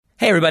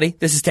Hey everybody,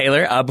 this is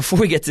Taylor. Before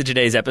we get to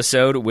today's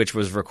episode, which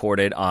was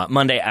recorded on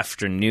Monday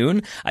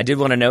afternoon, I did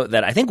want to note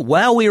that I think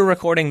while we were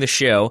recording the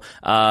show,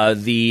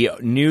 the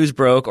news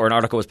broke, or an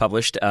article was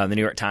published in the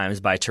New York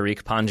Times by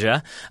Tariq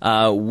Panja,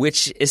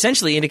 which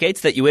essentially indicates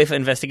that UEFA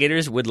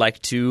investigators would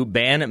like to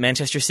ban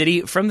Manchester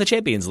City from the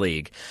Champions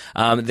League.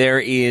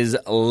 There is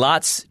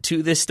lots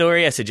to this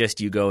story. I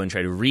suggest you go and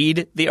try to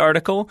read the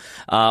article,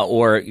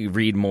 or you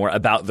read more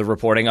about the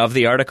reporting of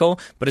the article.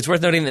 But it's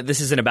worth noting that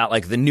this isn't about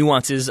like the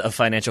nuances of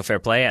financial fair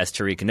play, as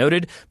Tariq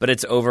noted, but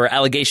it's over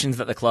allegations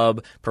that the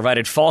club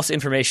provided false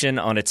information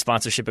on its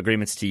sponsorship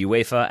agreements to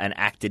UEFA and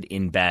acted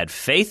in bad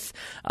faith.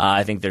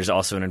 I think there's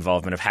also an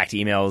involvement of hacked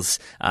emails,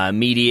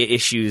 media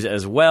issues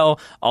as well.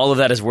 All of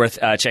that is worth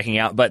checking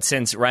out. But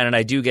since Ryan and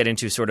I do get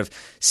into sort of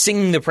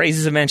singing the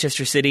praises of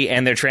Manchester City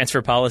and their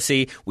transfer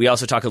policy, we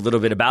also talk a little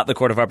bit about the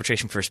Court of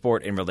Arbitration for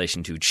Sport in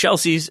relation to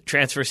Chelsea's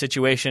transfer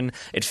situation.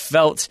 It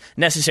felt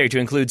necessary to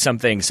include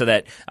something so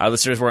that our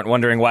listeners weren't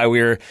wondering why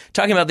we were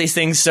talking about these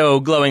things so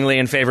glowingly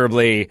and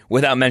favorably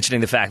without mentioning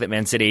the fact that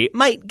Man City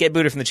might get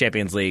booted from the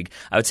Champions League.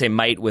 I would say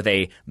might with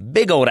a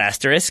big old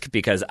asterisk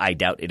because I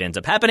doubt it ends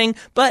up happening,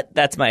 but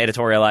that's my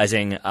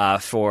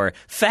editorializing for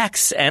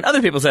facts and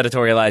other people's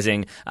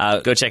editorializing.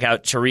 Go check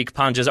out Tariq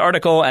Panja's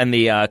article and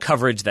the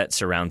coverage that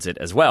surrounds it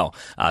as well.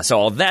 So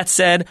all that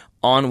said,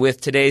 on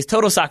with today's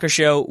Total Soccer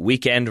Show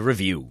Weekend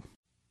Review.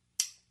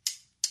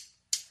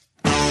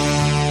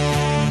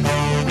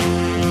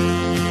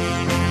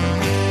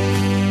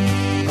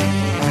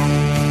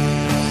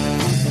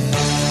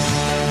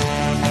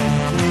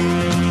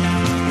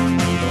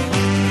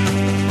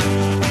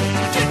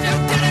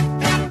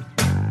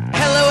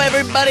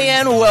 Everybody,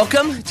 and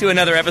welcome to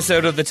another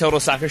episode of the Total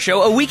Soccer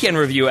Show, a weekend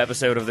review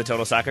episode of the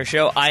Total Soccer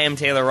Show. I am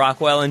Taylor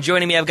Rockwell, and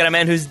joining me, I've got a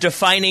man who's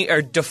defying,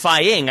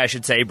 I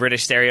should say,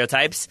 British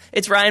stereotypes.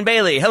 It's Ryan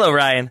Bailey. Hello,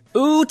 Ryan.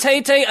 Ooh,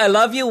 Tay-Tay, I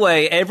love your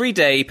way every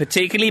day,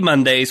 particularly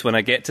Mondays when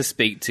I get to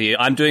speak to you.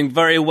 I'm doing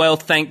very well,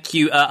 thank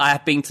you. I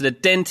have been to the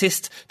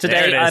dentist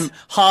today.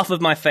 Half of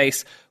my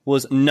face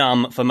was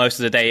numb for most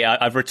of the day.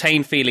 I've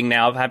retained feeling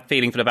now. I've had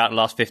feeling for about the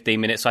last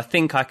 15 minutes, so I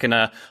think I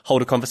can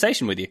hold a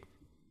conversation with you.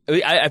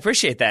 I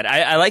appreciate that.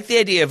 I like the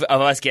idea of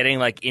us getting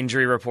like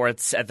injury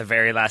reports at the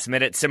very last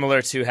minute,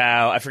 similar to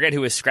how I forget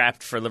who was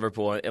scrapped for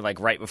Liverpool like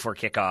right before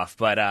kickoff.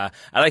 But I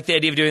like the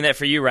idea of doing that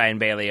for you, Ryan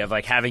Bailey, of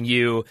like having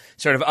you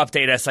sort of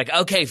update us like,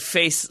 okay,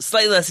 face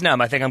slightly less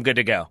numb. I think I'm good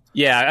to go.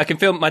 Yeah, I can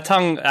feel my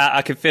tongue.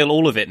 I can feel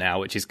all of it now,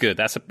 which is good.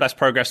 That's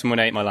progress from when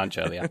I ate my lunch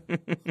earlier.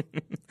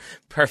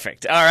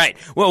 Perfect. All right.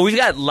 Well, we've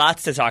got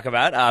lots to talk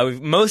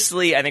about.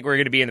 Mostly, I think we're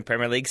going to be in the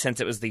Premier League since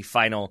it was the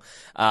final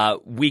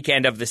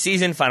weekend of the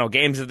season, final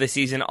games of the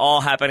season,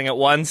 all happening at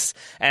once.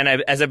 And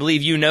as I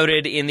believe you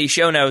noted in the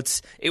show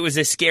notes, it was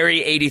a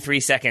scary 83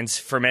 seconds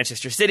for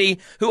Manchester City,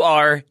 who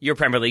are your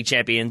Premier League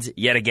champions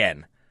yet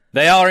again.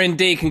 They are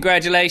indeed.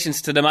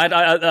 Congratulations to them.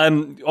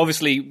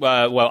 Obviously,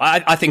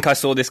 I think I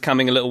saw this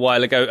coming a little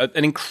while ago.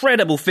 An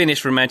incredible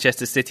finish from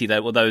Manchester City,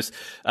 though. Well, those,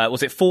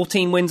 was it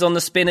 14 wins on the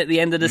spin at the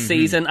end of the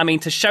season? I mean,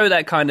 to show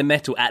that kind of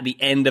mettle at the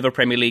end of a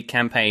Premier League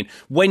campaign,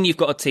 when you've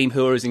got a team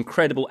who are as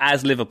incredible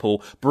as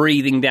Liverpool,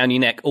 breathing down your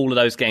neck all of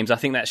those games, I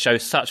think that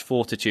shows such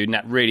fortitude, and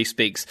that really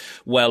speaks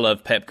well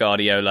of Pep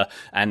Guardiola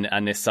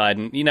and this side.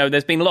 And, you know,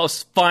 there's been a lot of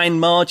fine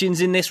margins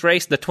in this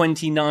race. The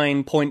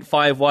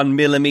 29.51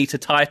 millimetre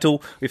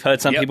title, we've heard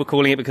some people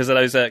calling it because of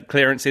those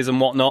clearances and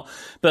whatnot.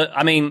 But,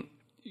 I mean,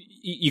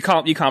 you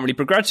can't really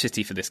begrudge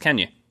City for this, can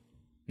you?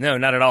 No,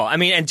 not at all. I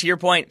mean, and to your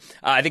point,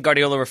 I think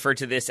Guardiola referred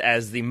to this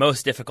as the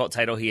most difficult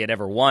title he had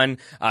ever won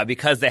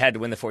because they had to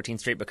win the 14th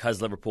straight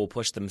because Liverpool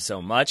pushed them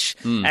so much.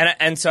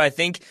 And so I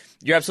think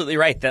you're absolutely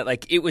right that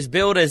like it was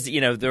billed as,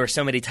 you know, there were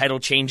so many title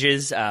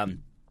changes.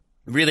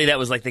 Really, that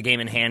was like the game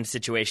in hand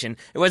situation.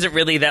 It wasn't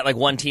really that like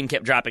one team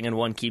kept dropping and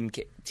one team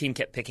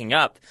kept picking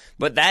up.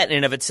 But that in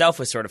and of itself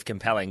was sort of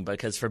compelling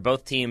because for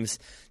both teams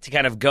to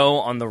kind of go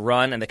on the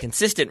run and the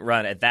consistent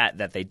run at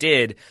that they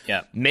did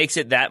makes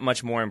it that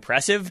much more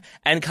impressive.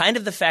 And kind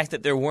of the fact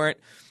that there weren't,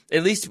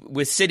 at least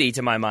with City,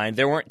 to my mind,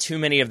 there weren't too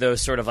many of those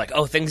sort of like,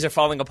 oh, things are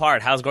falling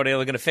apart. How's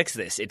Guardiola going to fix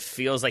this? It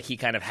feels like he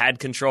kind of had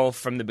control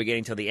from the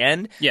beginning till the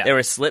end. Yeah. There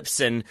were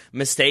slips and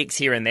mistakes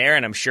here and there,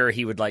 and I'm sure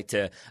he would like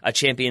to a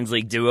Champions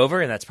League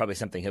do-over, and that's probably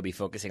something he'll be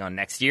focusing on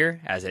next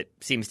year, as it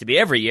seems to be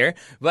every year.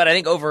 But I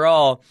think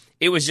overall,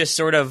 it was just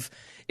sort of,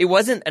 it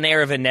wasn't an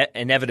air of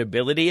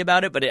inevitability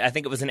about it, but I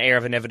think it was an air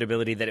of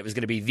inevitability that it was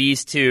going to be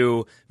these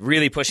two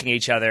really pushing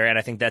each other, and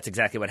I think that's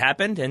exactly what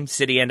happened, and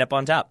City end up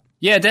on top.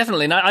 Yeah,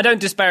 definitely. And I don't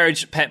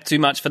disparage Pep too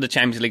much for the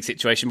Champions League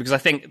situation because I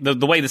think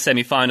the way the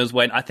semi-finals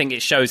went, I think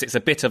it shows it's a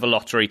bit of a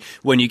lottery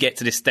when you get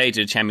to this stage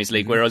of the Champions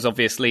League, whereas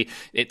obviously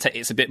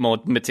it's a bit more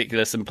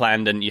meticulous and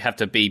planned and you have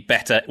to be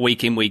better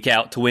week in, week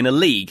out to win a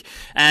league.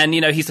 And,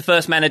 you know, he's the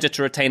first manager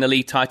to retain a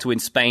league title in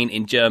Spain,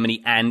 in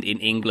Germany and in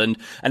England.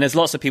 And there's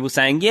lots of people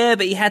saying, yeah,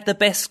 but he had the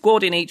best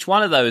squad in each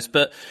one of those.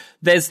 But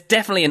there's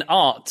definitely an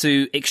art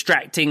to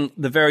extracting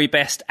the very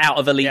best out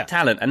of elite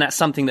talent, and that's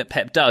something that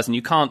Pep does. And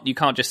you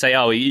can't just say,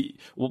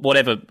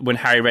 whatever, when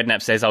Harry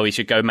Redknapp says, he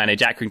should go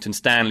manage Accrington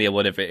Stanley or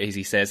whatever it is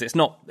he says.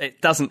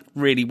 It doesn't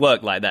really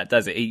work like that,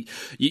 does it?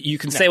 You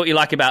can say what you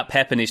like about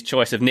Pep and his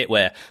choice of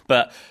knitwear,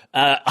 but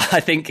I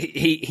think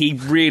he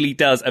really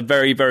does a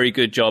very, very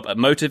good job at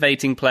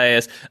motivating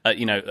players,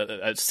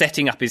 at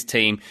setting up his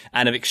team,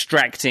 and of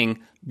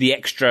extracting the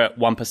extra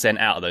 1%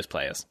 out of those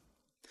players.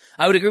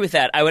 I would agree with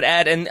that. I would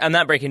add, and I'm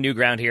not breaking new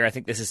ground here, I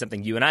think this is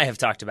something you and I have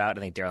talked about.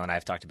 I think Daryl and I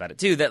have talked about it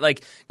too, that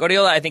like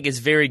Guardiola, I think, is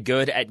very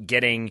good at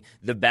getting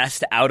the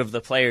best out of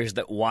the players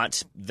that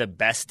want the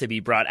best to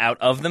be brought out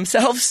of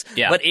themselves.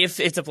 Yeah. But if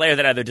it's a player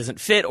that either doesn't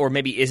fit or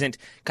maybe isn't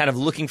kind of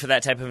looking for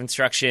that type of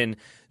instruction,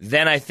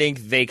 then I think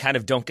they kind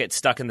of don't get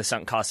stuck in the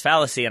sunk cost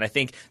fallacy. And I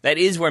think that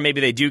is where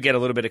maybe they do get a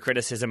little bit of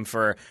criticism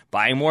for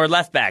buying more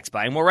left backs,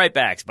 buying more right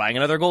backs, buying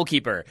another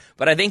goalkeeper.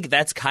 But I think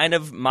that's kind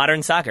of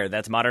modern soccer.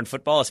 That's modern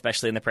football,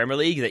 especially in the Premier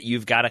League, that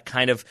you've got to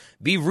kind of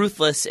be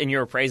ruthless in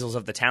your appraisals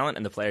of the talent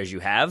and the players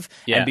you have,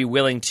 and be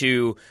willing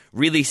to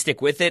really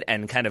stick with it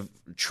and kind of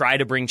try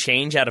to bring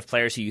change out of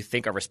players who you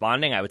think are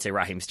responding. I would say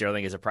Raheem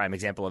Sterling is a prime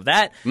example of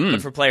that.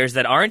 But for players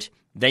that aren't,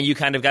 then you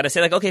kind of got to say,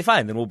 like, okay,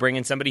 fine, then we'll bring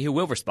in somebody who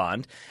will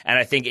respond. And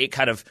I think it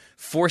kind of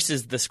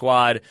forces the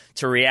squad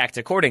to react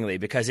accordingly,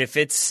 because if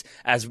it's,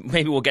 as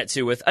maybe we'll get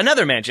to with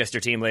another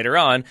Manchester team later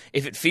on,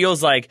 if it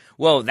feels like,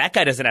 well, that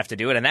guy doesn't have to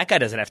do it and that guy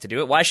doesn't have to do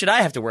it, why should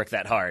I have to work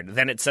that hard?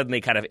 Then it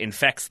suddenly kind of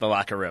infects the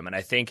locker room. And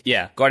I think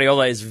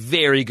Guardiola is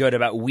very good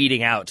about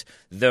weeding out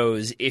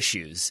those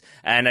issues.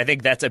 And I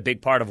think that's a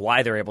big part of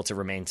why they're able to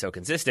remain so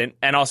consistent,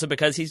 and also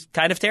because he's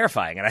kind of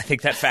terrifying. And I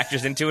think that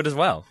factors into it as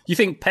well. You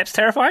think Pep's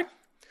terrifying?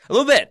 A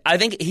little bit. I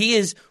think he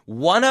is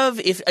one of,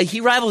 if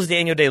he rivals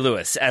Daniel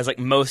Day-Lewis as like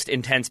most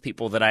intense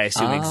people that I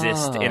assume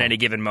exist in any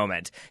given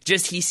moment.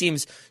 Just he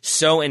seems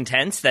so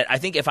intense that I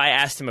think if I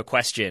asked him a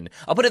question,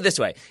 I'll put it this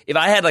way: if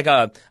I had like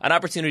an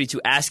opportunity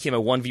to ask him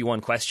a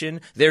 1v1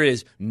 question, there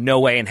is no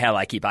way in hell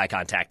I keep eye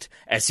contact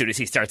as soon as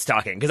he starts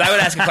talking, because I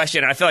would ask a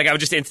question and I feel like I would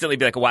just instantly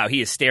be like, wow,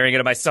 he is staring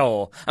into my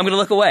soul. I'm going to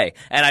look away,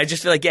 and I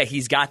just feel like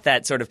he's got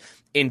that sort of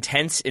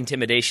intense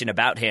intimidation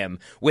about him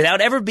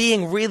without ever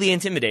being really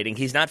intimidating.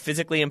 He's not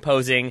physically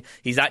imposing.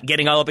 He's not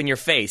getting all up in your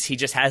face. He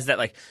just has that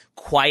like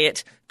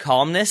quiet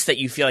calmness that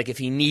you feel like if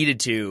he needed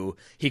to,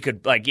 he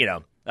could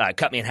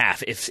cut me in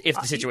half if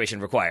the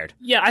situation required.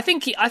 Yeah, I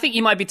think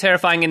he might be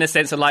terrifying in the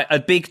sense of like a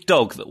big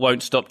dog that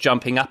won't stop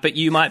jumping up at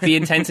you might be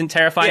intense and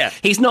terrifying.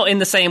 He's not in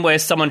the same way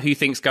as someone who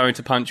thinks going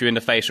to punch you in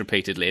the face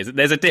repeatedly.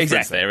 There's a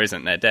difference there,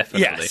 isn't there?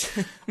 Definitely.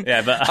 Yes.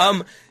 Yeah,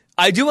 but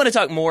I do want to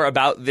talk more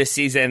about this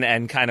season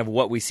and kind of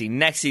what we see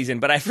next season,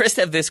 but I first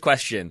have this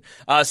question.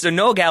 So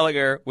Noel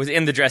Gallagher was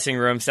in the dressing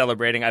room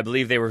celebrating. I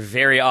believe they were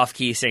very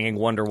off-key singing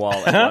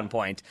Wonderwall at one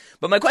point.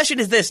 But my question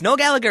is this. Noel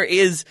Gallagher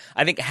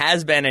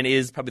has been and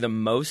is probably the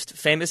most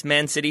famous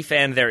Man City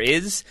fan there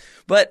is,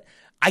 but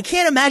I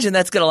can't imagine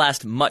that's going to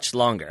last much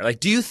longer.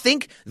 Like, do you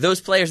think those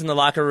players in the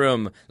locker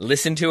room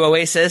listen to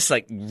Oasis,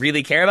 like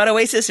really care about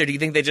Oasis, or do you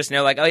think they just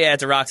know, like, oh yeah,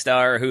 it's a rock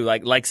star who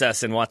like likes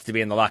us and wants to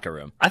be in the locker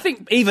room? I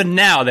think even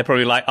now they're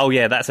probably like, oh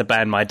yeah, that's a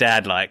band my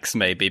dad likes,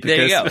 maybe,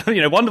 because there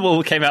you go.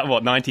 Wonderwall came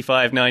out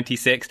 95,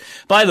 96.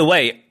 By the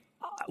way,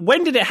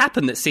 when did it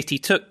happen that City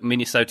took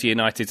Minnesota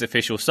United's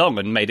official song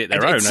and made it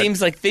their own? It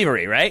seems like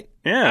thievery, right?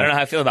 Yeah, I don't know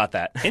how I feel about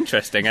that.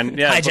 Interesting, and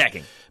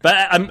hijacking. But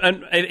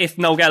and if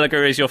Noel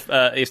Gallagher is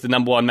is the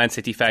number one Man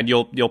City fan,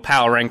 you're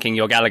power ranking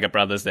your Gallagher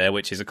brothers there,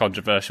 which is a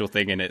controversial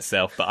thing in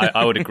itself. But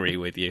I would agree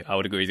with you.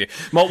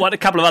 A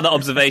couple of other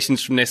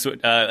observations from this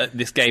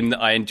game that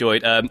I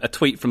enjoyed. A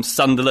tweet from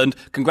Sunderland.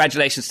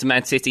 Congratulations to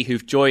Man City,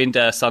 who've joined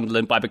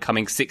Sunderland by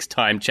becoming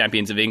 6-time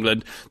champions of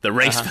England. The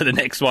race for the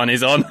next one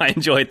is on. I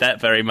enjoyed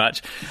that very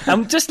much.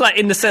 Just like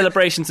in the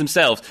celebrations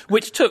themselves,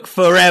 which took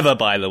forever,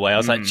 by the way. I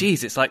was like,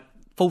 geez, it's like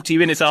 40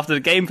 minutes after the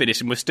game finished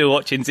and we're still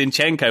watching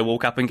Zinchenko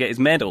walk up and get his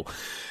medal.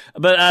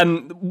 But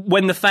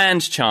when the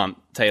fans chant,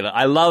 Taylor,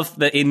 I love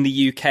that in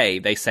the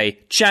UK they say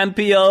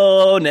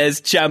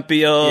Championes,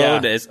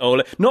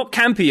 not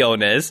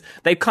Campeones.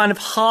 They've kind of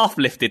half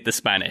lifted the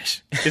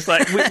Spanish. It's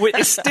like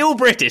it's still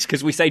British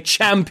because we say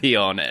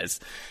Championes.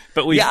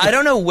 But I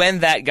don't know when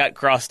that got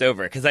crossed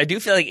over, because I do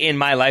feel like in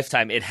my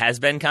lifetime it has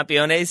been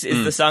Campeones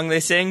is the song they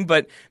sing,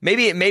 but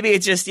maybe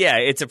it's just,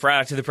 it's a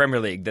product of the Premier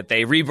League that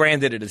they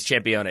rebranded it as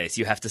Championes.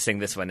 You have to sing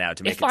this one now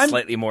to make it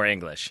slightly more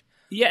English.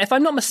 Yeah, if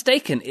I'm not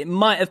mistaken, it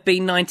might have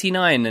been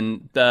 99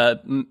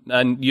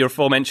 and your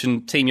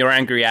aforementioned team you're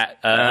angry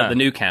at the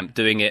Nou Camp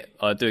doing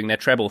their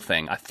treble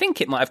thing. I think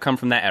it might have come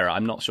from that era.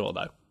 I'm not sure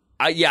though.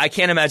 I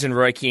can't imagine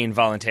Roy Keane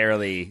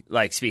voluntarily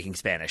speaking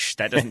Spanish.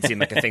 That doesn't seem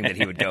like a thing that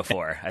he would go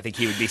for. I think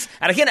he would be,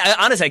 and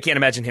I can't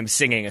imagine him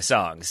singing a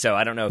song. So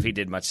I don't know if he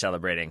did much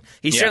celebrating.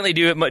 He certainly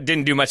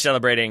didn't do much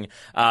celebrating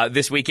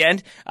this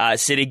weekend.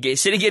 City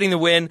getting the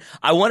win.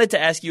 I wanted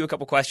to ask you a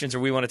couple questions, or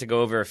we wanted to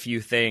go over a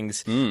few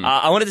things.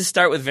 I wanted to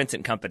start with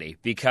Vincent Kompany,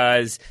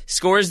 because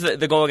scores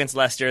the goal against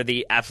Leicester,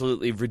 the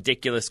absolutely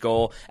ridiculous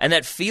goal, and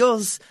that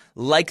feels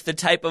like the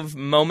type of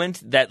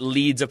moment that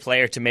leads a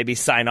player to maybe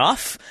sign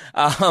off.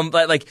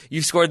 But like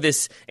you've scored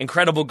this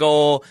incredible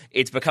goal.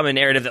 It's become a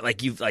narrative that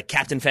like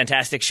Captain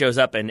Fantastic shows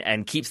up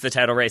and keeps the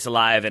title race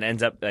alive and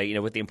ends up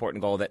with the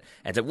important goal that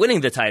ends up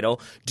winning the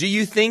title. Do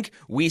you think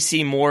we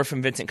see more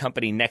from Vincent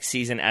Kompany next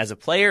season as a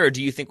player, or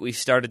do you think we've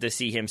started to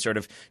see him sort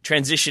of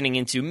transitioning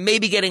into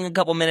maybe getting a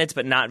couple minutes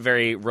but not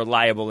very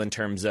reliable in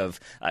terms of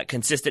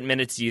consistent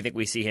minutes? Do you think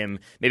we see him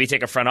maybe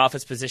take a front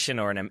office position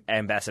or an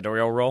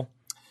ambassadorial role?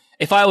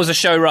 If I was a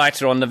show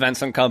writer on the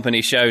Vincent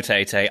Kompany show,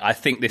 Tay, I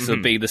think this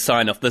would be the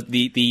sign-off.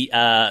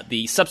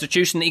 The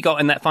substitution that he got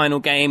in that final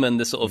game and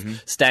the sort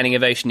of standing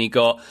ovation he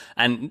got,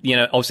 and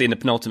obviously in the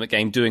penultimate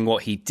game doing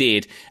what he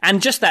did,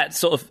 and just that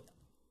sort of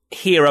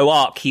hero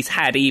arc he's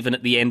had even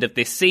at the end of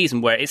this season,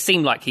 where it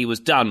seemed like he was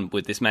done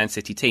with this Man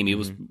City team. He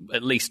was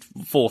at least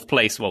fourth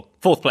place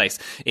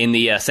in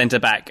the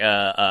centre-back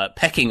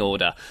pecking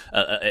order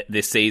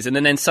this season,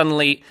 and then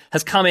suddenly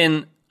has come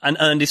in and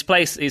earned his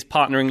place, is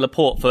partnering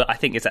Laporte for, I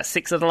think it's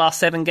 6 of the last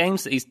 7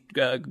 games that he's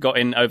got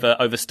in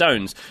over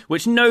Stones,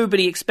 which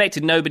nobody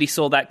expected. Nobody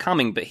saw that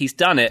coming, but he's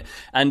done it.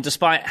 And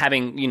despite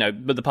having,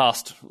 the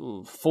past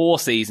 4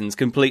 seasons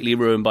completely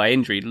ruined by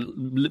injury,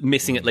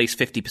 missing at least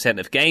 50%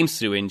 of games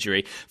through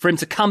injury, for him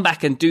to come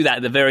back and do that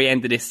at the very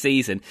end of this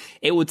season,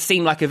 it would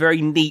seem like a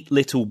very neat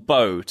little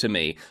bow to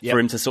me for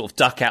him to sort of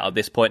duck out at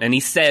this point. And he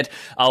said,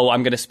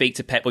 I'm going to speak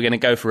to Pep. We're going to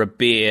go for a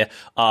beer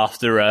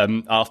after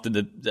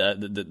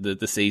the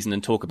season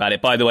and talk about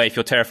it. By the way, if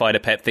you're terrified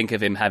of Pep, think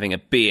of him having a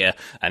beer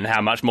and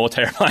how much more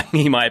terrifying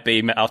he might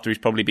be after he's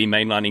probably been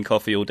mainlining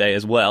coffee all day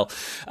as well.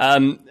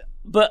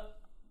 But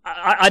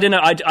I don't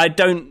know. I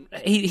don't.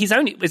 He's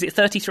only. Is it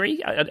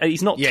 33?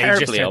 He's not terribly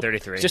he just turned old.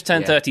 33. Just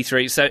turned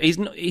 33. So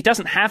he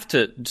doesn't have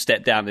to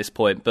step down at this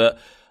point. But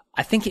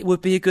I think it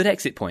would be a good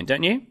exit point,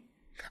 don't you?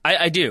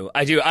 I do.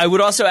 I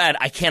would also add,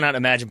 I cannot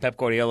imagine Pep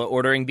Guardiola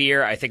ordering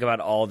beer. I think about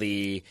all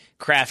the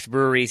craft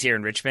breweries here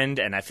in Richmond,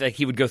 and I feel like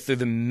he would go through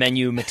the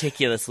menu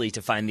meticulously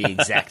to find the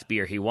exact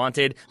beer he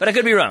wanted. But I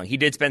could be wrong. He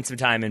did spend some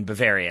time in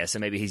Bavaria, so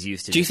maybe he's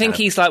used to. Do you think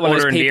he's like one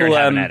of those people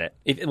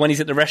when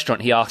he's at the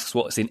restaurant, he asks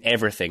what's in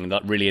everything, and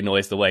that really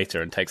annoys the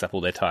waiter and takes up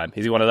all their time?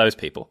 Is he one of those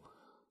people?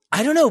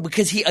 I don't know,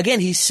 because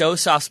he's so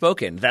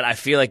soft-spoken that I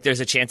feel like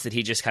there's a chance that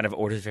he just kind of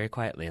orders very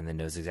quietly and then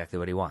knows exactly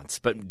what he wants.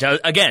 But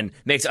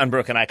makes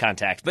unbroken eye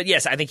contact. But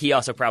yes, I think he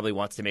also probably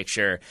wants to make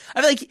sure.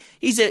 I feel like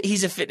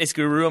he's a fitness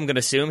guru, I'm going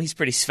to assume. He's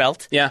pretty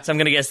svelte. Yeah. So I'm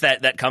going to guess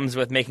that comes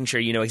with making sure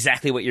you know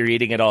exactly what you're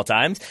eating at all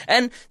times.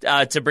 And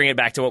to bring it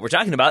back to what we're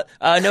talking about,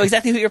 know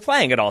exactly who you're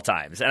playing at all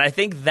times. And I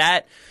think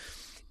that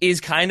is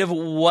kind of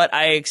what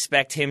I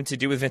expect him to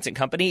do with Vincent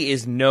Kompany,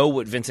 is know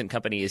what Vincent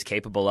Kompany is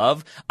capable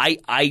of.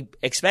 I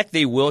expect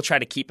they will try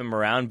to keep him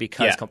around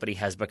because Kompany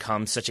has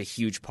become such a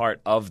huge part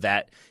of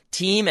that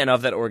team and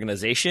of that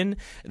organization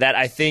that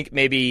I think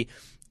maybe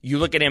you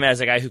look at him as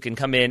a guy who can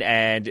come in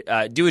and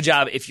do a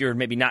job if you're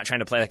maybe not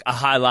trying to play like a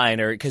high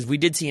liner, because we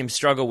did see him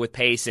struggle with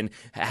pace and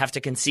have to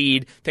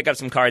concede, pick up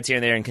some cards here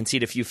and there and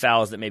concede a few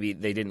fouls that maybe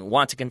they didn't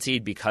want to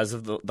concede because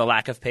of the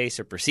lack of pace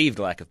or perceived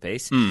lack of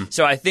pace.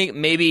 So I think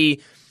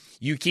maybe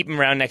you keep him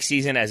around next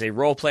season as a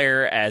role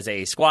player, as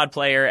a squad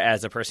player,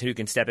 as a person who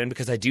can step in,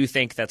 because I do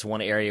think that's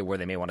one area where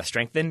they may want to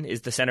strengthen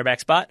is the center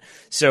back spot.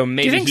 So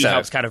maybe he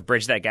helps kind of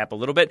bridge that gap a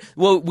little bit.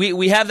 Well,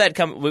 we have that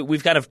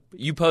we've kind of,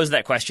 you posed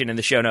that question in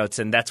the show notes,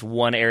 and that's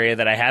one area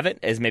that I have it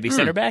as maybe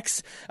center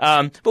backs.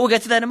 But we'll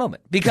get to that in a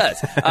moment, because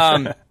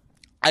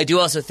I do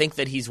also think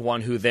that he's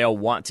one who they'll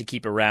want to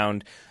keep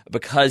around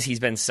because he's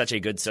been such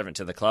a good servant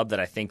to the club that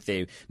I think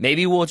they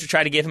maybe will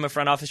try to give him a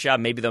front office job.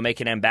 Maybe they'll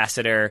make an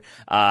ambassador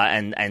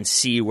and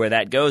see where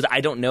that goes. I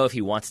don't know if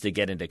he wants to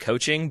get into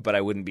coaching, but I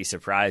wouldn't be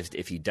surprised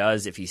if he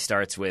does, if he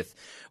starts with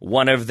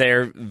one of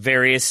their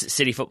various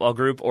City Football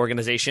Group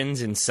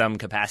organizations in some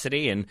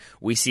capacity, and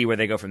we see where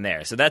they go from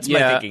there. So that's my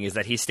thinking, is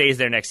that he stays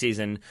there next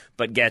season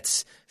but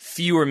gets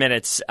fewer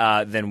minutes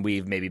than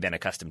we've maybe been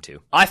accustomed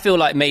to. I feel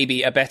like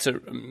maybe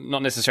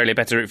not necessarily a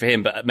better route for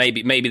him, but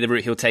maybe the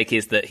route he'll take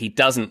is that he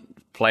doesn't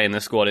play in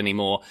the squad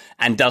anymore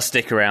and does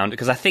stick around,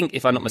 because I think,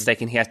 if I'm not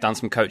mistaken, he has done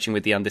some coaching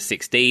with the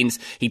under-16s.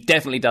 He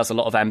definitely does a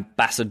lot of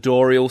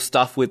ambassadorial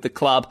stuff with the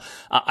club.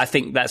 I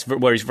think that's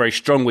where he's very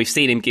strong. We've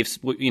seen him give,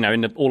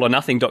 in the All or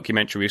Nothing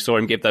documentary, we saw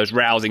him give those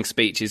rousing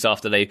speeches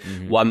after they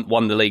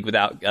won the league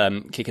without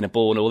kicking a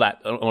ball and all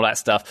that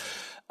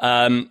stuff.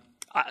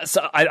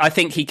 So I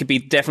think he could be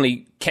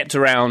definitely kept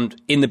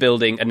around in the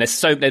building, and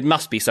there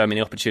must be so many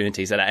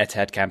opportunities at that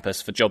Etihad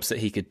campus for jobs that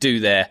he could do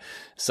there.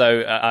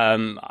 So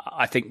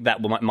I think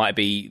that might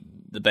be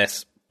the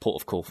best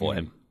port of call for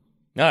him.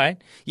 All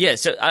right. Yeah,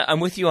 so I'm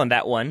with you on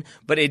that one,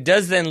 but it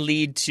does then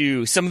lead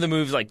to some of the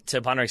moves, like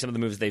to pondering some of the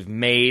moves they've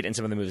made and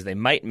some of the moves they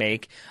might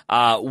make.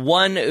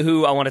 One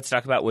who I wanted to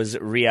talk about was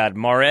Riyad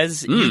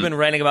Mahrez. You've been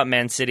writing about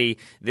Man City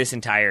this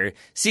entire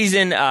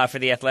season. For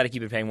The Athletic, you've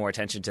been paying more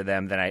attention to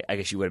them than I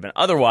guess you would have been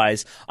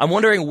otherwise. I'm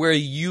wondering where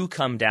you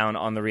come down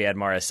on the Riyad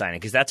Mahrez signing,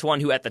 because that's one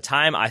who at the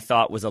time I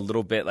thought was a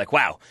little bit like,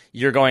 wow,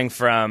 you're going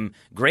from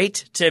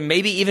great to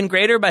maybe even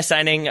greater by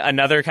signing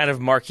another kind of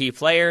marquee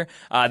player.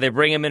 They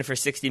bring him in for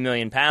 £60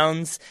 million.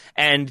 pounds.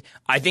 And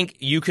I think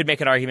you could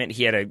make an argument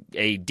he had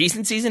a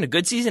decent season, a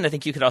good season. I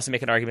think you could also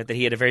make an argument that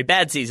he had a very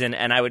bad season,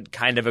 and I would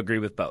kind of agree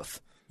with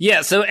both.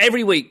 Yeah, so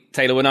every week,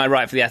 Taylor, when I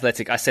write for The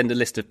Athletic, I send a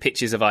list of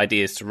pitches of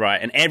ideas to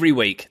write, and every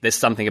week there's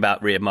something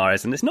about Riyad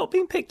Mahrez, and it's not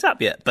being picked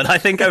up yet. But I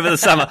think over the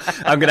summer,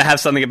 I'm going to have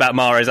something about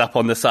Mahrez up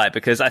on the site,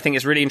 because I think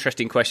it's a really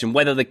interesting question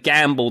whether the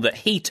gamble that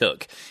he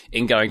took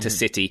in going to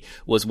City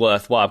was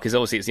worthwhile, because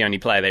obviously it's the only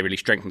player they really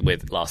strengthened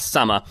with last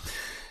summer.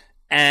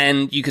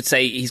 And you could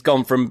say he's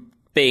gone from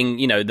being,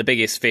 you know, the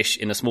biggest fish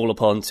in a smaller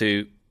pond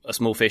to a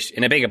small fish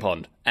in a bigger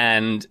pond.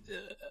 And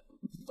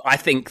I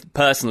think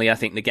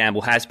the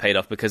gamble has paid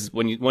off, because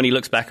when he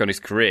looks back on his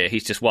career,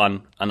 he's just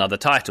won another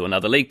title,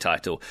 another league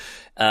title.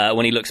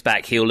 When he looks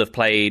back, he'll have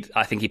played,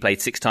 I think he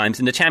played 6 times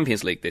in the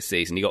Champions League this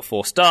season. He got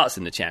 4 starts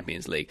in the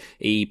Champions League.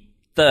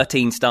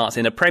 13 starts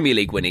in a Premier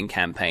League winning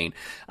campaign.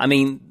 I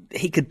mean,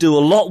 he could do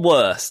a lot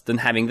worse than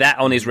having that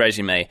on his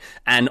resume.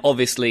 And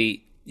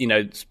obviously, you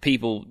know,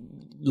 people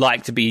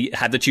like to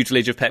have the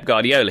tutelage of Pep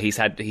Guardiola. He's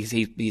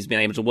been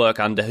able to work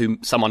under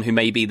someone who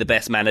may be the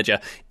best manager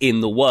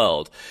in the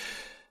world.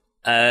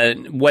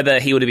 Whether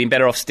he would have been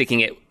better off sticking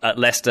it at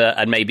Leicester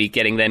and maybe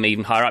getting them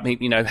even higher up,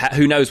 you know,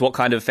 who knows what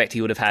kind of effect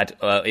he would have had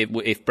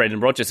if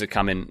Brendan Rodgers had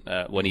come in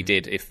when he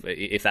did,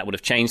 if that would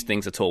have changed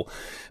things at all.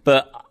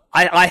 But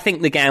I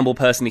think the gamble,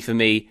 personally, for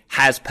me,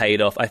 has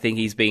paid off. I think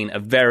he's been a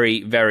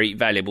very, very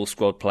valuable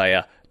squad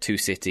player to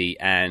City,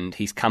 and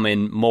he's come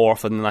in more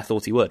often than I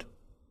thought he would.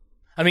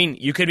 I mean,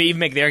 you could even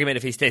make the argument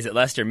if he stays at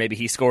Leicester, maybe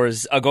he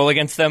scores a goal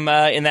against them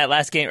in that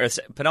last game, or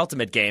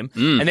penultimate game,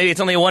 and maybe it's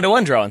only a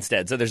 1-1 draw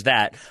instead, so there's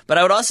that. But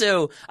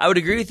I would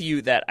agree with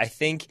you that I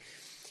think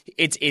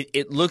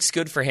it looks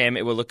good for him.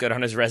 It will look good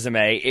on his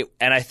resume.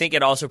 And I think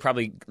it also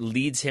probably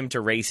leads him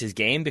to raise his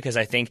game, because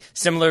I think,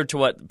 similar to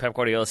what Pep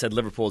Guardiola said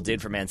Liverpool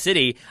did for Man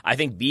City, I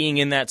think being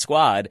in that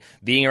squad,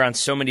 being around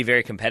so many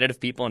very competitive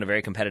people and a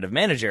very competitive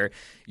manager,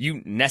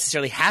 you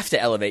necessarily have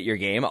to elevate your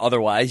game.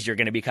 Otherwise, you're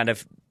going to be kind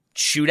of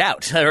chewed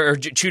out or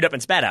chewed up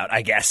and spat out,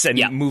 I guess, and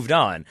moved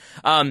on.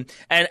 And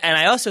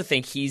I also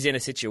think he's in a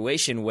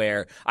situation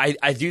where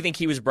I do think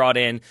he was brought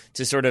in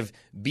to sort of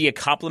be a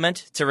complement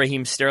to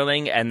Raheem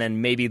Sterling, and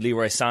then maybe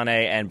Leroy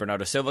Sané and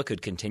Bernardo Silva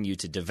could continue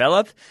to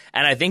develop.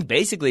 And I think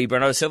basically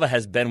Bernardo Silva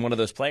has been one of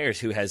those players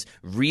who has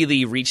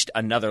really reached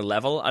another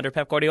level under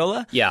Pep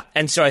Guardiola. Yeah.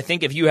 And so I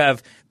think if you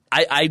have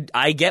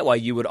I get why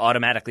you would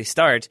automatically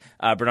start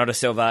Bernardo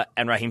Silva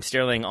and Raheem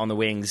Sterling on the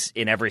wings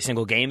in every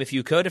single game if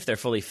they're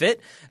fully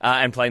fit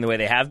and playing the way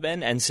they have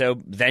been. And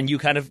so then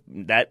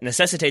that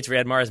necessitates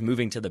Riyad Mahrez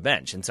moving to the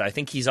bench. And so I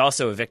think he's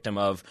also a victim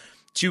of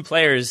 2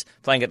 players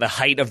playing at the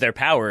height of their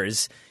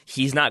powers.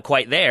 He's not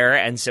quite there,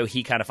 and so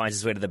he kind of finds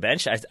his way to the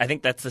bench. I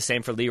think that's the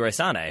same for Leroy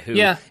Sané, who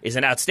is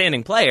an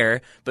outstanding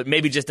player, but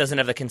maybe just doesn't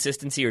have the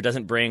consistency or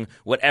doesn't bring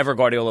whatever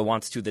Guardiola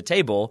wants to the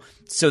table,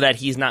 so that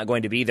he's not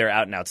going to be their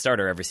out-and-out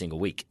starter every single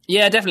week.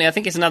 Yeah, definitely. I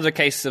think it's another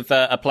case of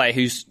a player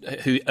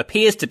who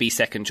appears to be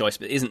second choice,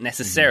 but isn't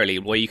necessarily,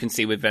 where you can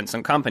see with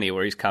Vincent Kompany,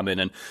 where he's come in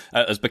and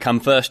has become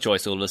first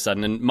choice all of a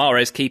sudden, and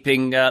Mahrez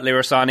keeping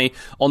Leroy Sané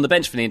on the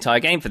bench for the entire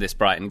game for this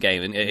Brighton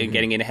game and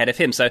getting in ahead of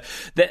him. So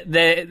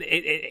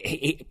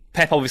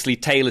Pep obviously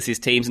tailors his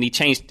teams, and he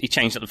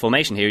changed up the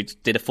formation here. He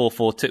did a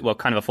 4-4-2, well,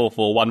 kind of a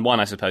 4-4-1-1,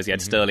 I suppose. He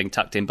had Sterling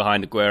tucked in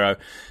behind Aguero.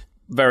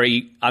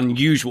 Very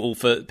unusual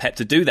for Pep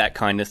to do that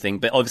kind of thing,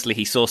 but obviously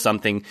he saw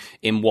something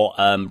in what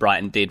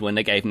Brighton did when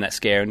they gave him that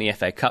scare in the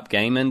FA Cup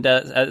game, and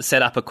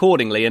set up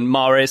accordingly. And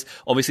Mahrez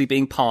obviously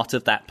being part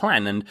of that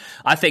plan, and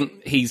I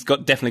think he's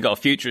definitely got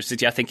a future at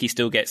City. I think he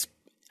still gets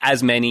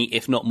as many,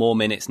 if not more,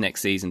 minutes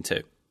next season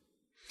too.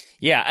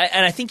 Yeah,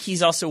 and I think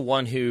he's also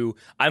one who,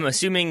 I'm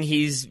assuming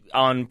he's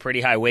on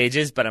pretty high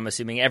wages, but I'm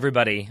assuming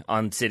everybody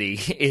on City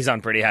is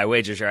on pretty high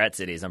wages, or at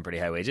City is on pretty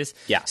high wages.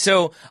 Yeah.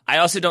 So I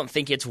also don't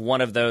think it's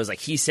one of those, like,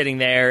 he's sitting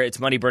there, it's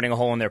money burning a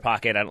hole in their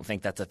pocket. I don't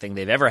think that's a thing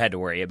they've ever had to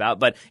worry about,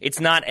 but it's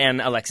not an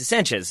Alexis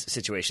Sanchez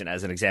situation,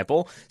 as an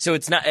example. So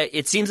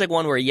it seems like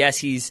one where,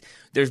 yes,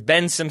 there's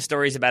been some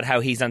stories about how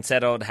he's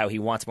unsettled, how he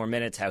wants more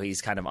minutes, how he's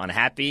kind of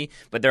unhappy,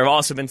 but there have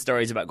also been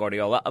stories about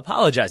Guardiola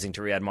apologizing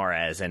to Riyad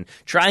Mahrez and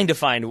trying to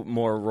find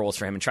more roles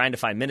for him and trying to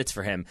find minutes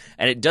for him.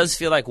 And it does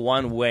feel like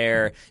one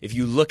where, if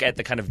you look at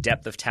the kind of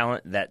depth of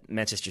talent that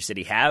Manchester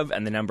City have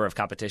and the number of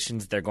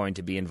competitions they're going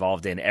to be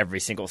involved in every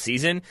single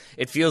season,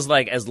 it feels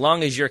like as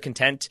long as you're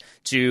content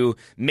to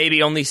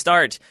maybe only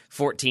start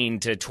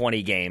 14 to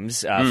 20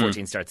 games,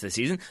 14 starts this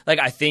season, like,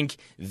 I think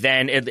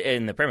then,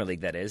 in the Premier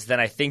League that is, then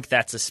I think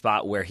that's a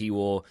spot where he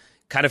will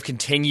kind of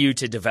continue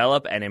to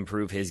develop and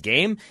improve his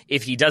game.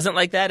 If he doesn't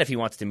like that, if he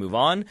wants to move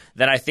on,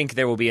 then I think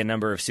there will be a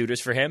number of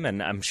suitors for him,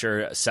 and I'm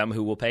sure some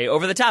who will pay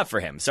over the top for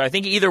him. So I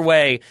think either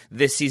way,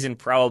 this season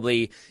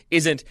probably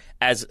isn't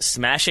as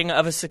smashing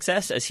of a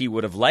success as he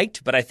would have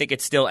liked, but I think it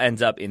still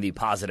ends up in the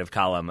positive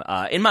column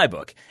in my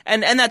book.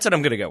 And that's what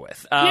I'm going to go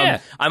with.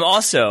 I'm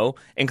also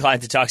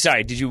inclined to talk...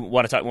 Sorry, did you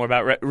want to talk more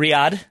about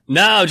Riyad?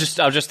 No, I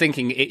was just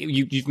thinking,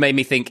 you've made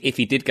me think, if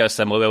he did go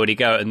somewhere, where would he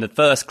go? And the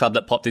first club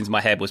that popped into my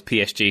head was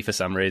PSG for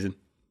some reason.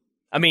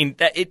 I mean,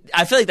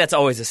 I feel like that's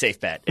always a safe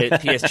bet.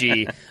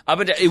 PSG,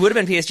 it would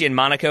have been PSG and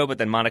Monaco, but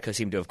then Monaco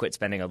seemed to have quit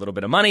spending a little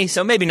bit of money,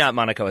 so maybe not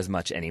Monaco as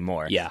much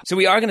anymore. Yeah. So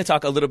we are going to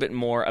talk a little bit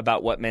more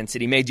about what Man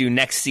City may do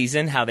next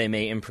season, how they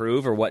may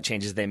improve, or what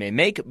changes they may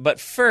make. But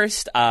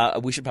first,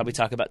 we should probably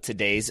talk about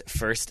today's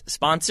first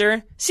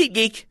sponsor,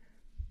 SeatGeek.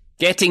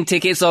 Getting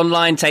tickets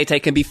online,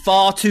 Tay, can be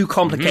far too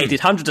complicated.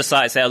 Hundreds of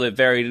sites out at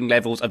varying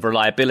levels of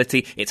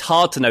reliability. It's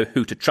hard to know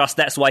who to trust.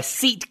 That's why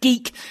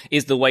SeatGeek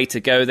is the way to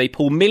go. They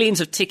pull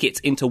millions of tickets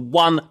into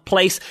one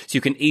place so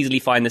you can easily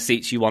find the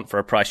seats you want for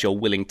a price you're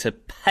willing to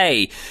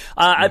pay.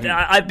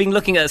 I've been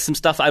looking at some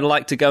stuff I'd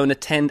like to go and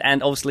attend,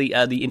 and obviously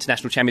the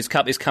International Champions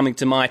Cup is coming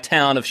to my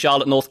town of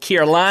Charlotte, North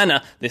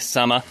Carolina this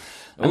summer.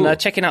 And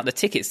checking out the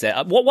tickets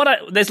there.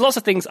 There's lots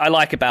of things I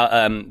like about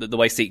the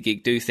way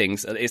SeatGeek do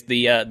things. It's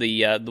the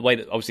way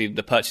that obviously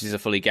the purchases are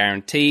fully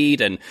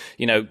guaranteed, and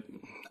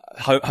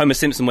Homer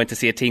Simpson went to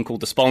see a team called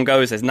the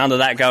Spongos. There's none of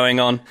that going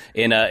on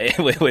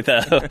with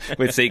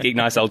SeatGeek.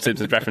 Nice old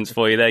Simpsons reference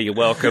for you there. You're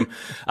welcome.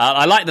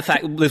 I like the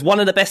fact there's one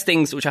of the best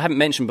things which I haven't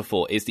mentioned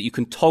before is that you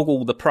can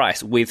toggle the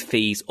price with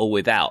fees or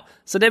without.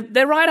 So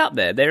they're right up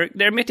there. They're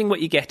admitting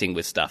what you're getting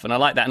with stuff, and I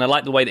like that. And I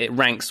like the way that it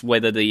ranks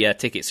whether the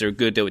tickets are a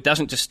good deal. It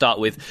doesn't just start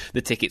with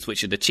the tickets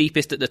which are the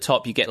cheapest at the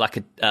top. You get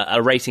like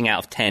a rating out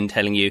of 10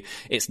 telling you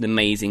it's an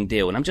amazing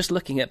deal. And I'm just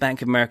looking at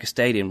Bank of America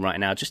Stadium right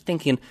now, just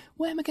thinking,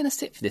 where am I going to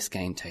sit for this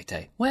game,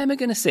 Tay? Where am I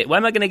going to sit? Where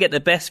am I going to get the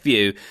best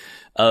view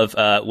of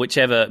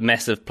whichever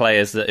mess of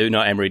players that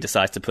Unai Emery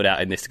decides to put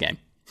out in this game?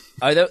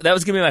 That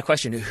was going to be my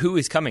question. Who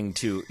is coming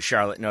to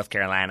Charlotte, North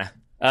Carolina?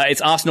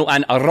 It's Arsenal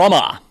and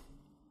Roma.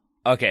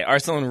 Okay,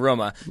 Arsenal and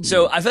Roma.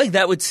 So I feel like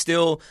that would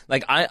still,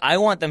 like, I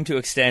want them to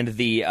extend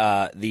the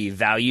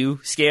value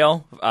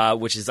scale,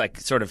 which is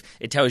like sort of,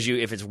 it tells you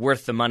if it's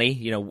worth the money,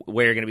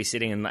 where you're going to be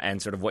sitting and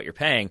sort of what you're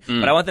paying.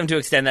 But I want them to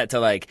extend that to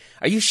like,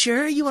 are you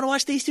sure you want to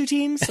watch these two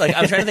teams? Like,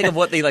 I'm trying to think of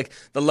what the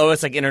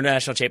lowest like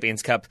International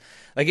Champions Cup,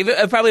 like if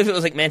it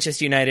was like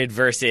Manchester United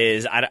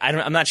versus,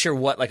 I'm not sure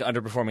what like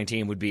underperforming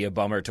team would be a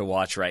bummer to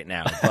watch right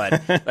now.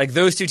 But like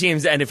those two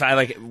teams, and if I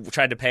like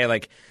tried to pay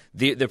like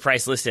the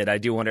price listed, I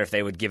do wonder if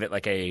they would give it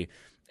like a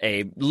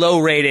low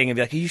rating and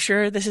be like, are you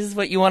sure this is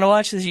what you want to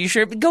watch? Are you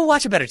sure? Go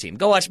watch a better team.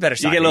 Go watch a better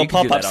soccer. You get a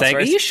little pop-up saying,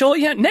 are you sure?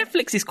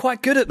 Netflix is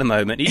quite good at the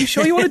moment. Are you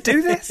sure you want to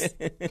do this?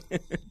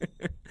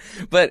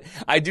 But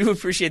I do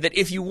appreciate that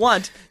if you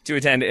want to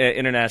attend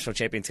International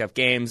Champions Cup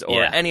games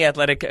or any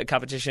athletic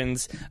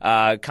competitions,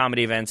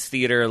 comedy events,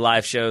 theater,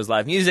 live shows,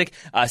 live music,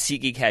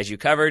 SeatGeek has you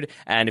covered.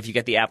 And if you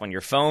get the app on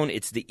your phone,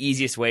 it's the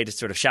easiest way to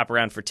sort of shop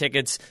around for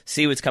tickets,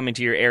 see what's coming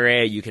to your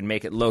area. You can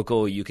make it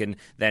local. You can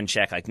then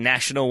check like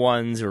national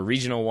ones or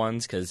regional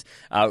ones, because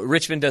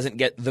Richmond doesn't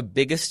get the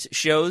biggest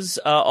shows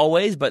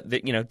always, but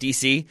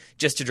DC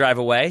just to drive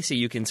away, so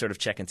you can sort of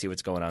check and see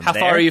what's going on. How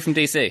far are you from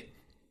DC?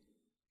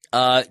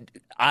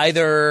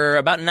 Either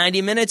about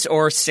 90 minutes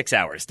or 6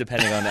 hours,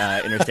 depending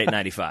on Interstate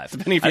 95.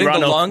 Depending if you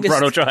run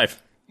or drive.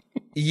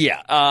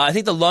 Yeah, I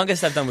think the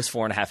longest I've done was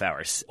 4.5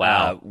 hours.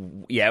 Wow.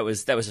 That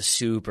was a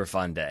super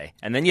fun day.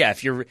 And then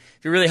if you're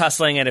really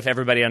hustling, and if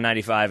everybody on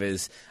 95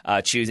 is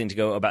choosing to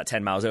go about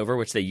 10 miles over,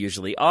 which they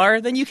usually are,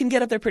 then you can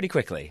get up there pretty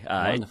quickly.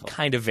 It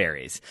kind of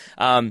varies.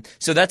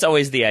 So that's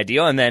always the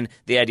ideal. And then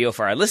the ideal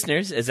for our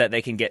listeners is that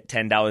they can get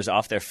 $10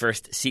 off their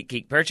first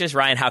SeatGeek purchase.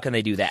 Ryan, how can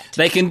they do that?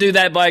 They can do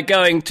that by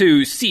going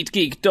to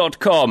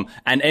SeatGeek.com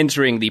and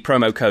entering the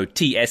promo code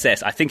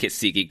TSS. I think it's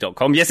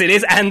SeatGeek.com. Yes, it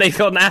is. And they've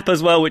got an app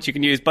as well, which you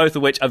can use, both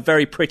of which are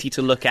very pretty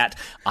to look at.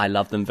 I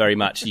love them very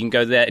much. You can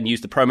go there and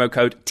use the promo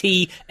code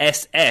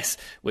TSS,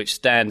 which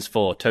stands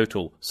for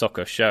Total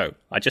Soccer Show.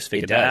 I just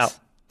figured that out.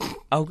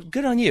 Oh,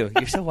 good on you.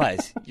 You're so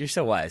wise. You're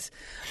so wise.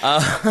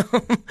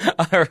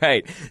 All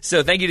right.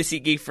 So thank you to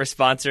SeatGeek for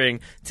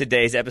sponsoring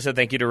today's episode.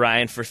 Thank you to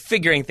Ryan for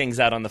figuring things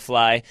out on the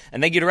fly.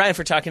 And thank you to Ryan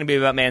for talking to me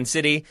about Man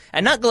City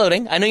and not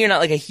gloating. I know you're not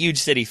like a huge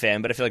City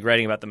fan, but I feel like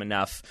writing about them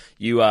enough.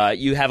 You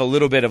have a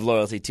little bit of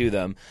loyalty to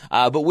them.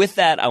 But with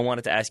that, I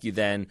wanted to ask you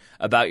then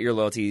about your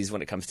loyalties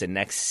when it comes to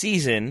next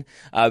season,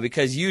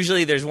 because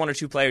usually there's one or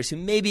two players who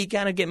maybe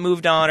kind of get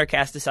moved on or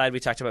cast aside.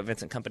 We talked about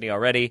Vincent Kompany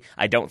already.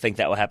 I don't think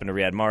that will happen to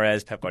Riyad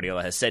Mahrez. Pep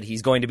Guardiola has said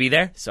he's going to be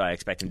there, so I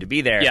expect him to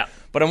be there. Yeah.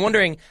 But I'm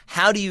wondering,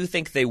 how do you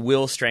think they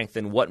will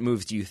strengthen? What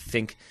moves do you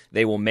think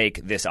they will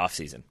make this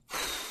offseason?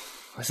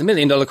 It's $1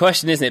 million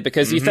question, isn't it?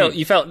 Because you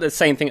felt the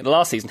same thing at the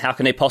last season. How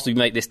can they possibly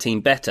make this team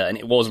better? And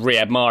it was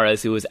Riyad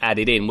Mahrez who was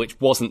added in, which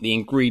wasn't the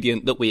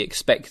ingredient that we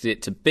expected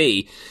it to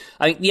be.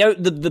 I think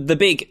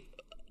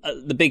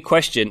the big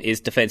question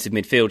is defensive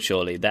midfield,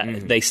 surely.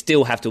 That they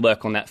still have to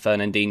work on that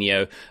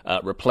Fernandinho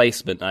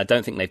replacement. I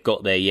don't think they've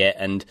got there yet,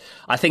 and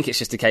I think it's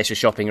just a case of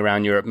shopping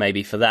around Europe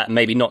maybe for that.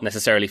 Maybe not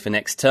necessarily for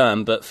next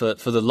term, but for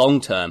the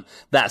long term.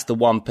 That's the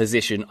one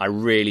position I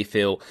really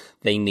feel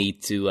they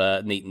need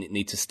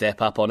to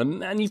step up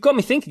on. And you've got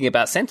me thinking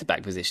about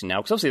centre-back position now,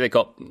 because obviously they've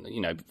got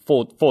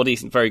four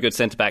decent, very good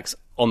centre-backs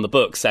on the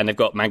books, and they've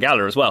got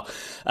Mangala as well.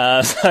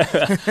 Are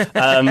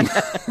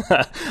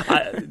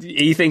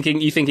you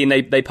thinking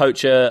they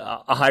poach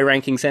a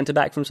high-ranking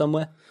centre-back from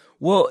somewhere?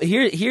 Well,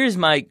 here's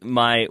my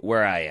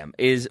where I am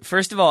is,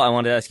 first of all, I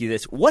wanted to ask you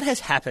this. What has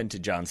happened to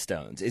John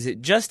Stones? Is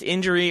it just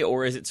injury,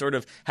 or is it sort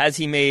of, has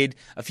he made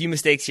a few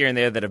mistakes here and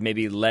there that have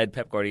maybe led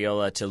Pep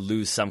Guardiola to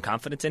lose some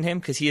confidence in him?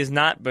 Because he has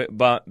not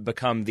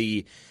become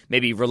the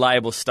maybe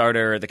reliable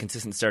starter, the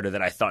consistent starter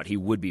that I thought he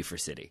would be for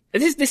City.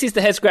 This is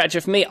the head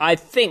scratcher for me. I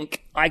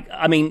think,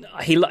 I mean,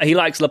 he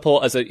likes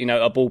Laporte as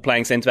a ball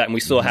playing centre back, and we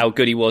saw how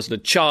good he was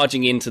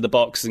charging into the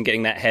box and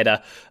getting that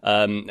header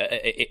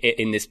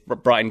in this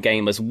Brighton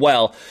game as well.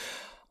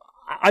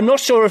 I'm not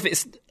sure if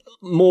it's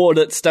more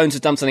that Stones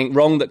has done something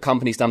wrong, that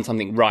Kompany's done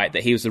something right,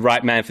 that he was the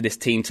right man for this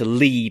team to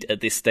lead at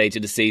this stage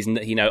of the season,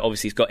 that,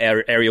 obviously he's got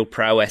aerial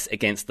prowess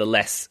against the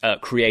less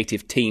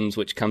creative teams,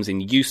 which comes in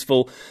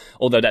useful,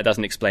 although that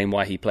doesn't explain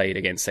why he played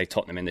against, say,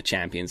 Tottenham in the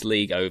Champions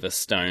League over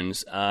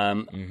Stones.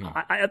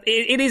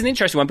 It is an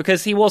interesting one,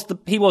 because he was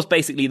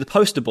basically the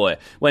poster boy.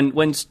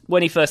 When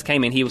he first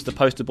came in, he was the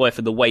poster boy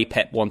for the way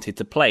Pep wanted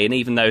to play, and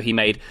even though he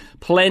made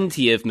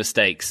plenty of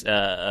mistakes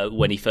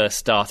when he first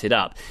started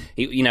up,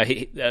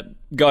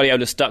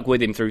 Guardiola stuck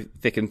with him through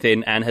thick and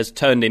thin and has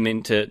turned him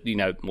into,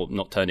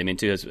 not turned him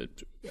into,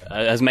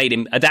 has made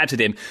him,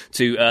 adapted him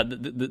to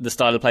the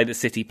style of play that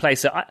City play.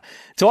 So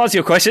to answer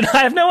your question, I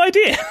have no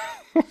idea.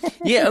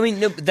 Yeah, I mean,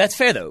 no, that's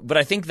fair, though. But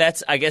I think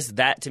I guess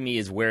that to me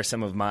is where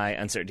some of my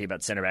uncertainty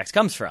about center backs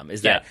comes from,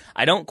 is that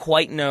I don't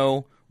quite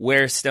know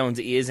where Stones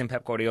is in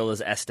Pep Guardiola's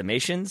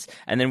estimations.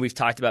 And then we've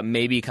talked about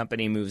maybe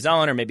Kompany moves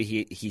on, or maybe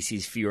he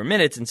sees fewer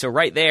minutes. And so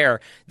right there,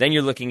 then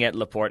you're looking at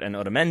Laporte and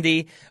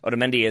Otamendi.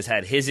 Otamendi has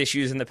had his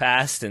issues in the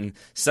past, and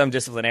some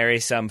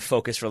disciplinary, some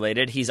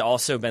focus-related. He's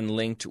also been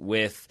linked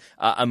with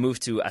a move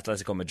to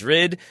Atletico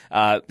Madrid.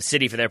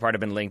 City, for their part,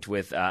 have been linked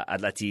with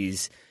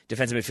Atleti's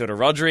defensive midfielder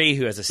Rodri,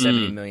 who has a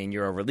 €70 million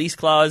release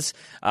clause.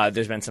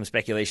 There's been some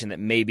speculation that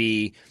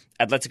maybe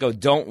Atletico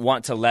don't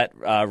want to let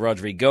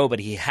Rodri go, but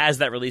he has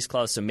that release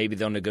clause, so maybe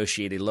they'll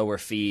negotiate a lower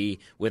fee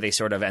with a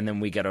sort of, and then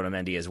we get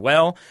Otamendi as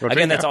well.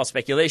 Again, that's all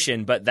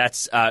speculation, but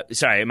that's,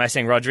 sorry, am I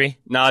saying Rodri?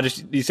 No,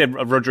 you said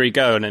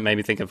Rodrigo, and it made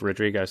me think of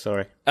Rodrigo,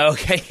 sorry.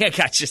 Okay, I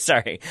gotcha,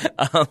 sorry.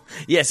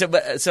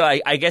 So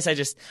I guess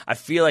I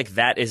feel like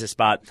that is a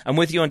spot. I'm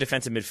with you on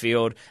defensive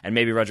midfield, and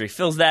maybe Rodri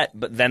fills that,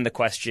 but then the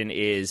question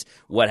is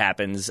what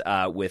happens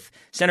with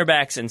center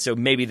backs, and so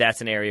maybe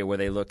that's an area where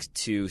they look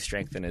to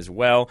strengthen as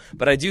well.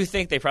 But I do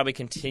think they probably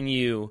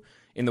continue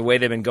in the way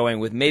they've been going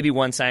with maybe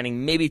one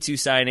signing, maybe two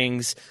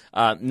signings,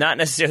 not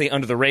necessarily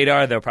under the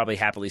radar. They'll probably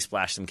happily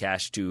splash some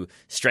cash to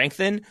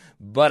strengthen,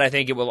 but I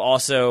think it will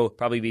also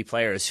probably be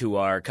players who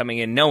are coming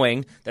in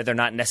knowing that they're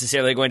not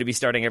necessarily going to be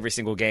starting every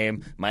single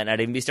game, might not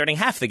even be starting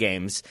half the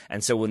games,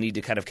 and so will need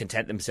to kind of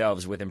content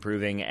themselves with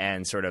improving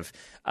and sort of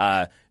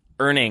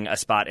earning a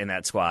spot in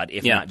that squad,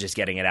 if not just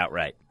getting it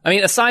outright. I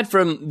mean, aside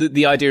from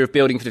the idea of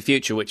building for the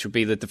future, which would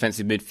be the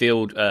defensive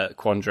midfield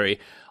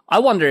quandary, I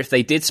wonder if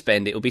they did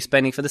spend it, would be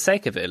spending for the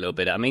sake of it a little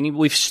bit. I mean,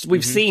 we've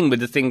seen with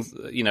the things,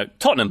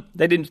 Tottenham,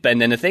 they didn't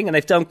spend anything, and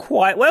they've done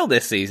quite well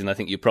this season. I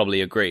think you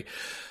probably agree.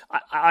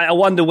 I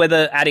wonder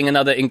whether adding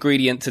another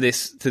ingredient to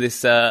this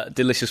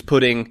delicious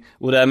pudding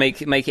would make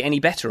it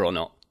any better or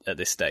not at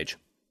this stage.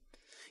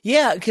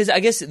 Yeah, because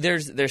I guess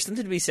there's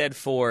something to be said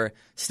for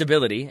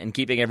stability and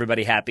keeping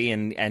everybody happy,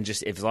 and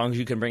just as long as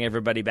you can bring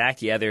everybody back,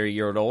 they're a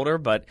year older,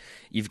 but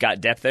you've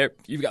got depth there,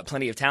 you've got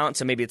plenty of talent,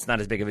 so maybe it's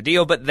not as big of a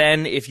deal. But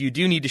then if you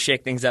do need to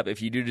shake things up,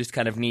 if you do just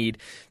kind of if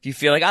you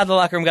feel like, the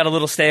locker room got a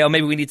little stale,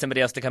 maybe we need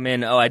somebody else to come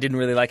in. I didn't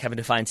really like having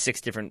to find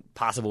 6 different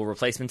possible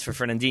replacements for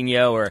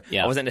Fernandinho, or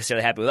I wasn't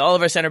necessarily happy with all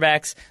of our center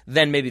backs,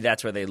 then maybe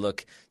that's where they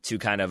look to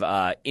kind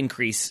of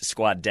increase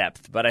squad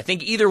depth. But I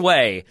think either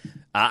way,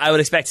 I would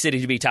expect City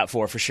to be top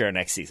 4 for sure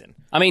next season.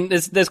 I mean,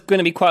 there's going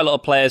to be quite a lot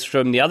of players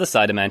from the other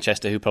side of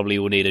Manchester who probably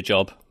will need a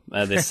job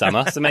this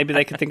summer, so maybe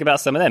they could think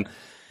about some of them.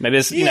 Maybe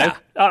there's,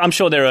 I'm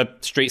sure there are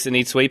streets that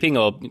need sweeping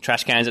or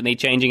trash cans that need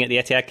changing at the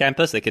Etihad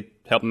campus. They could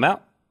help them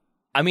out.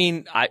 I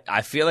mean,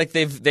 I feel like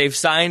they've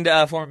signed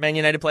former Man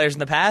United players in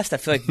the past. I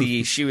feel like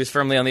the shoe is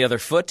firmly on the other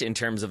foot in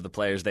terms of the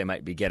players they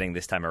might be getting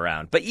this time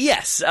around. But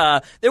yes,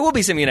 there will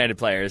be some United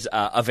players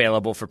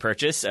available for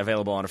purchase,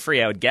 available on a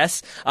free, I would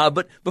guess.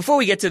 But before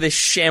we get to this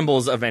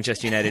shambles of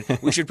Manchester United,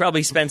 we should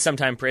probably spend some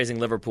time praising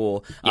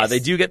Liverpool. Yes. They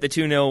do get the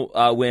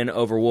 2-0 win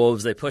over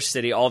Wolves. They push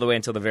City all the way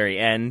until the very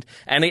end.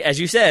 And as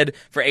you said,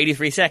 for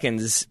 83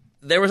 seconds,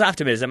 there was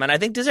optimism, and I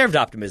think deserved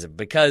optimism,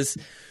 because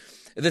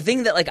the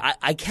thing that,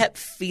 I kept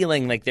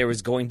feeling like there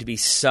was going to be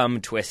some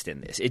twist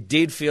in this. It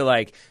did feel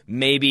like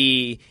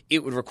maybe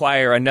it would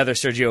require another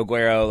Sergio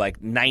Aguero,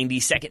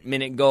 92nd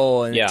minute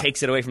goal, and it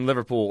takes it away from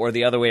Liverpool, or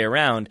the other way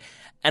around.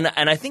 And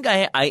I think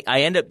I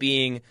end up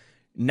being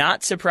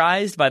not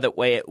surprised by the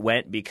way it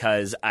went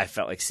because I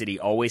felt like City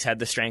always had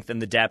the strength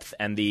and the depth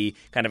and the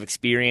kind of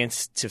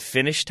experience to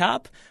finish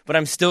top. But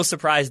I'm still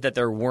surprised that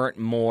there weren't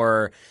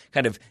more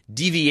kind of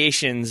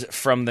deviations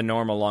from the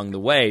norm along the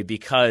way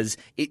because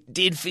it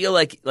did feel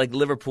like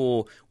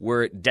Liverpool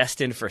were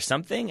destined for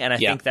something. And I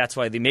think that's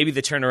why maybe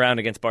the turnaround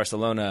against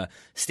Barcelona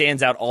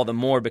stands out all the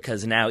more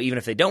because now even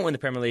if they don't win the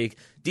Premier League,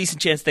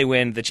 decent chance they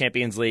win the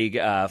Champions League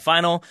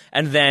final.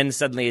 And then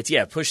suddenly it's,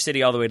 push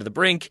City all the way to the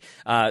brink,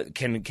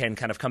 can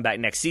kind of come back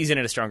next season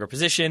in a stronger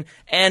position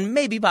and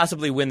maybe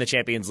possibly win the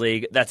Champions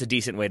League. That's a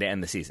decent way to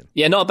end the season.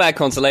 Yeah, not a bad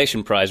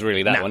consolation prize,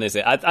 really, that one, is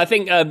it? I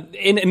think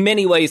in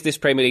many ways this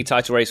Premier League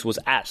title race was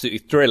absolutely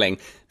thrilling,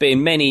 but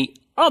in many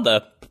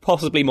other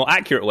possibly more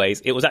accurate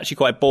ways, it was actually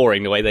quite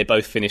boring the way they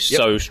both finished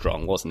so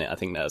strong, wasn't it? I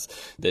think that's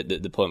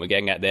the point we're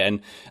getting at there.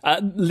 And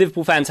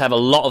Liverpool fans have a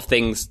lot of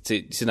things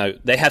to know.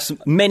 They have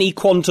many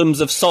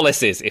quantums of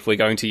solaces, if we're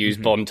going to use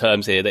Bond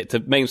terms here, to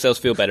make themselves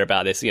feel better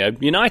about this.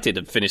 United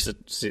have finished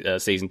the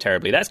season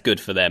terribly. That's good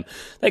for them.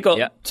 They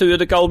got two of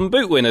the Golden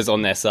Boot winners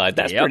on their side.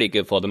 That's pretty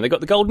good for them. They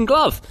got the Golden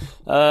Glove.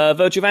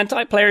 Virgil van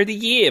Dijk, Player of the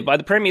Year by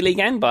the Premier League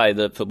and by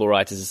the Football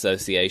Writers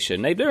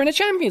Association. They're in a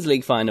Champions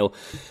League final.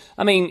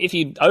 I mean, if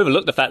you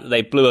overlook the fact that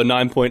they blew a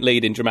 9-point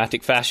lead in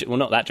dramatic fashion, well,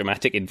 not that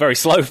dramatic, in very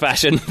slow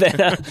fashion,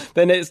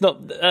 then it's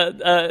not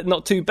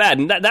too bad.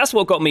 And that's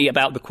what got me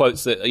about the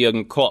quotes that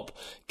Jurgen Klopp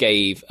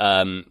gave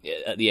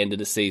at the end of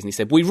the season. He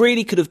said, "We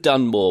really could have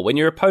done more. When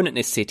your opponent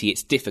is City,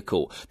 it's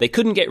difficult. They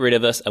couldn't get rid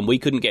of us, and we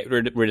couldn't get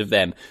rid of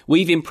them.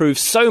 We've improved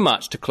so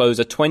much to close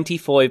a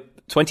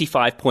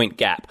 25-point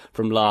gap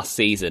from last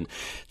season."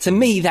 To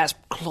me, that's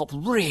Klopp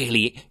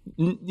really,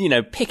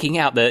 picking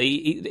out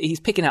he's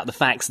picking out the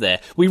facts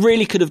there. We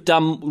really couldn't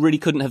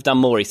have done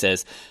more, he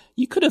says.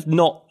 You could have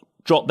not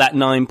dropped that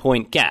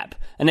 9-point gap.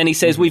 And then he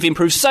says, we've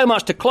improved so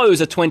much to close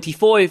a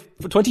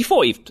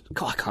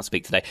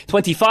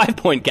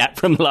 25-point gap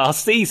from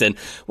last season.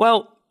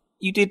 Well,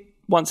 you did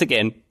once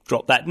again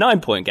drop that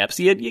 9-point gap.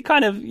 So you're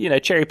kind of,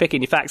 cherry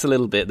picking your facts a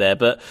little bit there,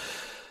 but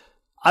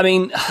I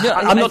mean,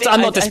 I'm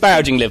not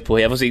disparaging Liverpool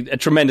here. Obviously, a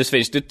tremendous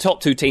finish. The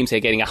top two teams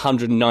here getting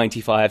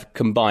 195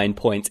 combined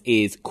points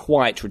is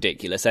quite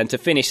ridiculous. And to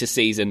finish the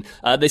season,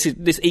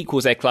 this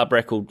equals their club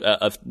record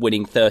of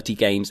winning 30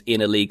 games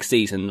in a league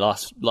season.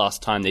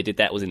 Last time they did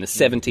that was in the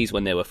 70s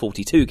when there were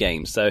 42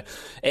 games. So,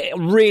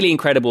 really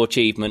incredible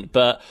achievement.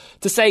 But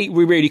to say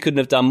we really couldn't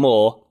have done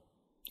more,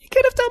 you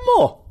could have done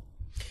more.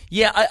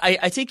 Yeah,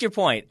 I take your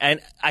point,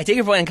 and I take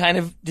your point and kind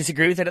of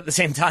disagree with it at the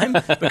same time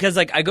because,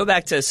 I go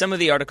back to some of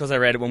the articles I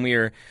read when we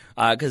were,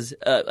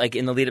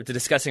 in the lead up to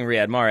discussing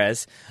Riyad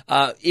Mahrez,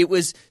 it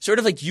was sort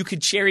of like you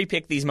could cherry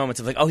pick these moments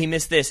of he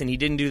missed this and he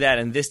didn't do that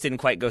and this didn't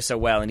quite go so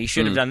well and he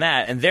should have done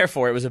that and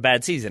therefore it was a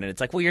bad season. And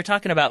it's like, well, you're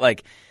talking about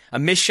a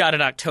missed shot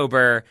in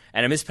October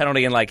and a missed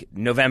penalty in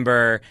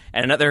November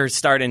and another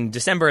start in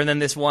December and then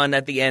this one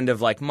at the end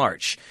of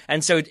March.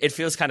 And so it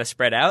feels kind of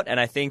spread out. And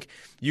I think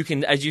you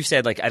can, as you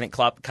said, I think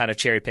Klopp kind of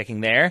cherry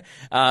picking there.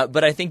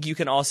 But I think you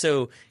can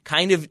also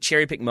kind of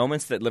cherry pick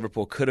moments that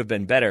Liverpool could have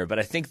been better. But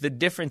I think the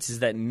difference is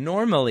that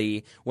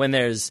normally when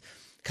there's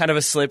kind of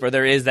a slip or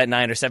there is that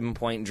 9 or 7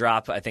 point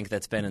drop, I think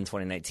that's been in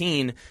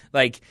 2019,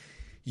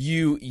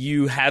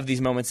 you have these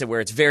moments where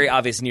it's very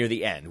obvious near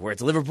the end, where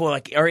it's Liverpool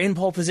are in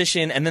pole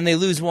position and then they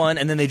lose one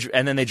and then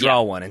they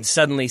draw one and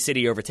suddenly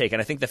City overtake.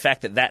 And I think the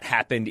fact that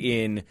happened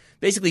in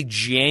basically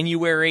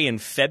January and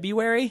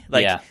February,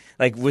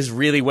 was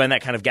really when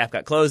that kind of gap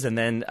got closed and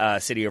then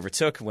City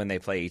overtook when they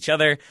play each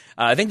other.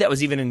 I think that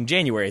was even in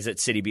January that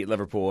City beat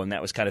Liverpool and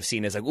that was kind of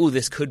seen as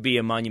this could be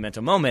a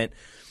monumental moment.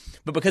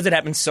 But because it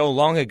happened so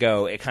long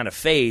ago, it kind of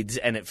fades,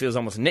 and it feels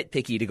almost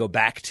nitpicky to go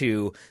back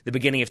to the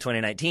beginning of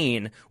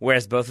 2019,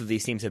 whereas both of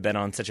these teams have been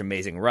on such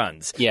amazing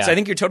runs. Yeah. So I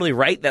think you're totally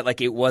right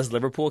that it was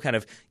Liverpool kind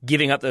of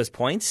giving up those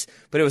points,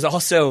 but it was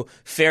also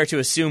fair to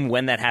assume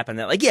when that happened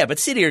that but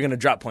City are going to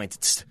drop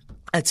points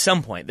at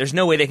some point. There's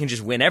no way they can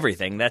just win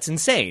everything. That's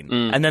insane.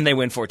 And then they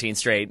win 14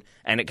 straight,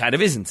 and it kind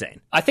of is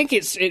insane. I think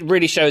it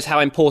really shows how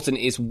important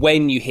it is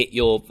when you hit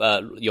your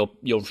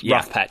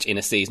rough patch in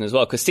a season as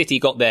well, because City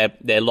got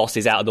their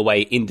losses out of the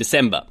way in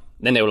December.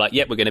 Then they were like,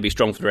 yep, we're going to be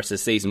strong for the rest of the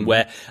season.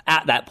 Where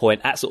at that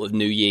point, at sort of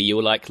New Year, you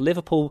were like,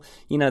 Liverpool,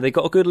 they've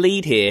got a good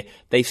lead here.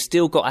 They've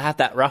still got to have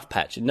that rough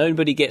patch.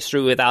 Nobody gets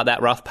through without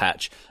that rough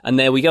patch. And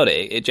there we got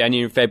it.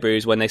 January and February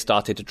is when they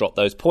started to drop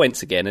those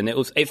points again. And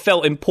it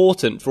felt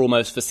important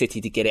for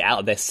City to get it out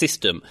of their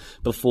system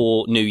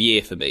before New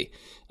Year for me.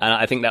 And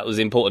I think that was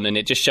important, and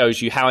it just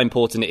shows you how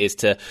important it is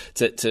to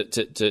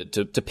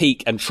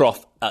peak and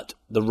trough at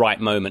the right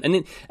moment.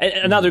 And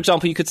another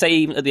example you could say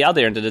even at the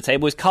other end of the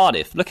table is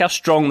Cardiff. Look how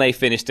strong they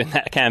finished in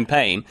that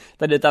campaign.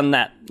 They'd have done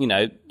that,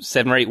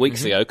 7 or 8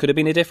 weeks ago. Could have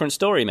been a different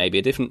story, maybe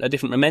a different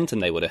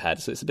momentum they would have had.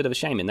 So it's a bit of a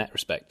shame in that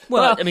respect.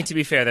 Well, to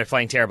be fair, they're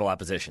playing terrible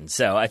opposition,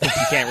 so I think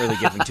you can't really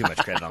give them too much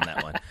credit on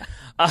that one.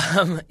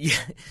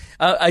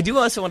 I do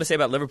also want to say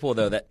about Liverpool,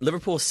 though, that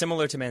Liverpool,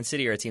 similar to Man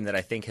City, are a team that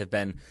I think have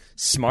been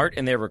smart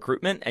in their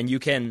recruitment, and you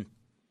can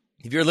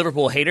if you're a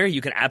Liverpool hater,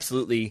 you can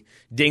absolutely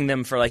ding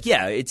them for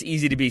it's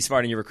easy to be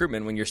smart in your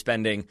recruitment when you're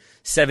spending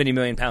 £70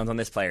 million on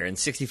this player and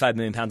 £65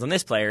 million on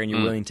this player, and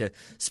you're willing to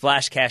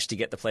splash cash to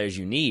get the players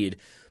you need.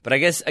 But I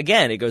guess,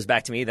 again, it goes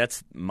back to me,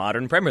 that's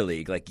modern Premier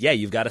League.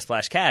 You've got to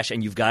splash cash,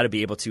 and you've got to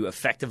be able to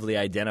effectively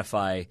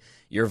identify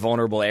your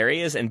vulnerable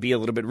areas and be a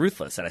little bit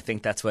ruthless. And I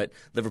think that's what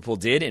Liverpool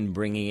did in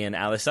bringing in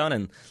Alisson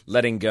and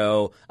letting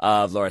go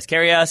of Loris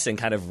Karius and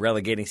kind of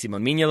relegating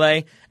Simon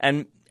Mignolet.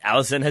 And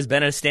Alisson has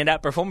been a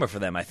standout performer for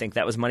them. I think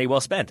that was money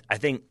well spent. I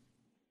think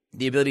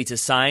the ability to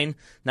sign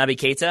Naby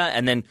Keita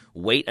and then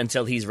wait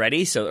until he's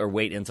ready, or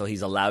wait until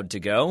he's allowed to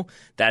go,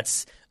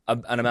 that's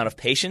an amount of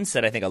patience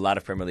that I think a lot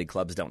of Premier League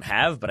clubs don't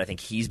have, but I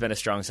think he's been a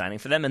strong signing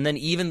for them. And then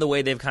even the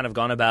way they've kind of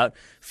gone about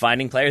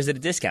finding players at a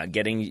discount,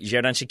 getting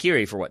Xherdan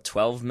Shaqiri for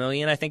 $12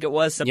 million, I think it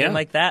was, something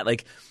like that.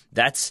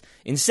 That's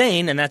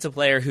insane, and that's a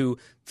player who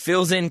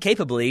fills in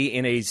capably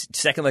in a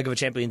second leg of a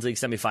Champions League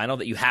semifinal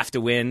that you have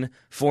to win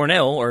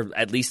 4-0 or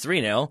at least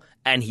 3-0,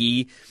 and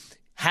he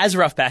has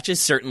rough patches,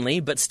 certainly,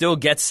 but still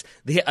gets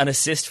an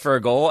assist for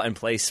a goal and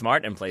plays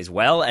smart and plays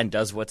well and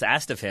does what's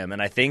asked of him.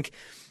 And I think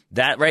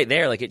that right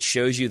there, it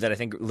shows you that I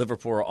think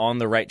Liverpool are on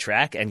the right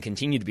track and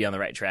continue to be on the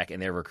right track in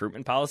their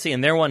recruitment policy.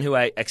 And they're one who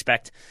I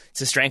expect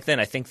to strengthen.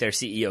 I think their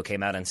CEO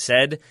came out and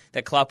said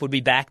that Klopp would be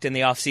backed in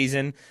the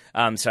offseason.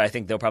 So I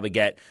think they'll probably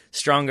get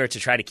stronger to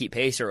try to keep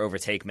pace or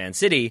overtake Man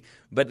City.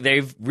 But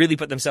they've really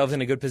put themselves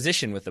in a good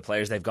position with the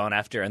players they've gone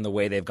after and the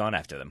way they've gone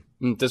after them.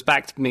 Does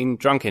backed mean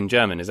drunk in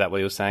German? Is that what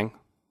you're saying?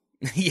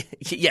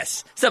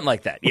 Yes, something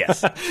like that.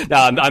 Yes. No,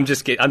 I'm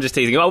just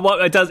teasing.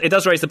 Well, it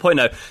does raise the point,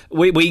 though.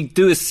 We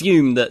do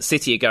assume that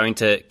City are going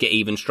to get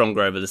even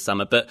stronger over the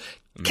summer, but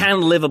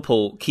can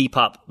Liverpool keep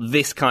up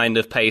this kind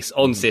of pace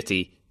on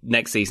City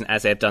next season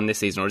as they've done this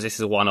season, or is this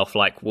a one-off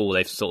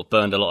they've sort of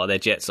burned a lot of their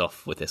jets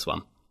off with this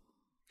one?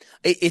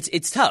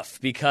 It's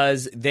tough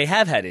because they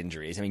have had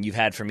injuries. I mean, you've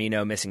had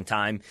Firmino missing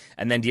time,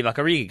 and then Divock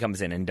Origi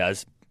comes in and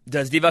does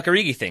Divock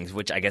Origi things,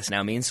 which I guess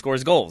now means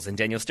scores goals. And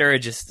Daniel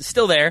Sturridge is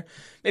still there.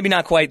 Maybe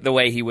not quite the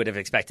way he would have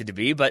expected to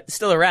be, but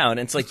still around.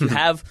 And it's you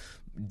have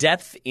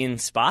depth in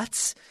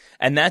spots,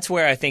 and that's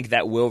where I think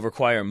that will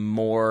require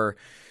more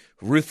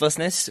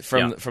ruthlessness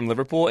from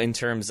Liverpool in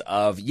terms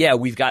of,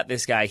 we've got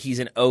this guy, he's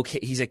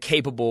a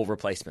capable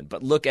replacement.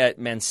 But look at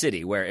Man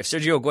City, where if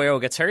Sergio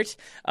Aguero gets hurt,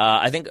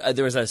 I think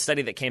there was a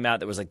study that came out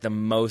that was the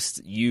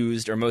most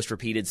used or most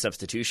repeated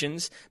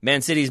substitutions.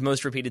 Man City's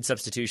most repeated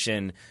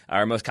substitution,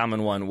 or most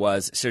common one,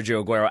 was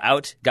Sergio Aguero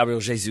out, Gabriel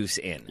Jesus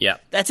in. Yeah.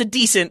 That's a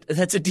decent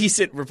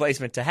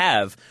replacement to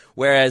have.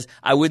 Whereas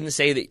I wouldn't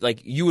say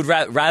that you would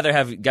rather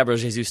have Gabriel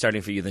Jesus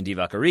starting for you than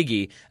Divock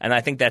Origi, and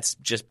I think that's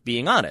just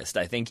being honest.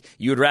 I think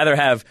you would rather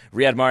have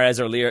Riyad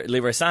Mahrez or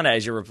Leroy Sané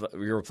as your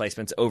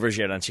replacements over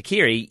Xherdan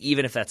Shaqiri,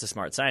 even if that's a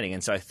smart signing.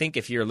 And so I think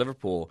if you're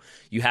Liverpool,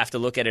 you have to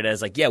look at it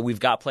as we've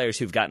got players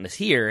who've gotten us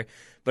here,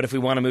 but if we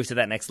want to move to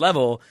that next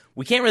level,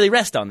 we can't really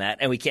rest on that,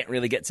 and we can't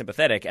really get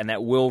sympathetic, and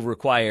that will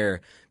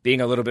require being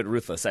a little bit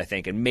ruthless, I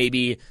think, and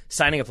maybe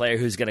signing a player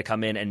who's going to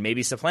come in and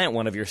maybe supplant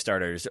one of your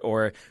starters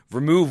or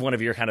remove one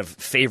of your kind of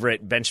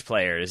favorite bench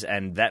players,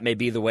 and that may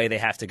be the way they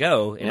have to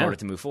go in order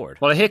to move forward.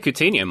 Well, I hear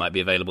Coutinho might be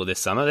available this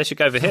summer. They should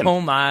go for him.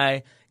 Oh,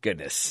 my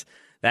goodness.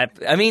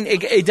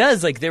 It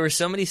does. There were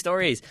so many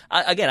stories.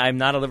 Again, I'm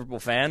not a Liverpool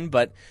fan,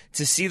 but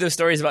to see those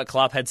stories about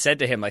Klopp had said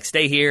to him,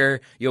 stay here,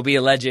 you'll be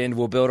a legend,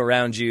 we'll build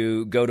around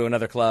you, go to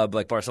another club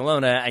like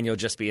Barcelona, and you'll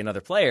just be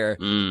another player.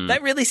 That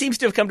really seems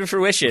to have come to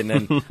fruition.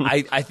 And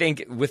I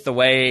think with the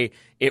way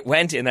it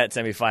went in that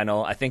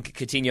semifinal, I think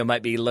Coutinho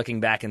might be looking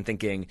back and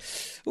thinking,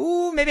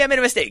 ooh, maybe I made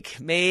a mistake.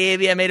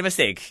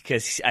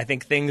 Because I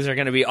think things are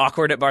going to be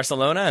awkward at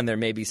Barcelona, and there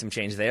may be some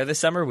change there this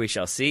summer. We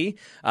shall see.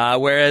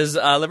 Whereas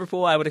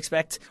Liverpool, I would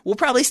expect, will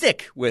probably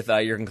stick with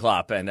Jurgen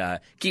Klopp and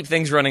keep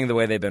things running the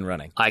way they've been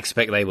running. I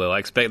expect they will. I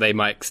expect they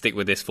might stick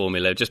with this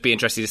formula. Just be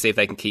interested to see if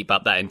they can keep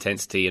up that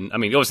intensity. And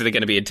obviously they're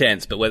going to be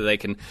intense, but whether they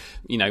can,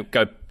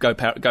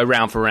 go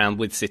round for round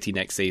with City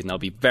next season, I'll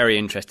be very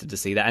interested to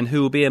see that. And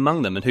who will be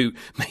among them, and who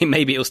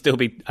maybe it'll still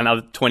be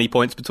another 20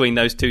 points between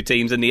those two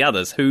teams and the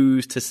others.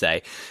 Who's to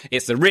say?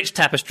 It's the rich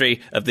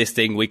tapestry of this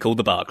thing we call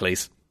the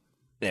Barclays.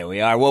 There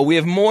we are. Well, we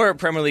have more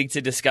Premier League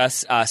to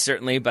discuss,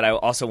 certainly, but I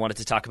also wanted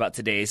to talk about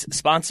today's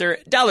sponsor,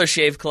 Dollar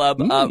Shave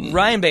Club.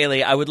 Ryan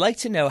Bailey, I would like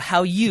to know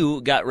how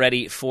you got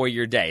ready for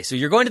your day. So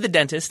you're going to the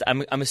dentist.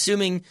 I'm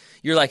assuming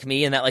you're like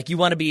me in that you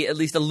want to be at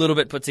least a little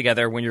bit put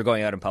together when you're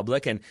going out in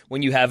public. And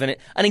when you have an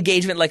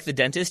engagement like the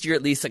dentist, you're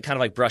at least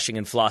kind of brushing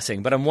and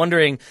flossing. But I'm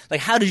wondering,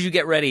 how did you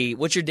get ready?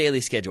 What's your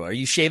daily schedule? Are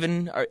you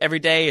shaving every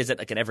day? Is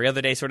it an every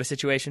other day sort of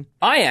situation?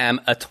 I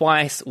am a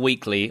twice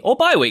weekly, or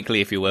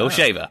bi-weekly, if you will,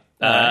 shaver.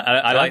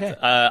 I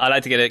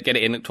like to get it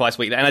in twice a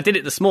week, and I did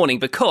it this morning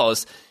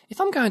because if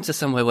I'm going to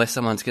somewhere where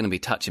someone's going to be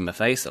touching my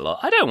face a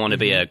lot, I don't want to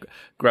be a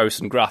gross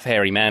and gruff,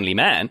 hairy, manly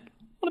man.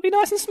 I want to be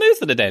nice and smooth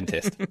for the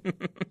dentist.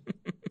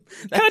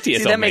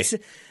 Courteous on me.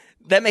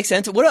 That makes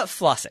sense. What about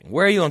flossing?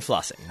 Where are you on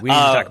flossing? We need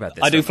to talk about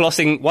this. I do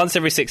flossing once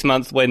every 6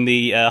 months when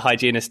the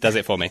hygienist does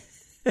it for me.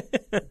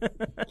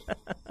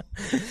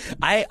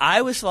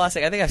 I was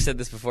flossing. I think I've said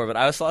this before, but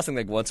I was flossing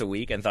like once a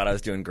week and thought I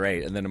was doing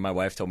great. And then my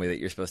wife told me that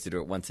you're supposed to do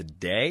it once a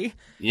day,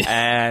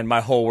 and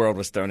my whole world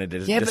was thrown into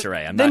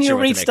disarray. I'm not sure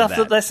what to make of that. Then you read stuff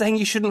that they're saying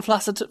you shouldn't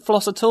floss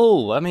at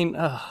all. I mean,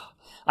 I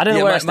don't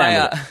know where I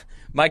stand with it.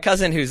 My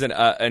cousin, who's an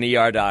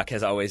ER doc,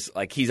 has always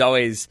he's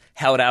always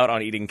held out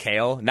on eating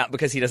kale, not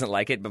because he doesn't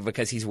like it, but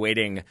because he's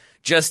waiting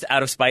just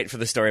out of spite for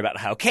the story about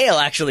how kale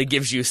actually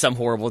gives you some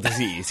horrible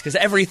disease. Because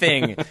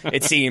everything,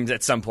 it seems,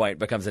 at some point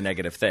becomes a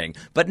negative thing.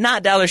 But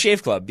not Dollar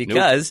Shave Club,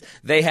 because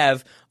they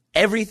have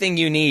everything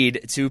you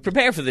need to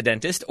prepare for the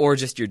dentist or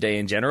just your day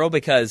in general,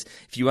 because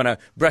if you want to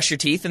brush your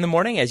teeth in the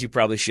morning, as you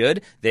probably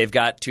should, they've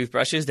got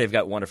toothbrushes, they've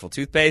got wonderful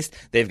toothpaste,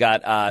 they've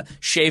got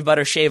shave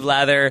butter, shave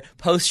lather,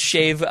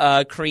 post-shave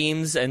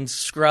creams and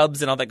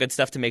scrubs and all that good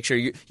stuff to make sure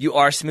you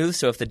are smooth.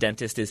 So if the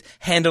dentist is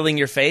handling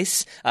your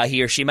face,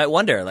 he or she might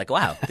wonder, like,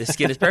 wow, this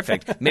skin is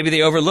perfect. Maybe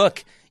they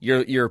overlook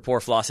your poor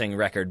flossing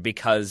record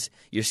because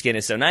your skin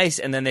is so nice.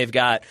 And then they've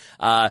got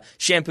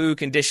shampoo,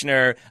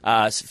 conditioner,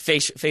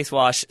 face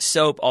wash,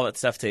 soap, all that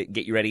stuff to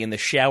get you ready in the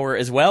shower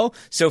as well.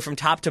 So from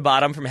top to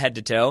bottom, from head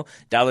to toe,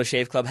 Dollar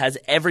Shave Club has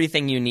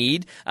everything you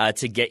need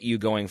to get you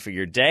going for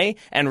your day.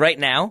 And right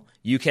now,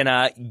 you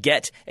can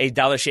get a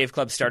Dollar Shave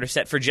Club starter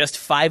set for just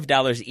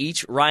 $5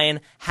 each. Ryan,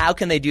 how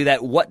can they do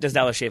that? What does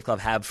Dollar Shave Club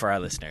have for our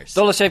listeners?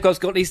 Dollar Shave Club's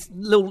got these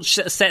little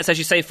sets, as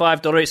you say,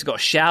 $5. It's got a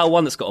shower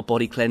one that's got a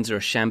body cleanser, a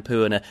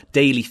shampoo, and a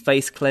daily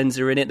face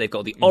cleanser in it. They've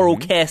got the oral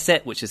care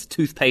set, which is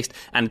toothpaste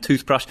and a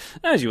toothbrush,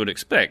 as you would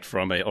expect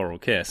from a oral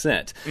care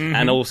set.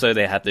 And also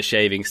they have the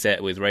shaving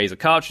set with razor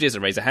cartridges, a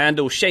razor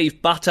handle,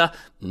 shave butter,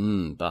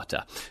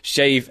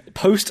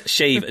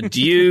 post-shave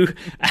dew,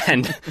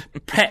 and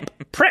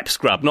prep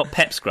scrub, not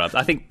pep scrub.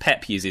 I think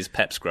Pep uses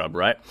pep scrub,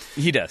 right?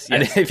 He does, yes.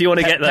 And if you want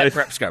to get those...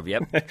 Prep scrub,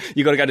 yep.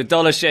 You got to go to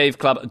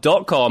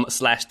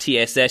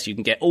dollarshaveclub.com/TSS. You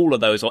can get all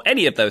of those or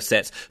any of those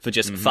sets for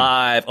just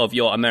 $5 of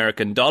your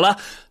American dollar.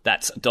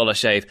 That's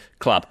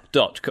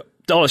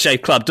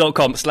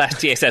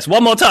dollarshaveclub.com/TSS.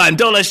 One more time,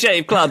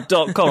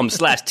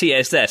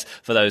 dollarshaveclub.com/TSS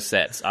for those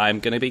sets. I'm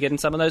going to be getting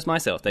some of those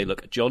myself. They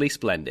look jolly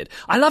splendid.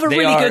 I love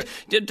I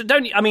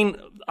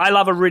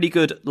love a really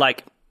good,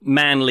 like,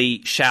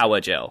 manly shower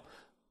gel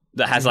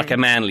that has like a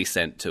manly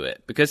scent to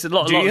it, because a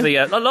lot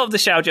of the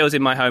shower gels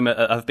in my home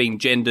have been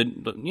gendered,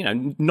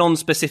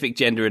 non-specific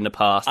gender in the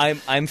past.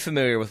 I'm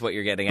familiar with what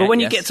you're getting at. But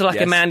when you get to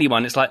like a manly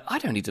one, it's like, I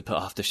don't need to put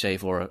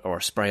aftershave or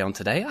a spray on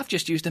today. I've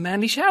just used a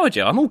manly shower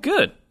gel. I'm all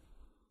good.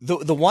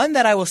 The one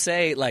that I will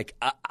say, like,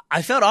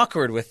 I felt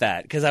awkward with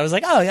that, because I was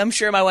like, oh, I'm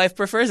sure my wife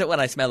prefers it when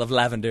I smell of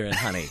lavender and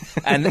honey.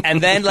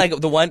 and then like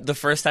the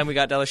first time we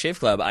got Dollar Shave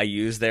Club, I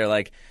used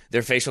their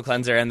facial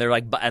cleanser and their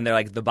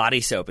the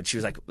body soap, and she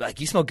was like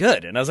you smell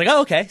good, and I was like,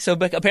 oh, okay. So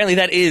but apparently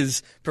that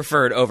is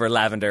preferred over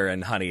lavender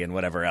and honey and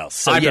whatever else.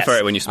 So I prefer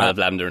it when you smell of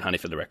lavender and honey,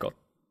 for the record.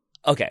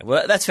 Okay,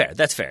 well, that's fair.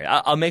 That's fair.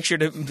 I'll make sure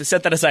to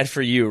set that aside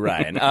for you,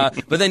 Ryan.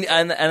 But then,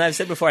 and I've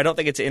said before, I don't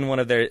think it's in one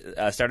of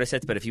their starter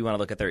sets, but if you want to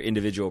look at their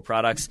individual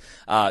products,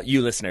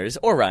 you listeners,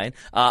 or Ryan,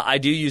 I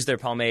do use their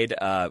pomade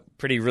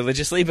pretty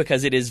religiously,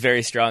 because it is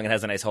very strong and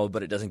has a nice hold,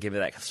 but it doesn't give it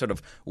that sort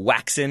of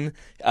waxen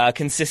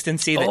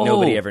consistency that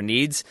nobody ever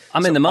needs.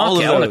 I'm in the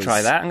market. I want to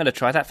try that. I'm going to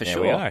try that for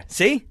sure. We are.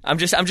 See? I'm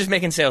just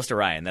making sales to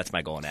Ryan. That's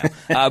my goal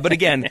now. But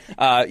again,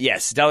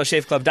 yes,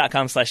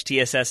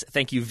 dollarshaveclub.com/TSS.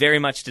 Thank you very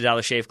much to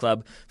Dollar Shave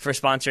Club for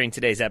sponsoring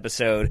today's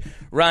episode.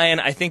 Ryan,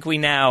 I think we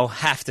now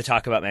have to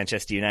talk about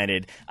Manchester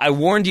United. I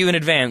warned you in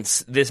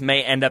advance this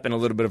may end up in a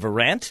little bit of a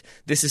rant.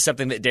 This is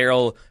something that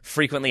Daryl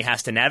frequently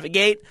has to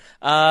navigate,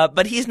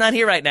 but he's not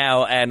here right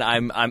now, and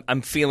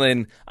I'm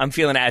feeling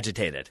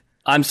agitated.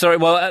 I'm sorry.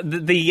 Well,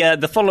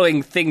 the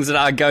following things that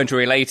I'm going to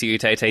relay to you,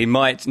 Tate,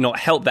 might not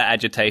help that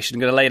agitation.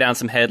 I'm going to lay down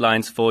some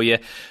headlines for you.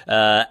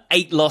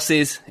 8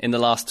 losses in the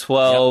last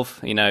 12.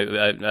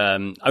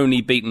 Yep.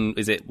 Only beaten,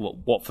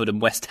 Watford and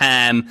West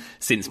Ham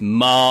since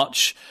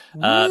March.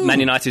 Man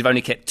United have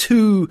only kept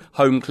 2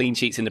 home clean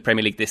sheets in the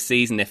Premier League this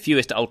season. Their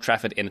fewest at Old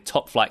Trafford in a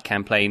top-flight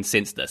campaign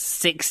since the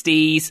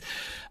 60s.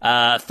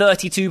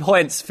 32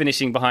 points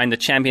finishing behind the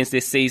champions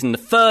this season, the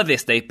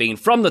furthest they've been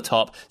from the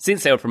top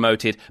since they were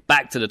promoted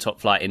back to the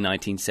top flight in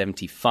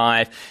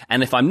 1975.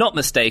 And if I'm not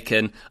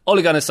mistaken,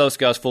 Ole Gunnar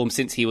Solskjaer's form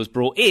since he was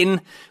brought in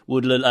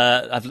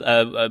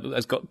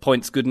has got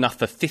points good enough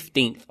for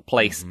 15th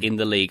place in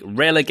the league.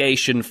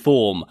 Relegation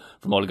form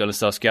from Ole Gunnar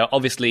Solskjaer.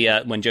 Obviously,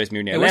 when Jose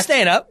Mourinho left...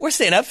 We're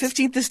staying up.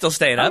 15th is still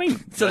staying up.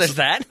 So there's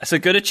that. That's a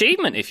good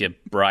achievement if you're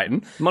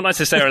Brighton. Not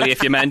necessarily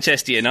if you're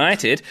Manchester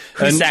United.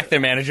 Who sacked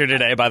their manager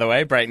today, by the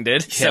way. Brighton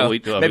did. So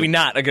maybe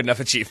not a good enough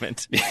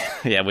achievement.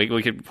 Yeah,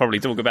 we could probably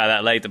talk about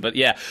that later. But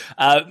yeah,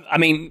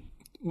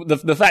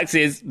 the facts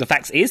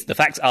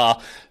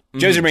are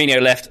Jose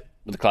Mourinho left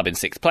with the club in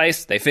 6th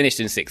place. They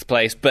finished in 6th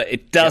place, but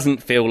it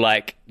doesn't feel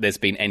like there's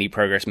been any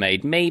progress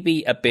made.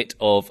 Maybe a bit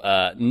of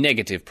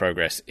negative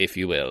progress, if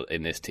you will,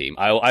 in this team.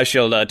 I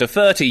shall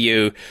defer to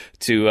you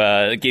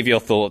to give your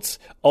thoughts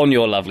on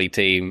your lovely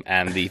team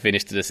and the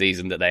finish to the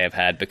season that they have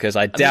had, because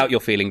I doubt you're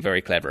feeling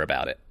very clever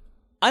about it.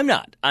 I'm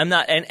not, and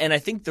I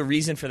think the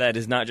reason for that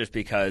is not just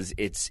because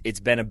it's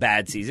been a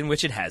bad season,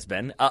 which it has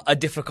been, a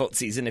difficult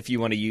season if you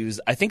want to use,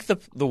 I think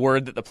the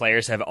word that the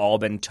players have all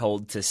been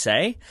told to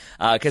say,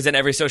 because in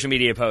every social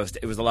media post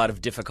it was a lot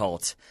of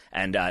difficult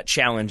and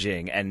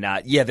challenging and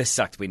this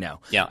sucked, we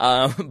know.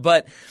 Yeah.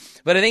 But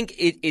I think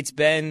it's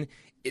been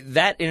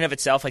that in and of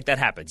itself, like that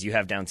happens. You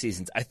have down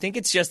seasons. I think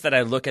it's just that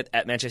I look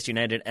at Manchester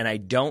United and I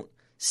don't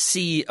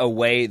see a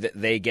way that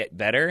they get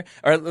better.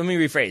 Or let me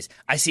rephrase.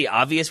 I see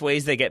obvious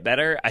ways they get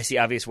better. I see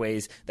obvious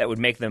ways that would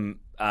make them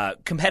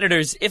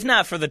competitors, if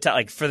not for the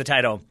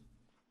title,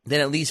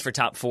 then at least for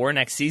top 4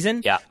 next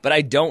season. Yeah. But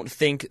I don't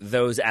think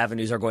those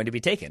avenues are going to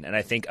be taken. And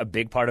I think a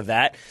big part of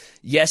that,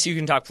 yes, you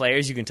can talk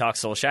players, you can talk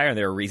Solskjaer, and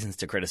there are reasons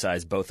to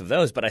criticize both of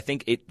those, but I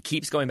think it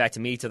keeps going back to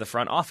me to the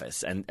front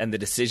office and the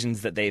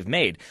decisions that they've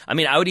made. I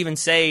mean, I would even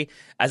say,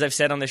 as I've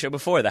said on the show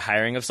before, the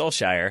hiring of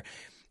Solskjaer,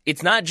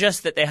 it's not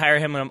just that they hire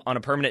him on a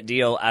permanent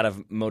deal out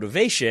of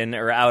motivation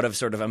or out of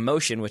sort of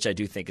emotion, which I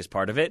do think is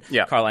part of it.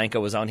 Yeah. Karl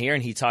Anka was on here,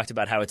 and he talked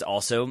about how it's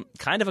also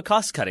kind of a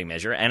cost-cutting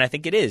measure, and I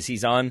think it is.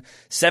 He's on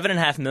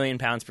 £7.5 million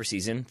per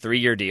season,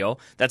 3-year deal.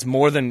 That's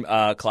more than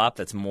Klopp.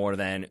 That's more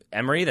than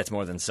Emery. That's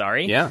more than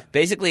Sarri. Yeah.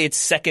 Basically,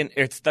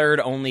 it's third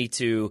only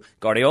to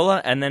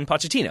Guardiola and then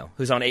Pochettino,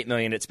 who's on $8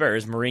 million at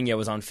Spurs. Mourinho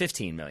was on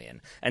 $15 million.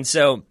 And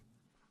so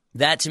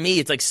that, to me,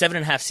 it's like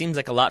 7.5 seems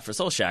like a lot for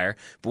Solskjaer,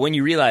 but when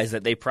you realize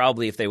that they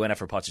probably, if they went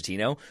after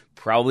Pochettino,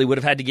 probably would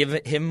have had to give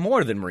him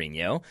more than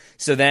Mourinho.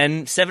 So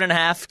then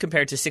 7.5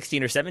 compared to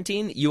 16 or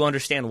 17, you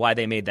understand why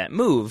they made that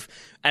move.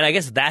 And I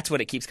guess that's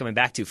what it keeps coming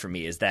back to for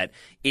me, is that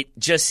it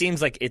just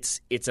seems like it's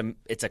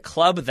a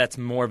club that's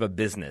more of a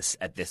business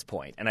at this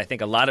point. And I think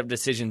a lot of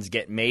decisions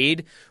get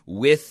made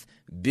with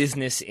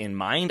business in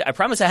mind. I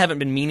promise I haven't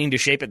been meaning to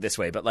shape it this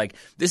way, but like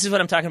this is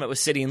what I'm talking about with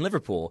City and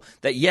Liverpool,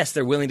 that yes,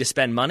 they're willing to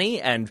spend money,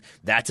 and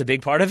that's a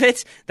big part of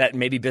it, that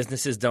maybe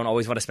businesses don't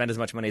always want to spend as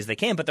much money as they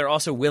can, but they're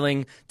also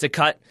willing to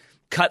cut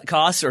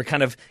costs or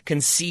kind of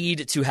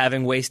concede to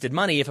having wasted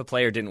money if a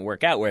player didn't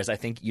work out, whereas I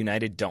think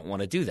United don't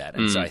want to do that.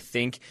 And so I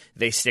think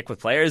they stick with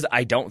players.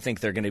 I don't think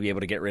they're going to be able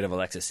to get rid of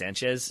Alexis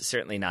Sanchez,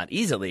 certainly not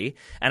easily.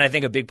 And I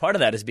think a big part of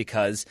that is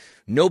because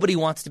nobody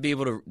wants to be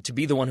able to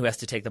be the one who has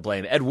to take the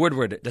blame. Ed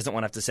Woodward doesn't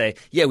want to have to say,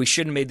 yeah, we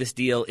shouldn't have made this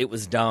deal. It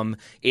was dumb.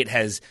 It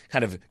has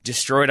kind of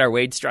destroyed our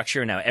wage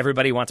structure. Now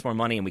everybody wants more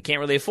money and we can't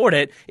really afford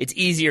it. It's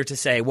easier to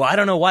say, well, I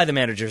don't know why the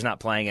manager's not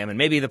playing him, and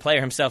maybe the player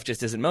himself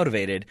just isn't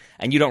motivated,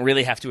 and you don't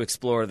really have to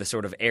explore the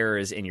sort of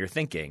errors in your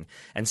thinking.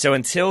 And so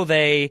until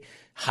they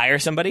hire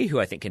somebody who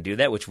I think can do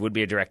that, which would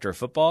be a director of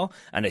football,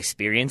 an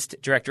experienced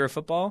director of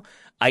football,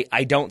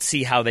 I don't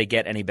see how they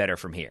get any better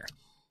from here.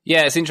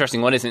 Yeah, it's an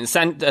interesting one, isn't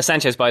it?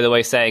 Sanchez, by the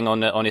way, saying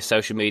on his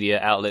social media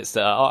outlets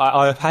that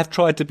I have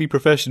tried to be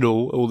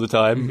professional all the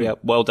time. Mm-hmm. Yeah,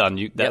 well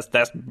done. That's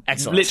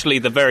excellent. Literally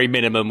the very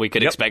minimum we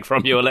could expect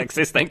from you,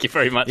 Alexis. Thank you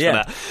very much for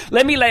that.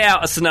 Let me lay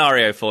out a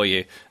scenario for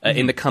you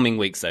in the coming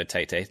weeks, though,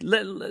 Tate.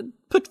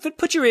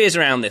 Put your ears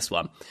around this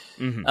one.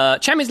 Mm-hmm.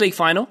 Champions League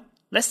final.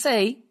 Let's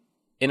say,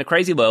 in a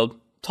crazy world,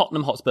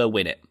 Tottenham Hotspur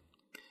win it.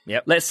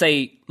 Yep. Let's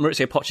say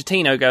Mauricio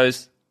Pochettino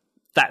goes,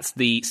 that's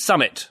the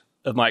summit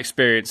of my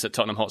experience at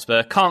Tottenham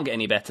Hotspur. Can't get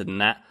any better than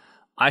that.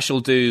 I shall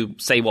do,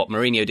 say, what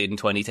Mourinho did in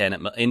 2010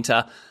 at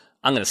Inter.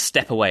 I'm going to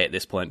step away at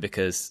this point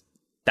because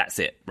that's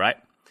it, right?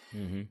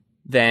 Mm-hmm.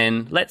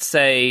 Then let's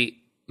say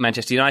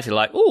Manchester United are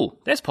like, oh,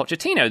 there's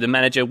Pochettino, the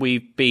manager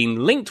we've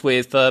been linked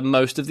with for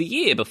most of the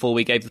year before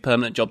we gave the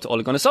permanent job to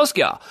Ole Gunnar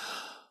Solskjaer.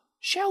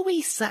 Shall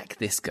we sack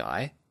this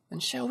guy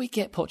and shall we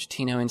get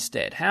Pochettino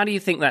instead? How do you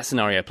think that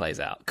scenario plays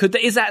out?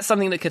 Is that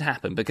something that could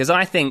happen? Because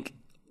I think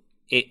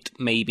it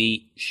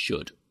maybe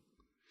should.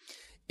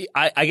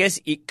 I guess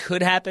it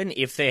could happen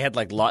if they had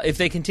if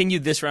they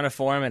continued this run of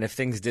form and if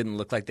things didn't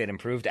look like they'd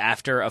improved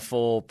after a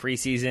full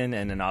preseason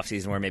and an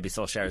offseason where maybe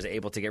Solskjaer is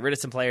able to get rid of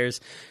some players,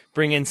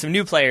 bring in some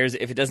new players.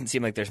 If it doesn't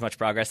seem like there's much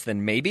progress,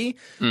 then maybe.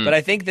 But I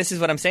think this is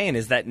what I'm saying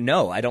is that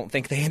no, I don't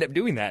think they end up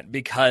doing that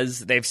because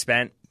they've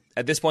spent.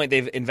 At this point,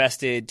 they've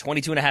invested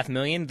 $22.5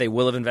 million. They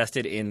will have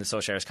invested in the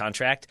Solskjaer's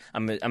contract.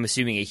 I'm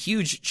assuming a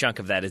huge chunk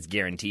of that is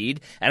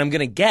guaranteed, and I'm going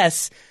to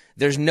guess.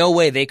 There's no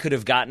way they could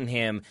have gotten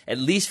him, at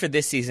least for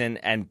this season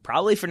and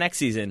probably for next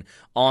season,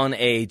 on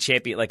a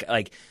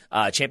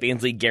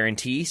Champions League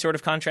guarantee sort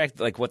of contract,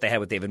 like what they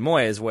had with David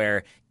Moyes,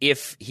 where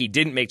if he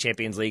didn't make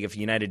Champions League, if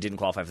United didn't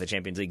qualify for the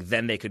Champions League,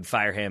 then they could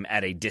fire him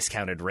at a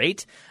discounted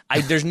rate.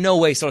 There's no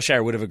way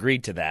Solskjaer would have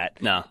agreed to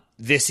that. No.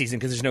 This season,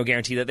 because there's no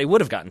guarantee that they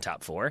would have gotten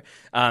top 4,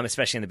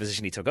 especially in the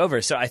position he took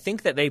over. So I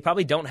think that they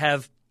probably don't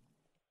have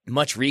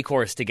much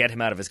recourse to get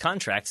him out of his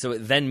contract, so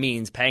it then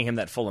means paying him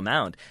that full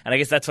amount. And I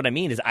guess that's what I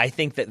mean, is I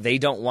think that they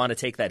don't want to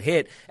take that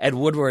hit. Ed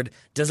Woodward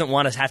doesn't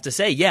want to have to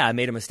say, yeah, I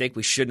made a mistake,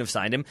 we shouldn't have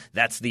signed him.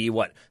 That's the,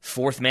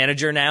 4th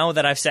manager now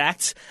that I've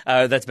sacked,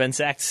 that's been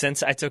sacked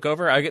since I took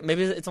over.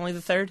 Maybe it's only the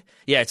 3rd?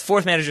 Yeah, it's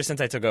 4th manager since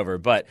I took over,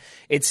 but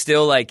it's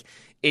still like,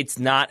 it's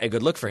not a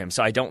good look for him.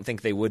 So I don't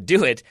think they would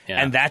do it.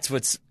 Yeah. And that's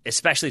what's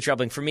especially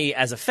troubling for me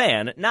as a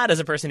fan, not as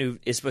a person who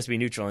is supposed to be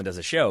neutral and does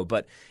a show,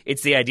 but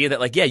it's the idea that,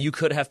 like, yeah, you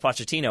could have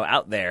Pochettino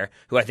out there,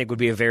 who I think would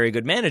be a very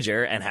good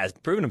manager and has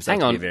proven himself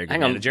to be a very good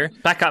manager.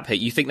 Back up here.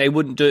 You think they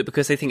wouldn't do it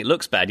because they think it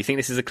looks bad? You think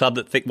this is a club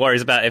that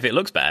worries about if it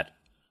looks bad?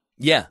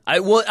 Yeah,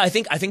 I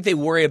think they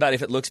worry about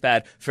if it looks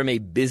bad from a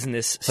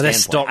business for their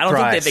standpoint. stock I don't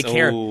price. think that they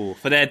care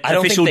for their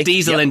official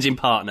diesel engine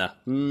partner.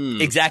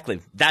 Exactly,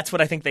 that's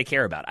what I think they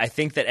care about. I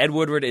think that Ed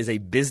Woodward is a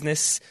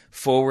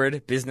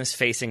business-forward,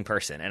 business-facing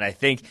person, and I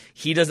think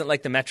he doesn't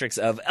like the metrics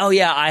of, oh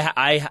yeah,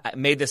 I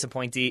made this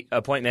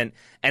appointment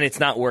and it's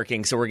not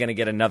working, so we're going to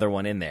get another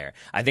one in there.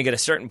 I think at a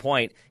certain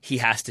point he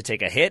has to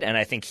take a hit, and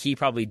I think he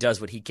probably does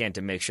what he can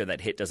to make sure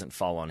that hit doesn't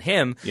fall on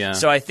him. Yeah.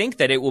 So I think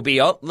that it will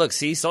be, oh look,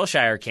 see,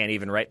 Solskjaer can't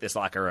even write this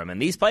locker room, and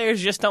these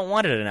players just don't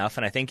want it enough,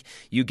 and I think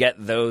you get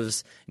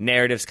those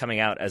narratives coming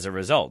out as a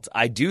result.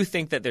 I do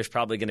think that there's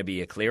probably going to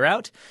be a clear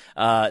out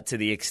to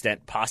the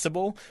extent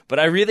possible, but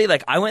I really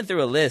I went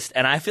through a list,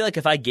 and I feel like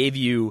if I gave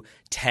you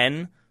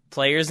 10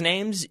 players'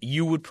 names,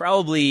 you would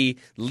probably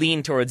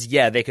lean towards,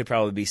 yeah, they could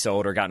probably be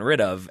sold or gotten rid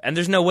of, and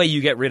there's no way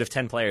you get rid of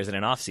 10 players in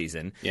an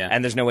offseason,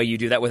 and there's no way you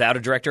do that without a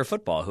director of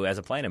football who has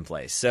a plan in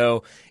place.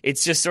 So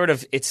it's just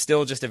it's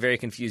still just a very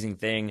confusing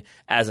thing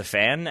as a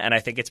fan, and I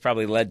think it's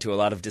probably led to a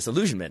lot of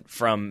disillusionment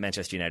from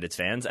Manchester United's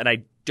fans, and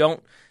I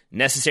don't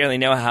necessarily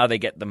know how they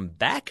get them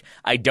back.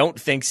 I don't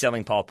think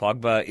selling Paul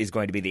Pogba is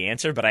going to be the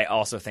answer, but I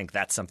also think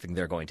that's something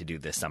they're going to do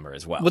this summer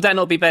as well. Would that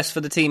not be best for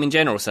the team in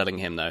general, selling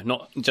him though?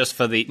 Not just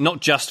for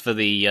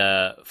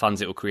the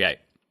funds it will create.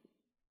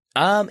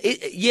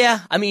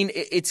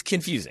 It's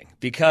confusing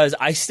because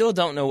I still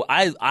don't know.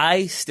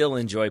 I still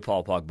enjoy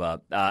Paul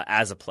Pogba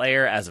as a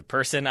player, as a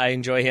person. I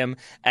enjoy him,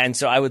 and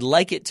so I would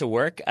like it to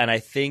work. And I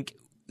think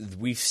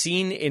we've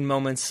seen in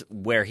moments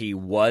where he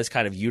was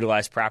kind of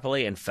utilized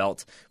properly and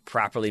felt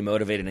properly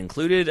motivated and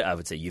included, I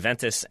would say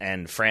Juventus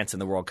and France in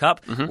the World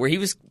Cup, where he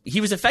was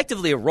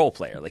effectively a role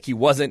player. Like, he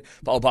wasn't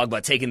Paul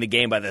Pogba taking the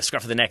game by the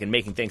scruff of the neck and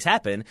making things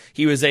happen.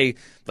 He was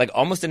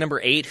almost a number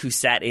 8 who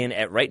sat in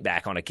at right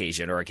back on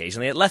occasion, or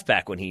occasionally at left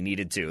back when he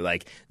needed to.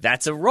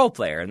 That's a role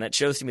player, and that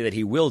shows to me that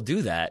he will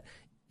do that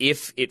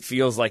if it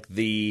feels like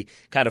the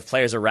kind of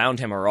players around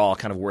him are all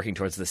kind of working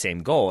towards the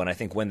same goal. And I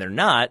think when they're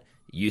not,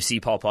 you see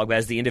Paul Pogba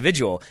as the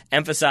individual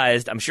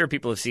emphasized. I'm sure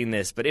people have seen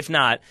this, but if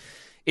not,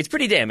 it's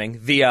pretty damning.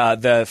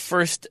 The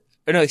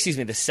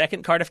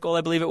second Cardiff goal,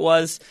 I believe it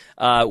was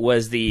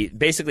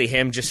basically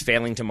him just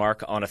failing to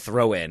mark on a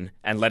throw-in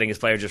and letting his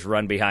player just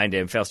run behind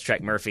him, fails to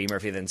track Murphy.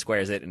 Murphy then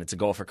squares it, and it's a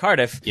goal for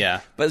Cardiff.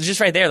 Yeah. But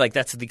just right there,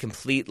 that's the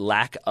complete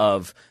lack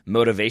of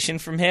motivation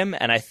from him,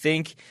 and I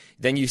think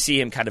then you see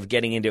him kind of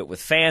getting into it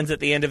with fans at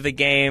the end of the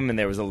game, and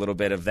there was a little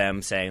bit of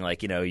them saying,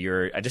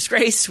 you're a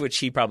disgrace, which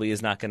he probably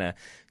is not going to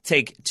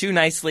take too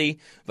nicely.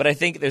 But I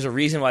think there's a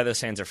reason why those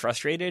fans are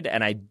frustrated,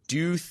 and I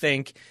do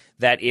think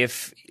that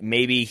if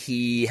maybe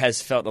he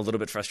has felt a little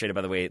bit frustrated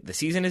by the way the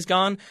season has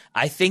gone,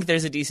 I think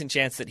there's a decent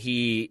chance that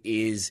he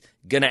is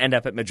going to end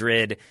up at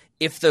Madrid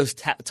if those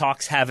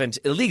talks haven't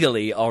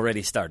illegally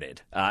already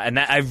started. And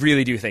that, I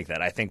really do think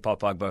that. I think Paul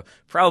Pogba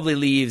probably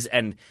leaves,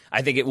 and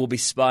I think it will be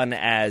spun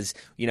as,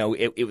 he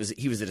was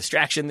a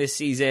distraction this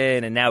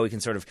season, and now we can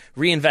sort of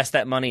reinvest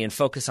that money and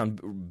focus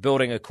on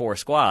building a core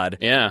squad.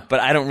 Yeah. But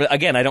I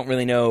don't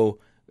really know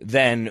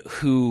then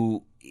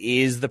who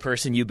is the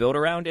person you build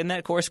around in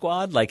that core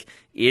squad.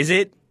 Is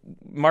it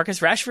Marcus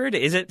Rashford?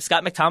 Is it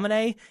Scott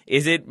McTominay?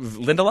 Is it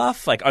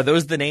Lindelof? Are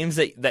those the names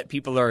that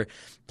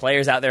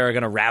players out there are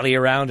going to rally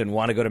around and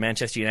want to go to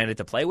Manchester United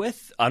to play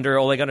with under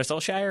Ole Gunnar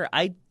Solskjaer?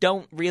 I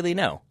don't really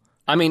know.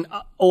 I mean,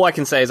 all I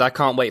can say is I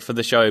can't wait for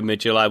the show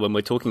mid-July when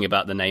we're talking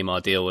about the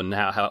Neymar deal and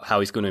how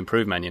he's going to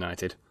improve Man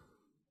United.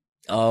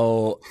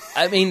 Oh,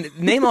 I mean,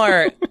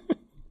 Neymar...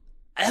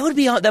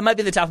 That might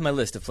be the top of my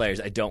list of players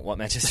I don't want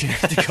Manchester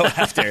United to go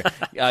after.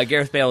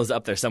 Gareth Bale is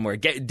up there somewhere.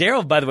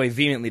 Daryl, by the way,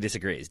 vehemently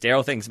disagrees.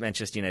 Daryl thinks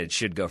Manchester United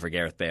should go for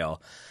Gareth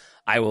Bale.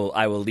 I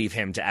will leave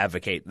him to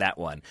advocate that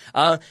one.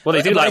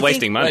 They do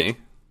wasting money.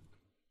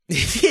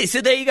 So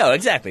there you go.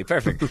 Exactly.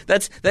 Perfect.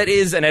 That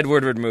is an Ed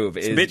Woodward move.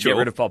 Is get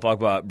rid of Paul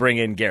Pogba, bring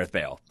in Gareth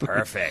Bale.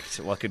 Perfect.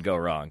 What could go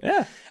wrong?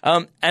 Yeah.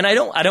 And I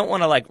don't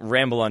want to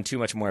ramble on too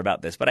much more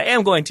about this, but I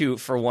am going to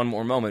for one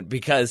more moment,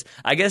 because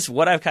I guess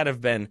what I've kind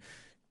of been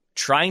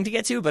trying to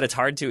get to, but it's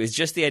hard to, is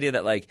just the idea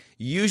that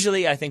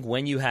usually I think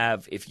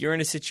if you're in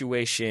a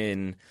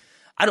situation,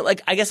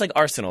 I guess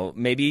Arsenal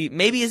maybe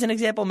is an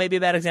example, maybe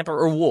a bad example,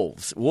 or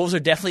Wolves. Wolves are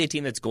definitely a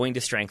team that's going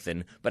to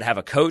strengthen, but have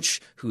a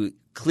coach who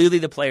clearly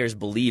the players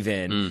believe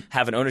in,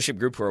 have an ownership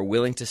group who are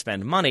willing to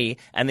spend money,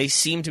 and they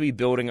seem to be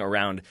building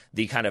around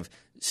the kind of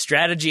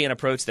strategy and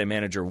approach their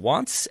manager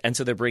wants, and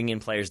so they're bringing in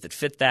players that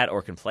fit that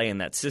or can play in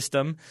that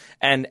system.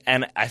 And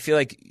I feel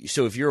like,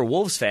 so if you're a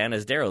Wolves fan,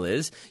 as Daryl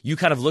is, you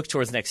kind of look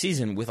towards next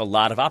season with a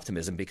lot of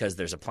optimism because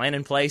there's a plan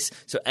in place.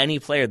 So any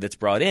player that's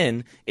brought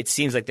in, it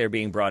seems like they're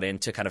being brought in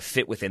to kind of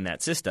fit within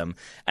that system.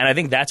 And I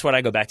think that's what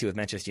I go back to with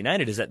Manchester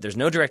United, is that there's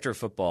no director of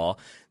football.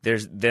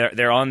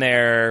 They're on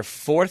their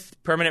fourth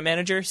permanent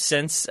manager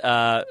since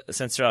Sir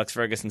Alex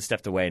Ferguson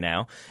stepped away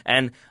now.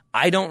 And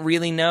I don't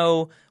really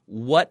know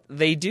what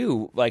they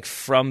do like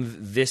from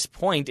this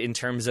point in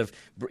terms of,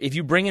 if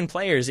you bring in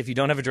players, if you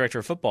don't have a director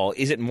of football,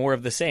 is it more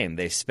of the same?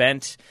 They've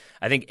spent,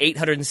 I think,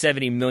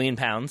 £870 million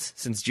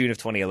since June of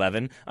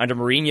 2011. Under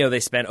Mourinho, they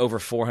spent over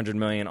 $400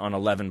 million on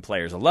 11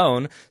 players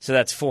alone. So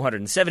that's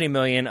 $470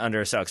 million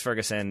under Sir Alex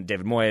Ferguson,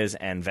 David Moyes,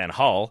 and Van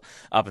Gaal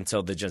up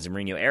until the Jose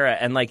Mourinho era.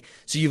 And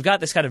so you've got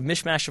this kind of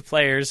mishmash of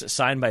players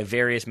signed by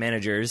various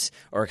managers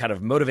or kind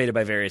of motivated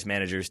by various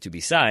managers to be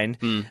signed.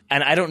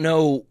 And I don't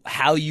know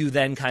how you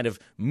then kind of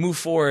move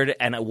forward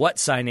and what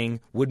signing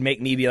would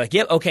make me be like,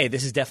 yep, okay,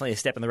 this is definitely a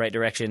step in the right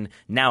direction.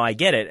 Now I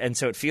get it. And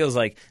so it feels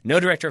like no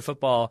director of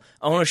football,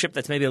 ownership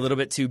that's maybe a little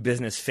bit too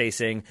business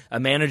facing, a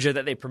manager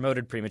that they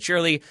promoted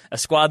prematurely, a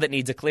squad that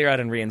needs a clear out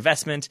and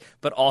reinvestment,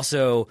 but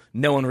also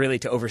no one really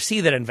to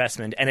oversee that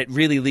investment. And it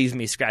really leaves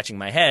me scratching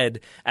my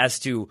head as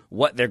to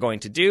what they're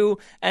going to do.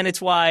 And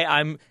it's why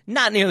I'm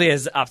not nearly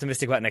as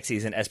optimistic about next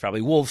season as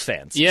probably Wolves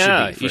fans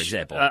should be, for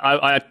example.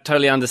 I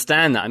totally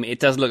understand that. I mean, it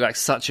does look like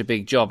such a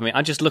big job. I mean,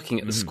 I'm just looking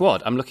at the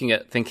squad. I'm looking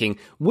at thinking,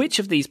 which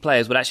of these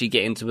players would actually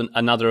get into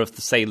another of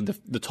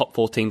the top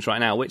four teams right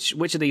now? Which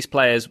of these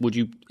players would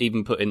you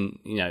even put in,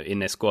 in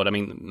their squad? I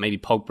mean, maybe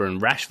Pogba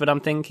and Rashford, I'm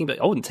thinking,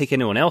 but I wouldn't take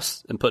anyone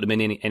else and put them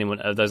in any one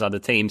of those other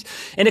teams.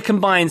 In a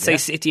combined, say,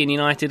 City and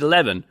United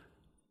 11,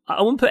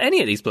 I wouldn't put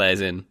any of these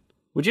players in.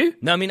 Would you?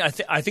 No, I mean,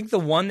 I think the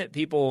one that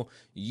people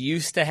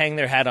used to hang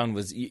their hat on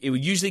was, it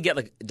would usually get,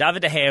 like,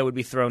 David De Gea would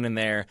be thrown in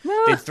there.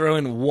 They'd throw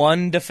in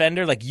one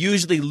defender, like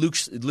usually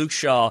Luke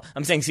Shaw.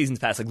 I'm saying seasons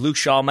past, like Luke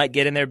Shaw might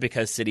get in there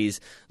because City's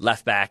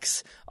left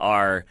backs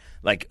are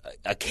like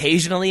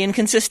occasionally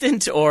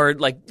inconsistent, or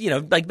like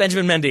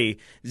Benjamin Mendy,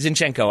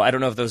 Zinchenko. I don't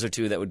know if those are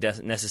two that would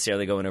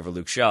necessarily go in over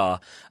Luke Shaw.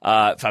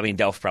 Fabian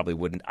Delph probably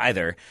wouldn't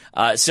either.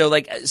 So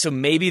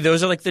maybe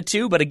those are like the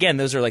two, but again,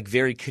 those are like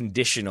very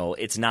conditional.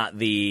 It's not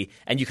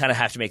and you kind of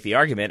have to make the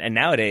argument. And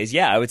nowadays,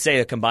 I would say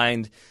a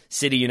combined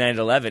City United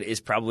 11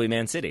 is probably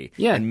Man City.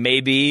 Yeah. And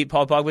maybe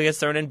Paul Pogba gets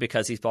thrown in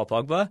because he's Paul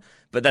Pogba,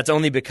 but that's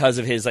only because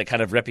of his like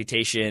kind of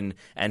reputation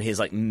and his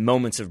like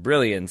moments of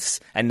brilliance,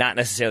 and not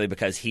necessarily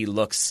because he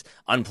looks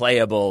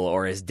unplayable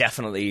or is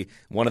definitely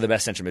one of the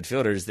best central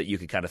midfielders that you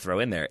could kind of throw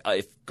in there.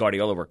 If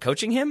Guardiola were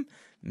coaching him,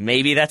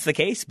 maybe that's the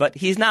case, but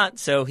he's not,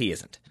 so he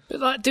isn't. But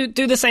like,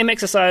 do the same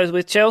exercise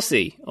with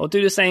Chelsea, or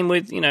do the same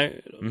with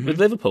with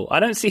Liverpool.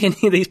 I don't see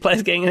any of these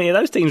players getting any of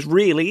those teams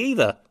really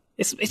either.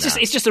 It's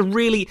just a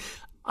really.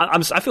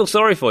 I feel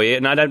sorry for you,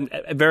 and I don't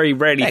very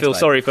rarely feel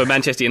sorry for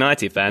Manchester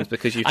United fans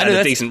because you've had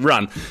a decent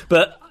run.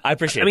 But I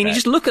appreciate. I mean, that. You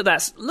just look at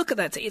that. Look at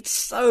that. It's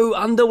so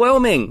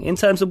underwhelming in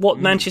terms of what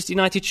Manchester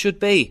United should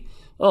be.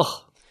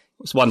 Oh,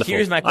 it's wonderful.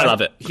 I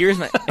love it.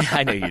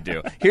 I know you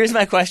do. Here's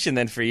my question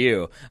then for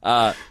you: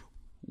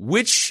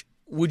 which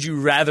would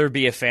you rather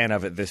be a fan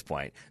of at this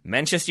point?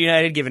 Manchester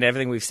United, given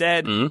everything we've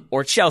said,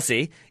 or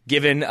Chelsea,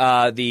 given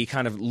the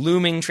kind of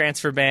looming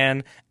transfer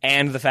ban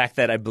and the fact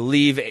that I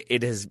believe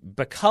it has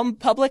become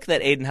public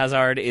that Eden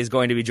Hazard is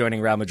going to be joining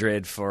Real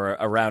Madrid for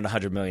around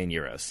 100 million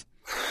euros?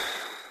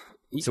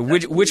 So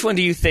which one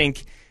do you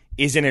think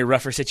is in a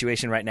rougher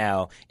situation right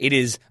now? It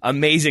is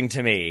amazing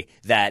to me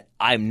that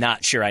I'm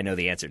not sure I know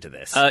the answer to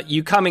this.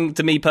 You coming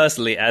to me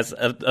personally as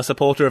a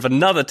supporter of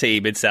another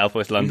team in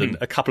Southwest London,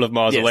 a couple of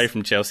miles away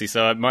from Chelsea,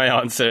 so my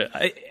answer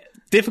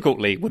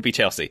difficultly would be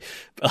Chelsea.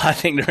 But I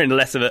think they're in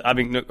less of it. I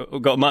mean,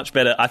 got much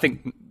better. I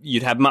think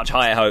you'd have much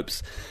higher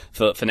hopes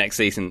for next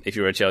season if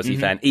you're a Chelsea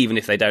fan, even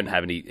if they don't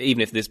have any,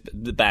 even if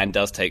the ban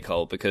does take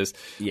hold, because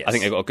I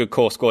think they've got a good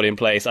core squad in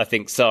place. I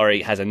think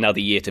Sarri has another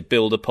year to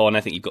build upon.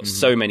 I think you've got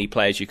so many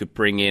players you could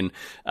bring in.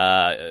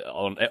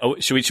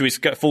 Should we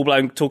go full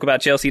blown talk about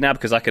Chelsea now?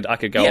 Because I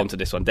could go on to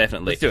this one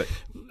definitely. Let's do it.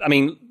 I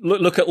mean,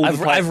 look at all the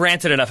players. I've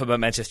ranted enough about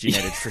Manchester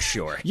United for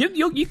sure.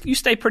 You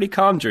stay pretty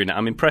calm during that.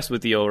 I'm impressed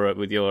with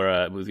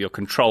your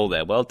control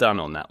there. Well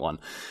done on that one.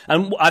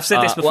 And I've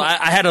said this before. Well,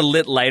 I had a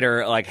lit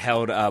lighter like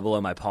held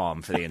below my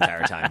palm for the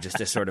entire time, just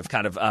to sort of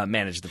kind of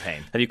manage the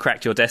pain. Have you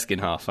cracked your desk in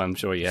half? I'm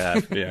sure you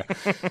have. Yeah.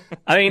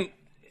 I mean,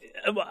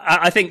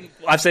 I think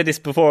I've said this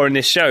before in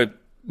this show.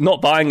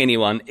 Not buying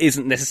anyone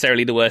isn't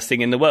necessarily the worst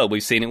thing in the world.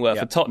 We've seen it work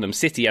for Tottenham.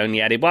 City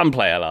only added one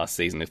player last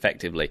season,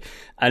 effectively,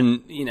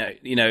 and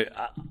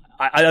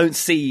I don't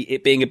see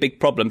it being a big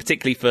problem,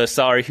 particularly for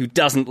Sarri, who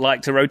doesn't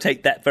like to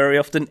rotate that very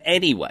often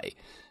anyway.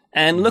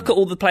 And look at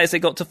all the players they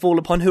got to fall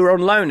upon who are on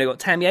loan. They got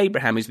Tammy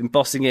Abraham, who's been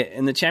bossing it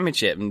in the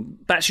Championship, and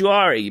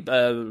Batshuayi,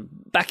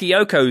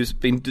 Bakayoko's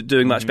been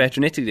doing much better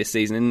in Italy this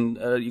season.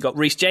 And you got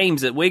Reece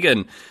James at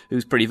Wigan,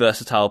 who's a pretty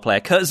versatile player.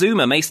 Kurt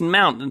Zouma, Mason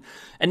Mount,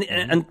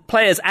 and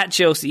players at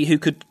Chelsea who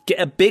could get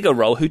a bigger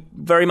role, who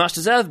very much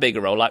deserve a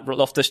bigger role, like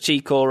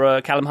Loftus-Cheek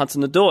or Callum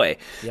Hudson-Odoi.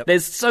 Yep.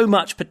 There's so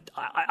much.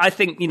 I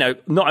think,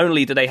 not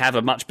only do they have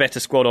a much better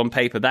squad on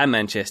paper than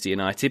Manchester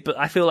United, but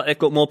I feel like they've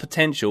got more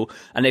potential,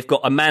 and they've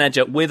got a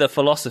manager with a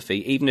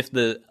philosophy, even if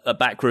the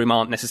backroom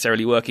aren't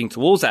necessarily working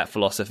towards that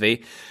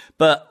philosophy.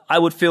 But I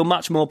would feel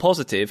much more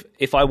positive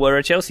if I were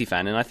a Chelsea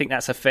fan, and I think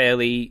that's a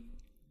fairly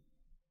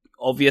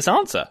obvious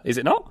answer, is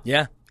it not?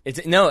 Yeah.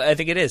 No, I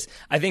think it is.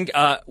 I think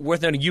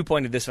worth noting, you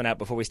pointed this one out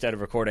before we started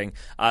recording.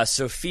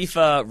 So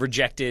FIFA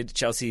rejected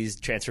Chelsea's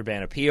transfer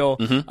ban appeal.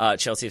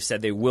 Chelsea have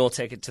said they will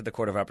take it to the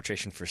Court of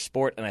Arbitration for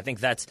Sport, and I think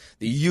that's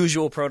the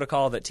usual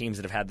protocol that teams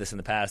that have had this in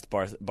the past,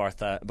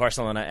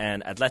 Barcelona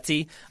and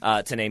Atleti,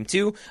 to name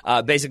two.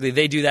 Basically,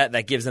 they do that.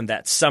 That gives them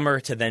that summer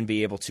to then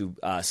be able to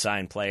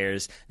sign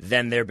players.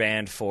 Then they're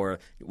banned for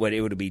what it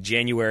would be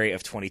January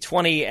of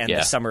 2020 and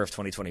the summer of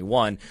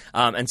 2021.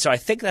 And so I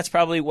think that's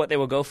probably what they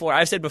will go for.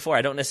 I've said before,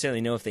 I don't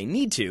necessarily know if they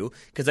need to,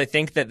 because I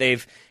think that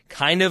they've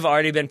kind of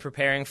already been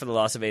preparing for the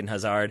loss of Eden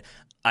Hazard.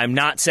 I am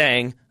not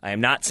saying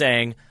that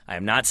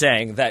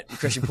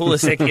Christian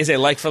Pulisic is a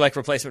like-for-like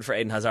replacement for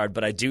Eden Hazard,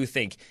 but I do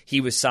think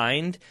he was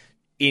signed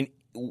in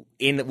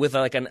with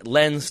like a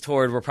lens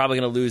toward, we're probably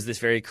going to lose this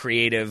very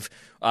creative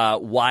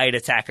wide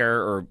attacker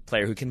or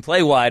player who can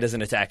play wide as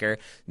an attacker.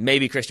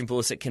 Maybe Christian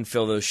Pulisic can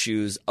fill those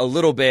shoes a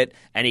little bit,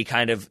 and he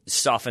kind of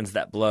softens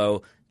that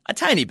blow a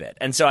tiny bit.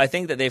 And so I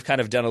think that they've kind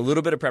of done a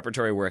little bit of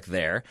preparatory work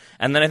there.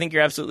 And then I think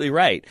you're absolutely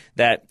right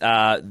that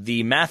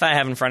the math I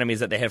have in front of me is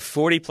that they have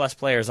 40-plus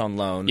players on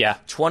loan,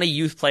 20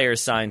 youth players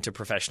signed to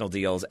professional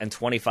deals, and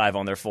 25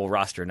 on their full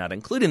roster, not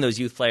including those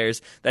youth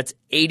players. That's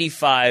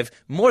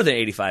more than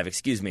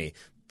 85,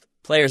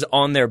 players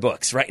on their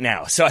books right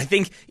now. So I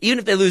think even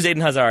if they lose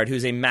Eden Hazard,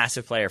 who's a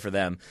massive player for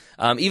them,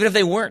 even if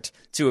they weren't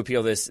to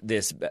appeal this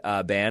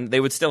ban, they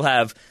would still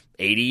have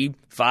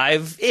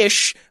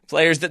 85-ish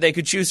players that they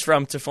could choose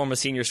from to form a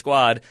senior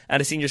squad,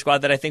 and a senior squad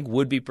that I think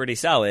would be pretty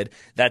solid.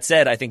 That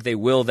said, I think they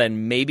will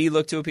then maybe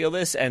look to appeal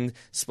this and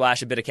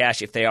splash a bit of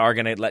cash if they are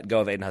going to let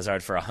go of Eden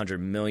Hazard for 100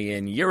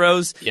 million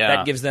euros. Yeah.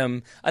 That gives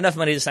them enough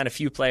money to sign a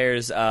few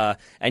players. I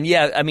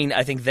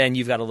think then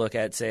you've got to look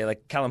at, say,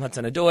 like Callum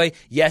Hudson-Odoi.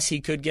 Yes, he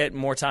could get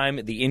more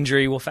time. The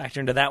injury will factor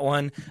into that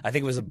one. I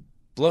think it was a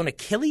blown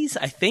Achilles,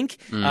 I think.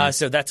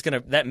 So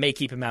that may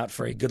keep him out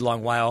for a good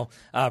long while,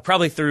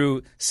 probably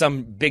through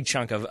some big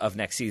chunk of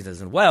next season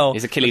as well.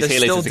 His Achilles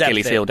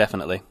heel,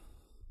 definitely.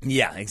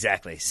 Yeah,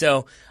 exactly.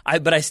 So,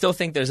 but I still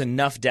think there's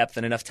enough depth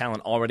and enough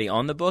talent already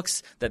on the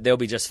books that they'll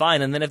be just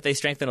fine. And then if they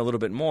strengthen a little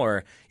bit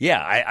more,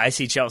 I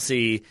see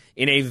Chelsea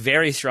in a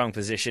very strong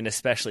position,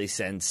 especially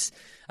since,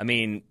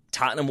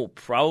 Tottenham will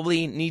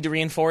probably need to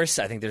reinforce.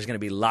 I think there's going to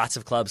be lots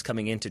of clubs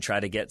coming in to try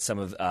to get some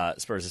of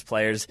Spurs'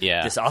 players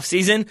this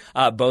offseason,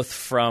 both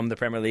from the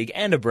Premier League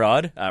and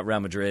abroad. Real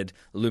Madrid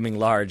looming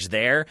large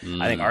there.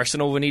 I think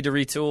Arsenal will need to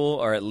retool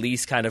or at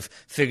least kind of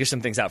figure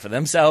some things out for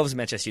themselves.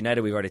 Manchester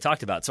United we've already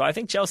talked about. So I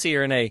think Chelsea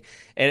are in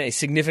a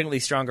significantly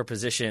stronger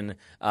position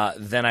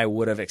than I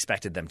would have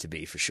expected them to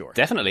be, for sure.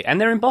 Definitely. And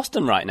they're in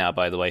Boston right now,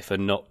 by the way, for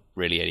not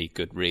really any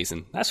good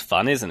reason. That's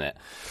fun, isn't it?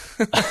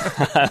 You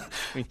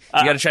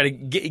got to try to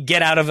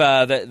get out of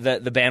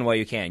the ban while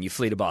you can. You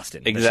flee to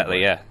Boston.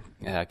 Exactly, yeah.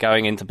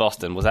 Going into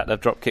Boston. Was that the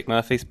Dropkick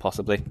Murphys?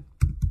 Possibly.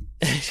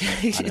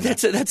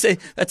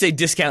 That's a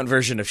discount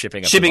version of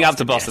shipping up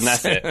to Boston.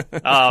 Yes. That's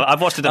it.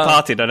 I've watched The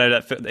Departed. I know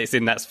that it's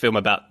in that film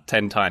about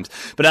 10 times.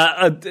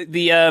 But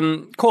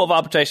the Court of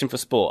Arbitration for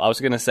Sport, I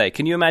was going to say,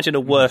 can you imagine a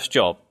worse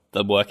job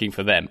than working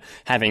for them,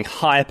 having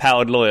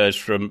high-powered lawyers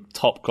from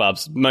top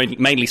clubs,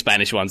 mainly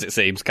Spanish ones, it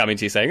seems, coming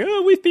to you saying,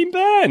 "Oh, we've been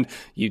banned.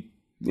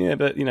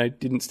 But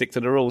didn't stick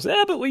to the rules.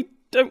 Yeah, but we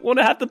don't want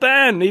to have the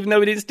ban, even though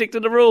we didn't stick to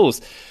the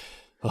rules."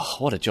 Oh,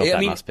 what a job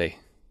that must be.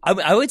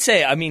 I would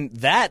say,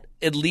 that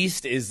at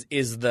least is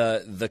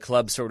the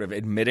club sort of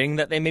admitting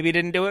that they maybe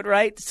didn't do it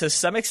right to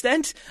some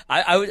extent.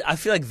 I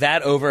feel like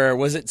that over,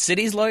 was it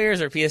City's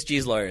lawyers or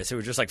PSG's lawyers who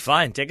were just like,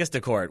 fine, take us to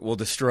court, we'll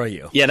destroy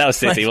you. Yeah, that was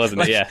City,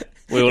 wasn't it? Yeah.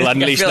 We will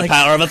unleash the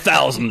power of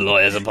 1,000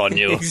 lawyers upon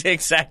you.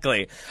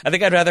 Exactly. I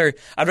think I'd rather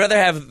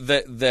have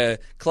the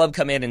club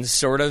come in and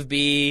sort of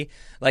be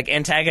like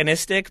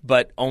antagonistic,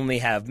 but only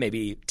have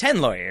maybe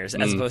 10 lawyers,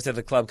 as opposed to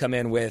the club come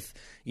in with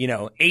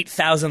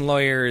 8,000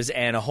 lawyers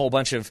and a whole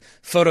bunch of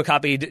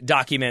photocopied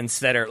documents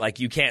that are like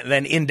you can't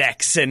then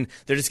index, and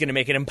they're just going to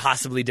make it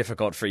impossibly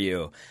difficult for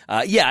you.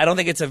 I don't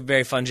think it's a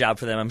very fun job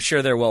for them. I'm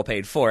sure they're well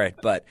paid for it,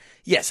 but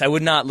yes, I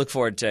would not look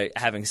forward to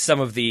having some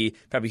of the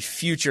probably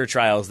future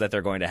trials that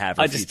they're going to have,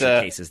 or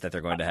future cases that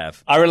they're going to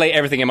have. I relate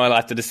everything in my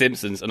life to The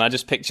Simpsons, and I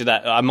just picture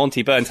that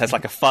Monty Burns has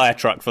like a fire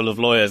truck full of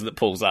lawyers that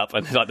pulls up,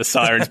 and like the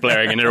sirens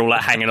blaring, and they're all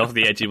like hanging off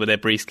the edge with their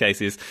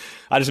briefcases.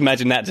 I just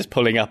imagine that just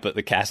pulling up at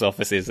the CAS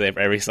offices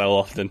every so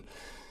often.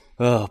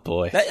 Oh,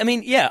 boy. I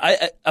mean,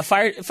 yeah, a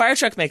fire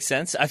truck makes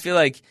sense. I feel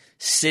like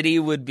City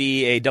would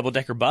be a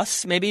double-decker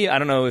bus, maybe. I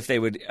don't know if they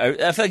would.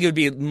 I feel like it would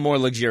be more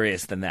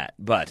luxurious than that.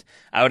 But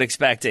I would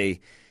expect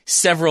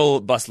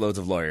several busloads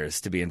of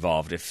lawyers to be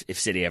involved if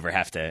City ever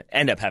have to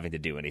end up having to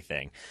do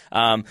anything.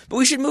 But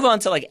we should move on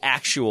to like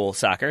actual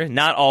soccer.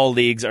 Not all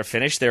leagues are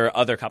finished. There are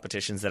other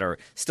competitions that are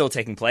still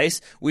taking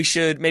place. We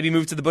should maybe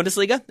move to the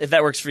Bundesliga if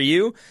that works for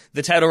you.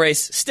 The title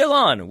race still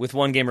on with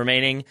one game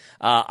remaining.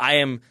 I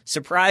am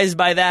surprised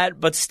by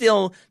that, but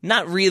still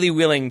not really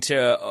willing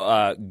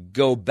to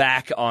go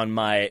back on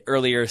my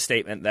earlier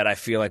statement that I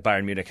feel like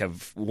Bayern Munich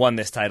have won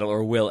this title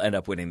or will end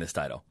up winning this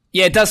title.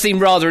 Yeah, it does seem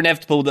rather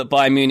inevitable that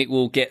Bayern Munich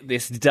will get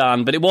this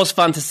done, but it was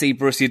fun to see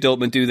Borussia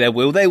Dortmund do their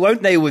will they,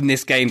 won't they, win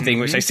this game thing,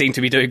 which they seem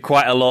to be doing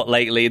quite a lot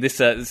lately. This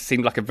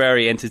seemed like a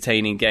very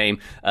entertaining game,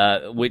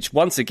 which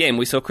once again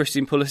we saw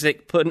Christian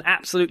Pulisic put an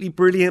absolutely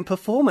brilliant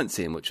performance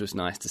in, which was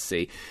nice to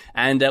see.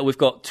 And we've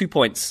got 2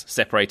 points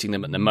separating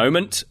them at the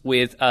moment,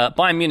 with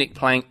Bayern Munich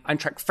playing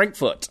Eintracht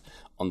Frankfurt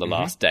on the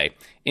last day.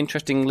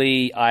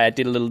 Interestingly, I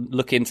did a little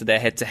look into their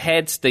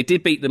head-to-heads. They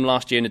did beat them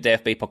last year in the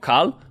DFB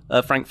Pokal,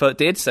 Frankfurt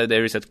did, so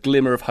there is a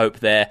glimmer of hope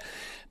there.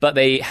 But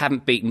they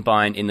haven't beaten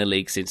Bayern in the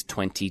league since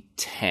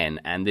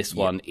 2010, and this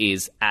one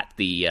is at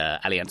the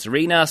Allianz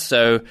Arena,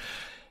 so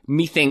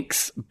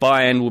methinks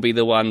Bayern will be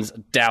the ones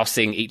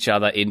dousing each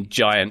other in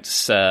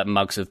giant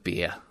mugs of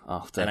beer.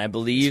 And I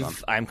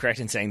believe I'm correct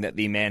in saying that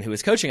the man who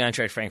was coaching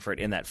Eintracht Frankfurt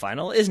in that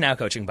final is now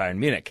coaching Bayern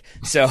Munich.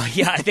 So,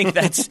 yeah, I think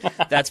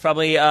that's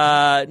probably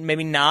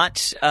maybe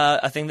not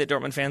a thing that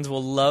Dortmund fans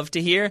will love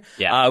to hear.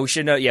 Yeah. We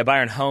should know,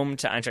 Bayern home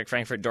to Eintracht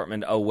Frankfurt,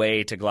 Dortmund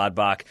away to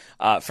Gladbach.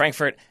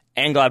 Frankfurt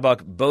and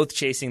Gladbach both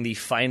chasing the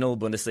final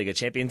Bundesliga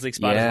Champions League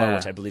spot as well,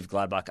 which I believe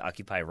Gladbach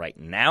occupy right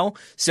now.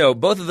 So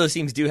both of those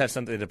teams do have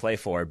something to play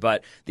for.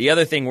 But the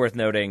other thing worth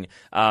noting,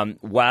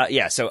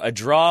 so a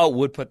draw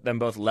would put them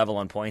both level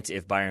on points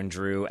if Bayern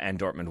drew and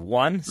Dortmund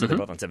won. So they're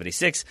both on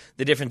 76.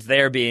 The difference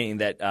there being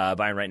that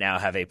Bayern right now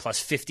have a plus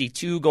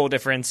 52 goal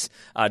difference,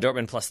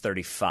 Dortmund plus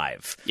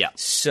 35. Yeah.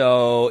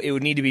 So it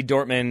would need to be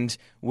Dortmund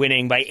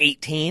winning by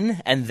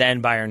 18 and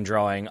then Bayern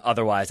drawing.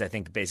 Otherwise, I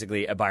think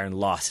basically a Bayern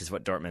loss is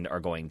what Dortmund are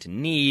going to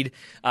need,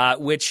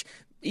 which,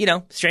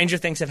 stranger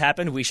things have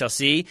happened. We shall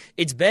see.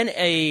 It's been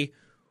a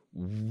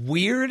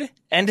weird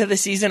end of the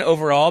season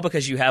overall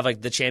because you have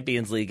like the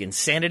Champions League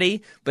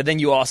insanity, but then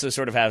you also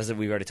sort of have, as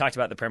we've already talked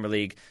about, the Premier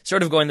League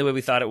sort of going the way we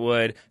thought it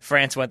would.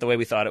 France went the way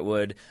we thought it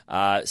would.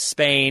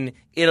 Spain,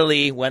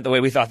 Italy went the way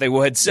we thought they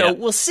would. So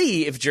we'll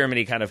see if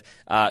Germany kind of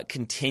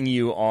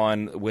continue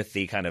on with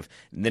the kind of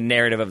the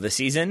narrative of the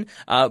season.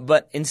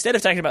 But instead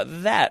of talking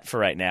about that for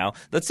right now,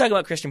 let's talk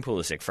about Christian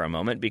Pulisic for a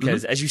moment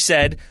because, as you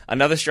said,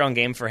 another strong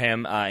game for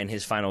him in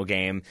his final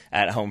game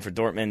at home for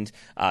Dortmund.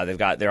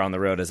 They're on the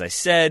road, as I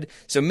said.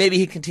 So maybe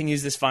he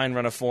continues this fine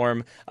run of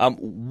form.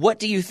 What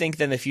do you think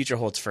then the future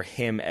holds for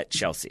him at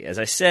Chelsea? As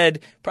I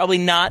said, probably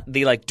not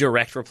the like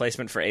direct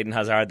replacement for Eden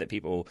Hazard that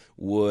people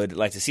would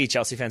like to see.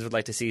 Chelsea fans would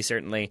like to see,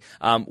 certainly.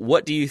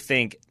 What do you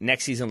think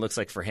next season looks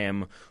like for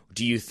him?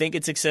 Do you think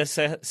it's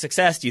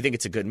success? Do you think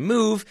it's a good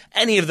move?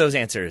 Any of those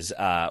answers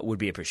would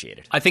be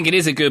appreciated. I think it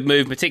is a good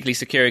move, particularly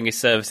securing his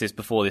services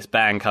before this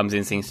ban comes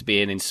in. Seems to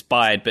be an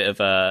inspired bit of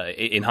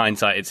in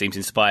hindsight, it seems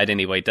inspired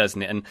anyway,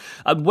 doesn't it?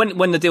 And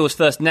when the deal was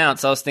first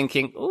announced, I was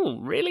thinking, oh,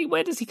 really?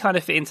 Where does he kind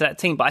of fit into that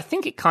team? But I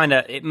think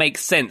it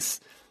makes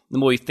sense the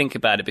more you think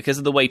about it, because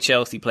of the way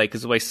Chelsea play, because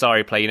of the way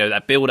Sarri play,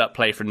 that build-up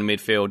play from the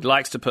midfield,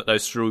 likes to put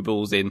those through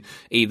balls in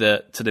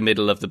either to the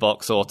middle of the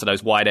box or to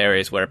those wide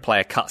areas where a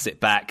player cuts it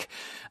back.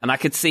 And I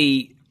could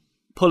see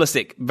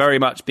Pulisic very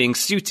much being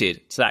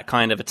suited to that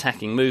kind of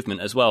attacking movement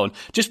as well. And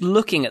just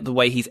looking at the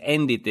way he's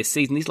ended this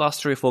season, these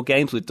last 3 or 4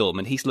 games with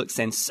Dortmund, he's looked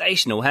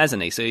sensational,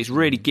 hasn't he? So he's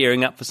really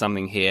gearing up for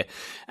something here.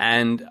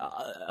 And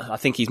I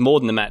think he's more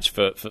than a match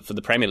for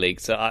the Premier League.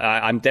 So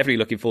I'm definitely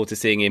looking forward to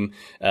seeing him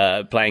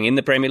playing in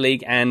the Premier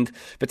League. And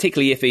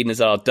particularly if Eden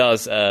Hazard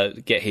does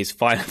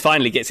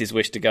finally gets his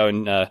wish to go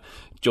and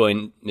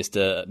join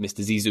Mr.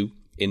 Zizou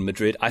in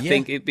Madrid, I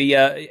think it'd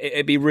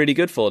be really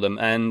good for them.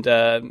 And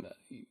are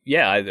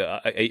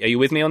you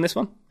with me on this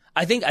one?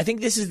 I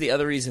think this is the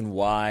other reason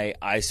why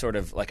I sort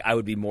of I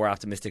would be more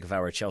optimistic if I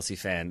were a Chelsea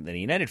fan than a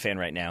United fan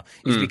right now,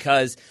 is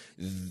because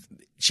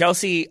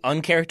Chelsea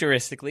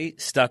uncharacteristically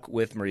stuck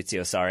with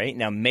Maurizio Sarri.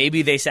 Now,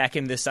 maybe they sack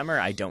him this summer.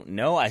 I don't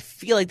know. I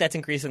feel like that's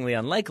increasingly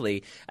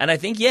unlikely. And I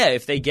think,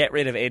 if they get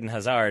rid of Eden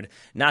Hazard,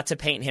 not to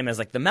paint him as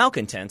the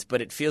malcontent,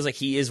 but it feels like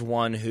he is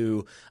one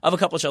who, of a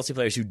couple of Chelsea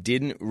players who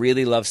didn't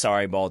really love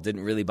Sarri ball,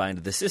 didn't really buy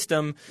into the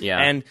system,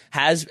 and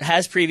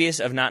has previous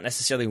of not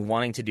necessarily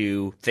wanting to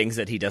do things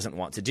that he doesn't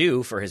want to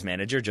do for his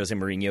manager, Jose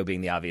Mourinho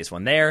being the obvious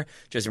one there.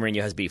 Jose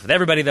Mourinho has beef with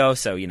everybody, though,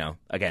 so,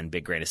 again,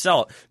 big grain of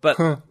salt.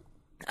 But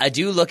I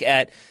do look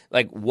at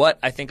what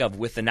I think of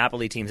with the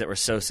Napoli teams that were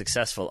so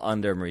successful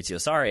under Maurizio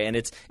Sarri, and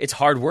it's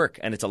hard work,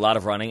 and it's a lot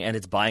of running, and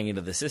it's buying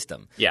into the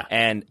system. Yeah.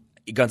 And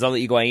Gonzalo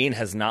Higuain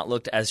has not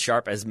looked as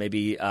sharp as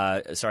maybe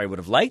Sarri would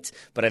have liked,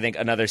 but I think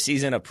another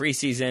season, a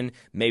preseason,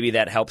 maybe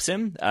that helps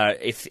him.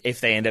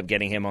 If they end up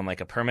getting him on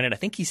like a permanent, I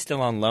think he's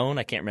still on loan.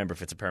 I can't remember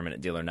if it's a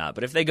permanent deal or not.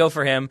 But if they go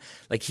for him,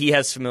 like he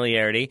has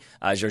familiarity.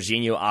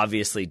 Jorginho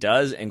obviously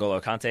does.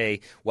 N'Golo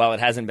Kante, while it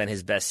hasn't been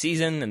his best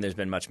season, and there's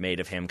been much made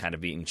of him kind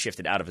of being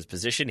shifted out of his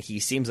position, he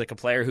seems like a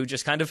player who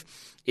just kind of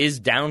is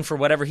down for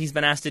whatever he's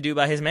been asked to do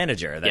by his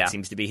manager. That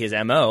seems to be his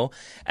MO.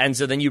 And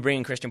so then you bring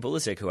in Christian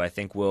Pulisic, who I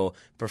think will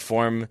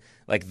perform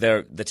like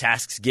the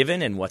tasks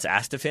given and what's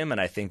asked of him, and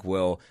I think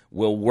will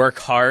work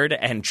hard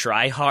and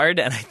try hard.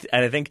 And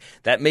I think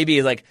that maybe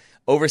is like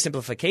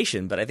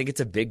oversimplification, but I think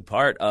it's a big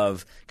part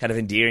of kind of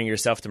endearing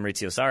yourself to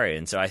Maurizio Sarri.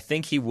 And so I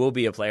think he will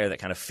be a player that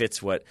kind of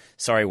fits what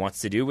Sarri wants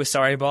to do with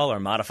Sarri ball or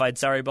modified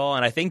Sarri ball.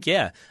 And I think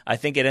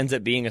it ends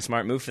up being a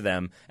smart move for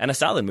them and a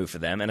solid move for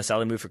them and a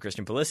solid move for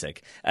Christian Pulisic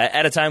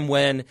at a time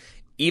when,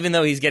 even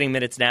though he's getting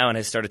minutes now and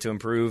has started to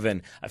improve,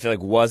 and I feel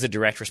like was a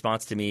direct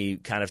response to me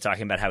kind of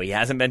talking about how he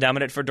hasn't been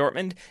dominant for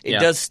Dortmund, it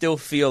does still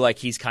feel like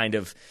he's kind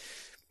of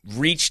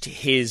reached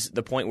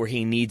the point where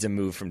he needs a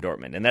move from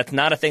Dortmund. And that's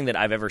not a thing that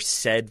I've ever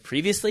said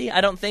previously,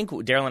 I don't think.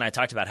 Daryl and I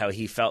talked about how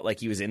he felt like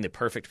he was in the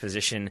perfect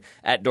position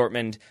at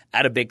Dortmund,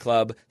 at a big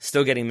club,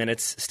 still getting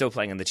minutes, still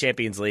playing in the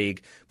Champions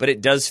League. But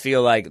it does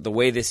feel like the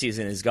way this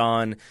season has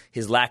gone,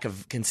 his lack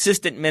of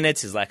consistent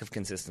minutes, his lack of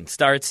consistent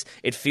starts,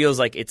 it feels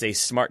like it's a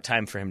smart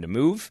time for him to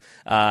move.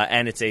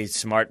 And it's a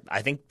smart,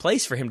 I think,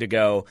 place for him to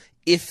go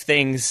if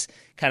things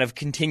kind of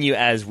continue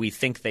as we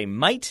think they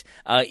might.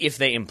 If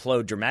they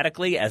implode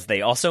dramatically, as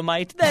they also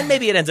might, then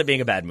maybe it ends up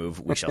being a bad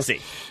move. We shall see.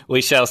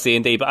 We shall see,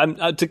 indeed.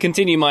 But to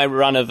continue my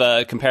run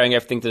of comparing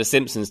everything to The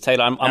Simpsons,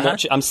 Taylor,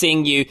 I'm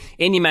seeing you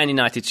in your Man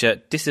United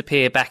shirt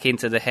disappear back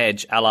into the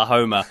hedge a la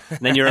Homer, and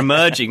then you're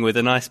emerging with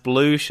a nice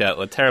blue shirt,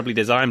 or a terribly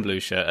designed blue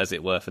shirt, as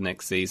it were, for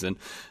next season.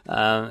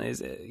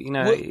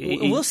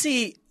 We'll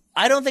see.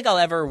 I don't think I'll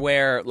ever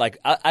wear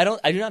I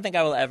do not think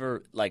I will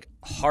ever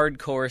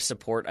hardcore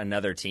support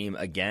another team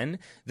again.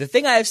 The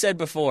thing I have said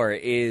before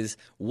is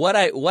what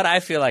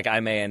I feel like I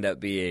may end up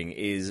being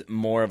is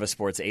more of a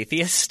sports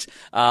atheist.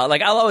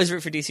 I'll always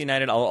root for DC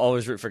United. I'll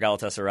always root for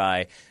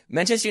Galatasaray.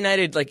 Manchester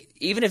United,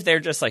 even if they're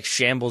just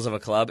shambles of a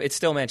club, it's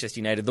still Manchester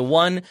United. The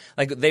one,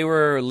 they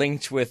were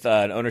linked with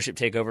an ownership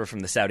takeover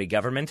from the Saudi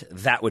government.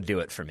 That would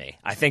do it for me.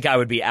 I think I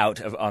would be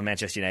out on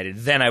Manchester United.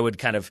 Then I would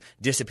kind of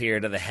disappear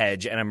into the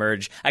hedge and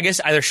emerge, I guess,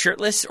 either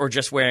shirtless or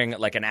just wearing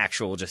an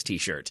actual just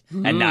T-shirt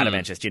and not a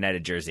Manchester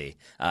United jersey,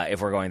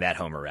 if we're going that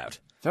Homer route.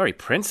 Very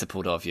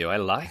principled of you. I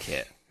like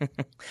it.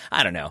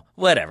 I don't know.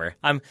 Whatever.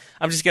 I'm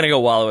just gonna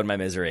go wallow in my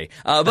misery.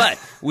 But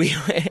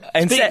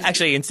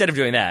instead of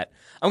doing that,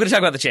 I'm going to talk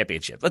about the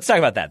championship. Let's talk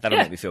about that. That'll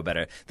make me feel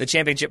better. The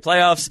championship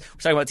playoffs.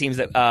 We're talking about teams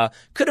that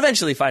could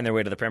eventually find their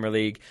way to the Premier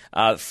League.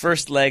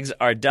 First legs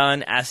are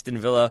done. Aston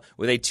Villa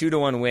with a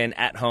 2-1 win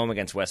at home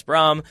against West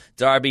Brom.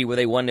 Derby with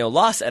a 1-0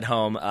 loss at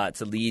home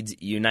to Leeds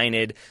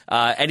United.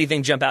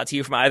 Anything jump out to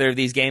you from either of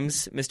these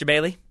games, Mr.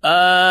 Bailey?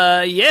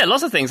 Yeah,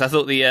 lots of things. I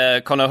thought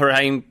the Conor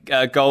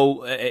Hourihane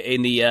goal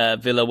in the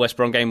Villa-West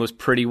Brom game was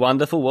pretty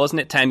wonderful,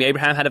 wasn't it? Tammy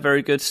Abraham had a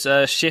very good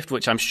shift,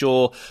 which I'm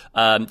sure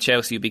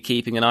Chelsea will be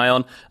keeping an eye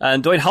on.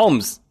 And Dwight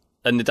Holmes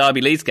in the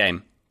Derby Leeds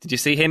game. Did you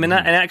see him in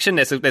that in action?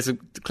 There's a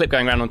clip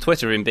going around on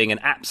Twitter of him being an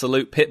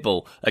absolute pit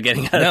bull,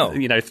 getting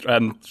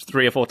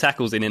 3 or 4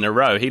 tackles in a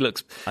row. He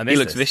looks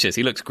vicious.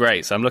 He looks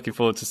great. So I'm looking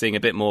forward to seeing a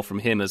bit more from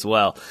him as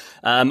well.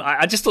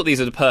 I just thought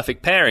these are the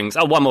perfect pairings.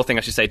 Oh, one more thing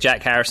I should say: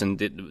 Jack Harrison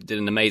did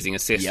an amazing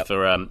assist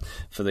for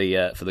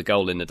the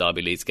goal in the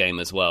Derby Leeds game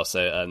as well.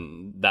 So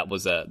that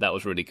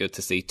was really good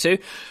to see too.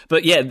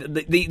 But yeah,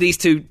 these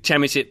two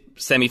Championship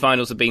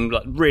semi-finals have been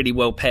really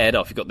well paired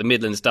off. You've got the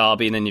Midlands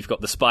Derby, and then you've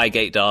got the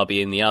Spygate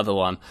Derby in the other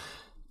one.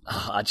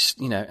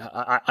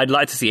 I'd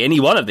like to see any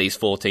one of these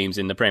 4 teams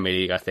in the Premier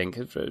League, I think.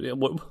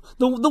 The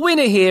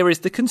winner here is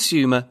the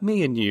consumer,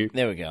 me and you.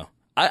 There we go.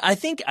 I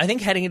think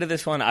heading into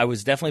this one, I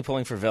was definitely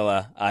pulling for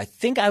Villa. I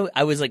think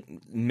I was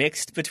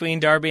mixed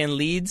between Derby and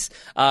Leeds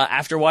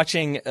after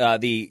watching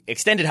the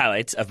extended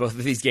highlights of both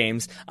of these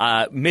games,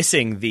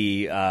 missing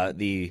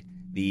the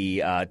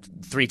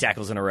 3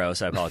 tackles in a row,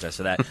 so I apologize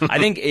for that. I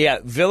think,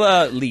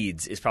 Villa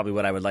Leeds is probably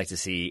what I would like to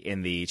see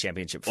in the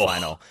championship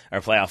final or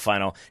playoff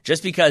final,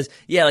 just because,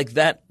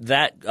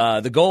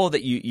 the goal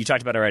that you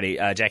talked about already,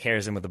 Jack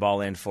Harrison with the ball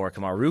in for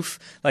Kemar Roof,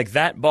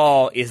 that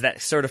ball is that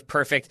sort of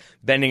perfect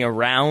bending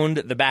around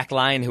the back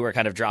line who are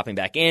kind of dropping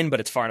back in, but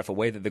it's far enough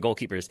away that the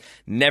goalkeeper's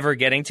never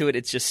getting to it.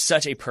 It's just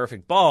such a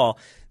perfect ball.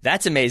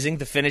 That's amazing.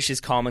 The finish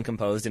is calm and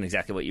composed and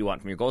exactly what you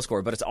want from your goal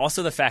scorer. But it's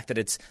also the fact that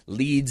it's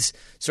Leeds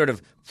sort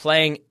of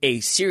playing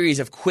a series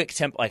of quick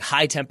tempo,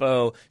 high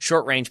tempo,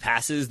 short range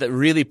passes that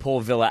really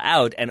pull Villa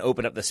out and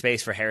open up the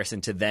space for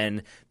Harrison to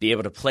then be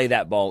able to play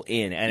that ball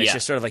in. And it's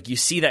just sort of you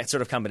see that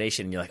sort of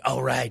combination and you're like,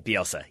 oh, right,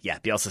 Bielsa. Yeah,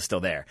 Bielsa's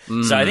still there.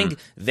 So I think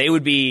they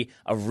would be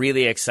a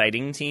really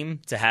exciting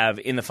team to have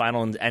in the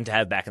final and to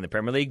have back in the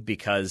Premier League,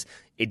 because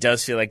it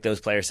does feel like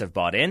those players have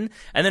bought in.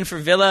 And then for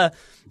Villa,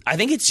 I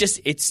think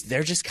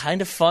they're just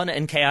kind of fun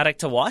and chaotic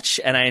to watch,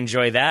 and I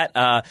enjoy that.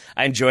 I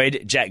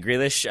enjoyed Jack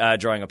Grealish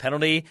drawing a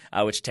penalty,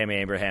 which Tammy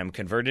Abraham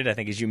converted, I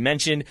think, as you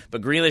mentioned.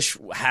 But Grealish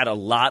had a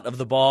lot of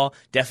the ball,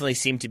 definitely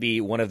seemed to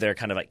be one of their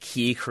kind of like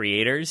key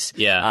creators.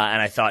 Yeah.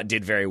 And I thought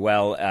did very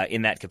well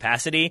in that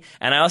capacity.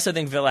 And I also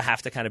think Villa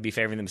have to kind of be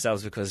favoring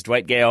themselves because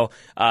Dwight Gale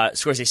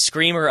scores a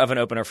screamer of an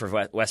opener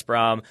for West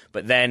Brom,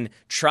 but then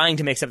trying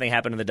to make something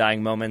happen in the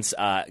dying moments,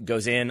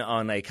 goes in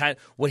on a kind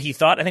of what he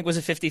thought I think was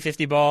a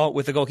 50-50 ball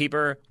with the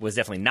goalkeeper, was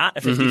definitely not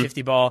a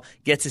 50-50 ball,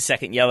 gets his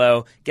second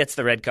yellow, gets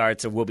the red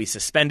card, so will be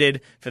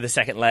suspended for the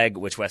second leg,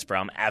 which West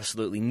Brom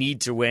absolutely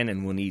need to win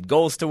and will need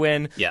goals to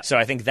win. Yeah. So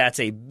I think that's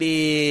a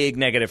big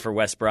negative for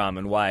West Brom,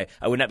 and why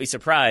I would not be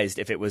surprised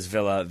if it was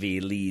Villa v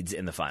Leeds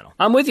in the final.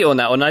 I'm with you on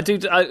that one. I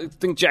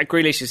think Jack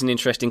Grealish is an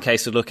interesting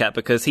case to look at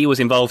because he was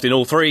involved in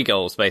all three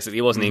goals,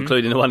 basically, wasn't he?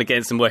 Including the one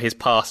against him where his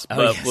pass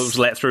was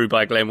let through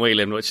by Glenn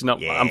Whelan, which is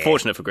not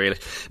unfortunate for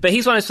Grealish. But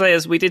he's one of those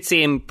players, we did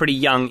see him pretty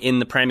young in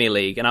the Premier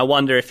League, and I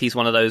wonder if he's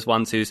one of those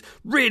ones who's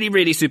really,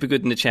 really super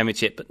good in the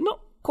Championship, but not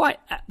quite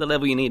at the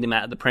level you need him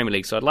at the Premier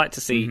League. So I'd like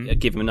to see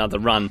give him another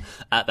run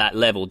at that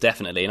level,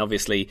 definitely. And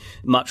obviously,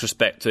 much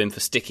respect to him for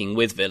sticking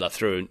with Villa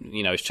through,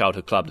 his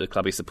childhood club, the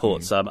club he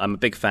supports. So I'm a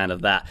big fan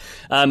of that.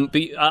 But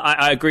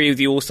I agree with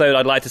you also.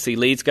 I'd like to see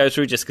Leeds go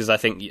through, just because I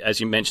think, as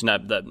you mentioned,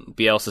 that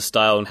Bielsa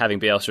style and having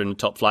Bielsa in the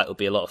top flight would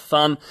be a lot of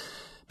fun.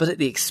 But at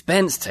the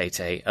expense,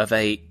 Tate, of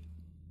a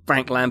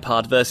Frank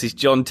Lampard versus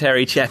John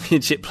Terry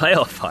Championship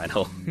playoff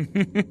final.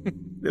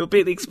 It would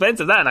be at the expense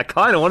of that, and I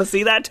kind of want to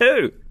see that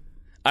too.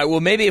 Well,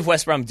 maybe if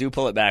West Brom do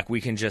pull it back,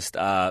 we can just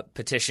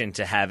petition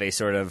to have a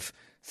sort of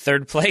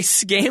third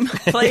place game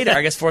played. Or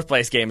I guess fourth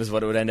place game is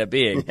what it would end up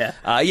being.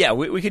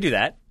 We could do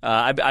that.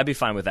 I'd be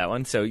fine with that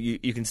one. So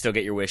you can still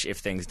get your wish if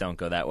things don't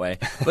go that way.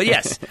 But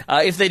yes,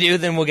 if they do,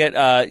 then we'll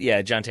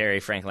get John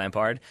Terry, Frank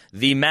Lampard,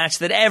 the match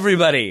that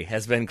everybody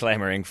has been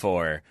clamoring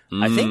for.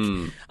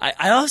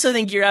 I also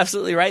think you're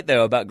absolutely right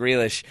though about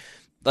Grealish.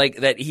 Like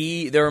that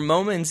there are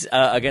moments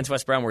against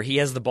West Brom where he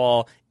has the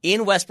ball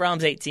in West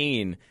Brom's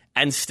 18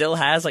 and still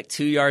has like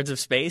 2 yards of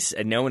space,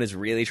 and no one is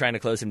really trying to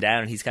close him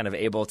down, and he's kind of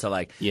able to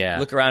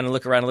look around and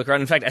look around and look around.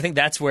 In fact, I think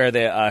that's where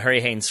the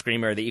Harry Haynes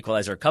screamer, the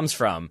equalizer, comes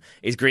from,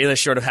 is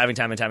Grealish sort of having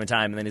time and time and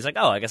time, and then he's like,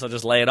 I guess I'll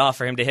just lay it off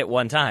for him to hit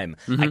one time.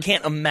 I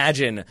can't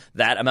imagine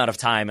that amount of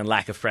time and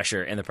lack of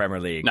pressure in the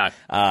Premier League. No.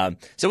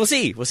 So we'll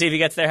see. We'll see if he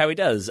gets there, how he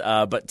does.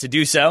 But to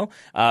do so,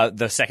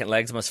 the second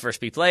legs must first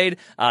be played.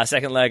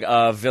 Second leg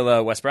of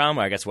Villa-West Brom,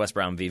 or I guess West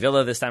Brom v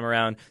Villa this time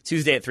around,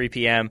 Tuesday at 3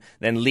 p.m.,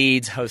 then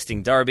Leeds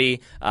hosting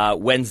Derby,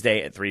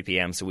 Wednesday at 3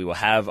 p.m. So we will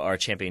have our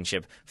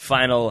championship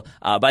final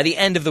by the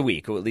end of the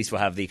week, or at least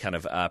we'll have the kind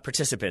of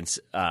participants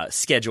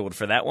scheduled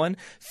for that one.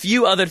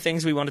 Few other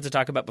things we wanted to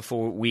talk about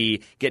before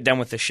we get done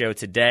with the show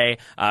today.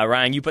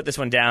 Ryan, you put this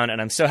one down,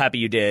 and I'm so happy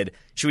you did.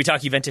 Should we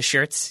talk Juventus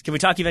shirts? Can we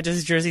talk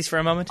Juventus jerseys for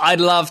a moment? I'd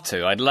love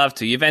to.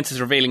 Juventus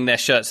revealing their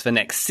shirts for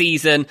next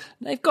season.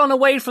 They've gone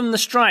away from the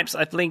stripes,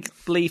 I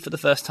believe, for the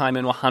first time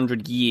in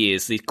 100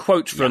 years. The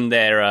quote from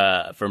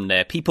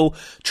their people: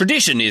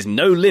 "Tradition is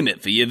no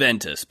limit for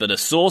Juventus, but a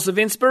source of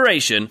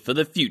inspiration for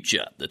the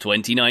future. The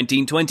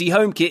 2019-20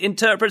 home kit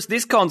interprets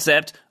this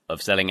concept of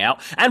selling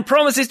out and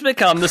promises to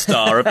become the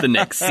star of the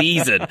next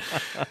season."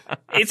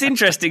 It's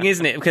interesting,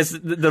 isn't it? Because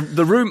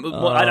the room,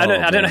 I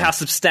don't know how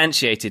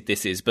substantiated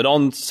this is, but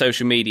on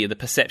social media, the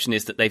perception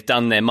is that they've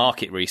done their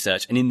market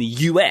research, and in the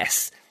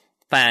US,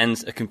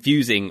 fans are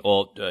confusing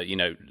or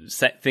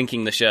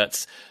thinking the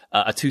shirts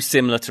are too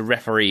similar to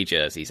referee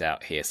jerseys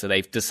out here. So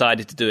they've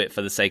decided to do it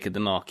for the sake of the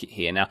market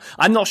here. Now,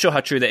 I'm not sure how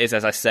true that is,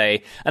 as I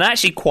say, and I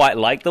actually quite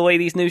like the way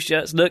these new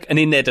shirts look. And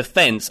in their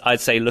defense, I'd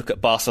say look at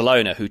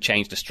Barcelona, who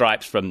changed the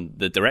stripes from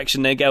the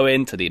direction they go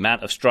in to the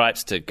amount of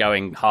stripes to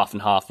going half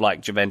and half like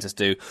Juventus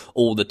do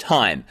all the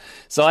time.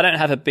 So I don't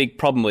have a big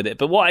problem with it.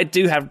 But what I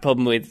do have a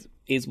problem with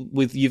is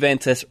with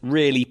Juventus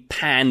really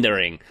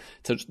pandering.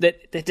 So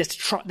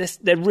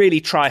they're really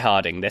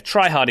try-harding. They're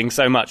try-harding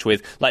so much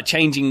with like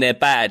changing their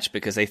badge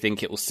because they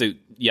think it will suit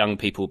young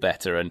people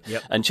better,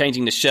 and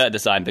changing the shirt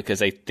design because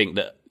they think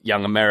that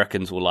young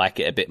Americans will like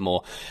it a bit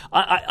more.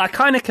 I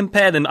kind of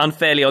compare them,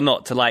 unfairly or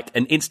not, to like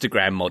an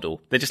Instagram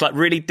model. They're just like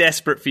really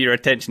desperate for your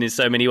attention in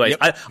so many ways.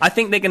 I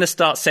think they're going to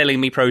start selling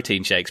me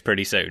protein shakes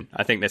pretty soon.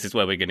 I think this is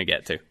where we're going to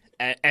get to.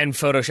 And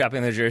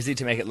photoshopping their jersey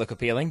to make it look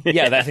appealing.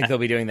 Yeah, I think they'll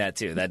be doing that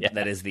too.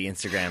 That is the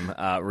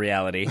Instagram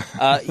reality.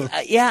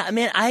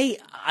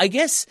 I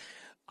guess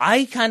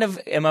I kind of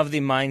am of the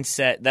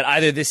mindset that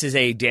either this is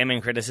a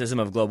damning criticism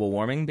of global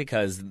warming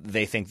because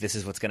they think this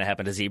is what's going to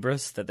happen to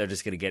zebras, that they're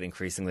just going to get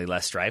increasingly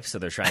less stripes, so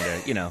they're trying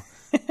to,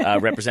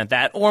 represent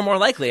that. Or more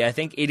likely, I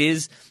think it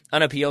is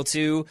an appeal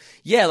to,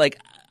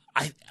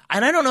 I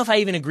don't know if I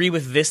even agree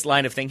with this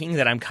line of thinking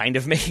that I'm kind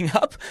of making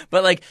up,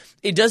 but like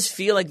it does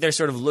feel like they're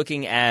sort of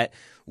looking at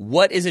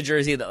what is a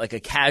jersey that like a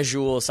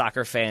casual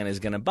soccer fan is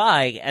going to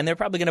buy? And they're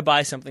probably going to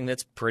buy something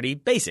that's pretty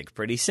basic,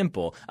 pretty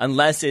simple,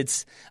 unless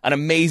it's an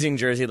amazing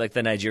jersey like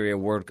the Nigeria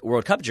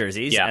World Cup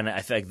jerseys. Yeah. And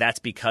I feel like that's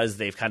because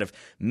they've kind of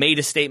made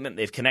a statement,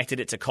 they've connected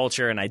it to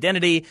culture and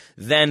identity,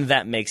 then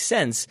that makes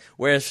sense.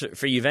 Whereas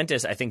for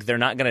Juventus, I think they're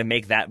not going to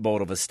make that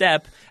bold of a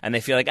step, and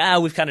they feel like,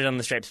 we've kind of done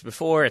the stripes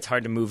before, it's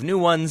hard to move new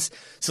ones,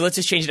 so let's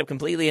just change it up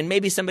completely, and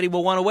maybe somebody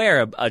will want to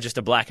wear just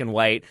a black and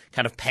white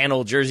kind of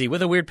panel jersey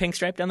with a weird pink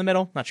stripe down the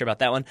middle. Not sure about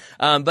that one.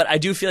 But I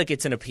do feel like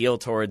it's an appeal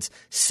towards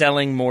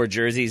selling more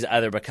jerseys,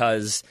 either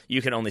because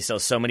you can only sell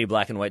so many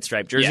black and white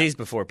striped jerseys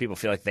before people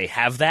feel like they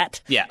have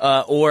that,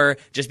 or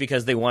just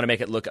because they want to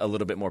make it look a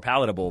little bit more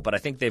palatable. But I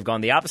think they've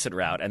gone the opposite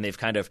route, and they've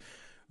kind of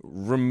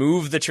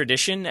removed the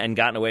tradition and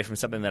gotten away from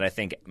something that I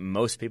think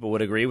most people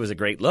would agree was a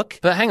great look.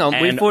 But hang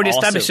on, we've already also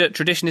established that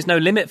tradition is no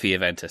limit for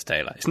Juventus,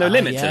 Taylor. It's no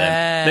limit to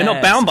them. They're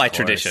not bound by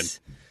tradition.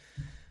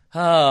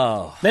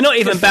 Oh, they're not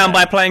even bound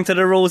by playing to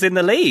the rules in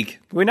the league.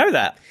 We know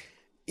that.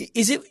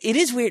 It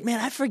is weird, man.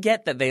 I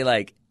forget that they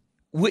they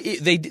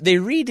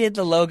redid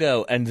the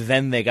logo and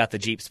then they got the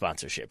Jeep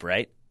sponsorship,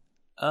 right?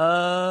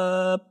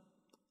 Not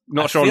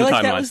sure on the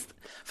timeline.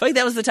 I feel like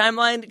that was the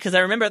timeline, because I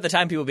remember at the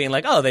time people being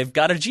like, "Oh, they've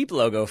got a Jeep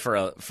logo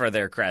for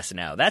their crest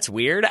now. That's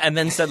weird." And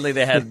then suddenly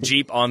they had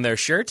Jeep on their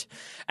shirt,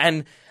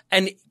 and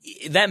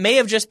that may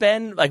have just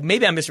been like,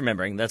 maybe I'm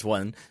misremembering. That's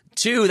one.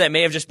 Two, that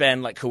may have just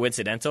been like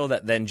coincidental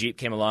that then Jeep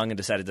came along and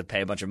decided to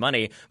pay a bunch of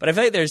money. But I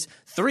feel like there's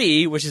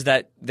three, which is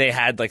that they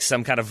had like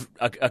some kind of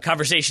a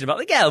conversation about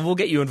like, yeah, we'll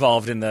get you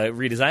involved in the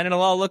redesign and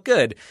it'll all look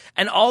good.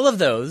 And all of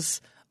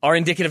those are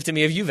indicative to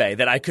me of Juve,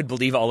 that I could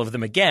believe all of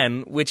them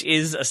again, which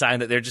is a sign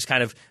that they're just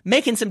kind of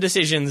making some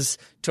decisions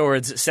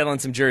towards selling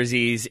some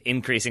jerseys,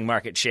 increasing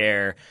market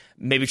share,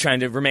 maybe trying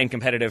to remain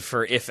competitive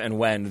for if and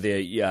when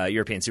the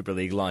European Super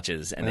League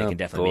launches, and they can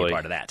definitely be a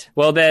part of that.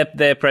 Well,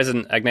 their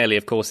president, Agnelli,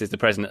 of course, is the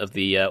president of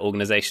the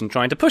organization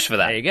trying to push for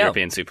that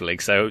European Super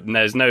League. So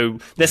there's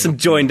some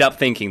joined up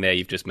thinking there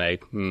you've just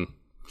made.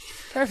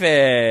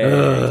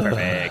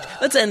 Perfect.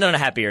 Let's end on a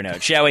happier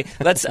note, shall we?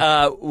 Let's.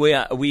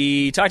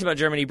 We talked about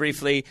Germany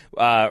briefly,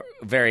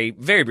 very,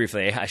 very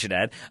briefly, I should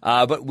add.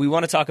 But we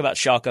want to talk about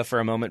Schalke for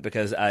a moment,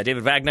 because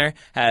David Wagner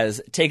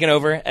has taken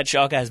over at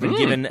Schalke, has been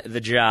given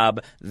the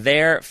job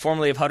there.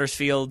 Formerly of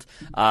Huddersfield,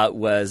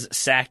 was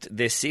sacked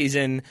this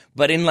season,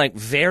 but in like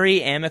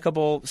very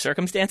amicable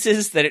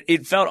circumstances. That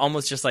it felt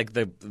almost just like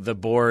the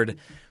board.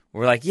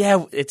 We're like,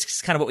 yeah,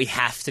 it's kind of what we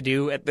have to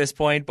do at this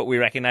point, but we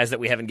recognize that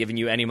we haven't given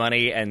you any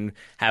money and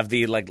have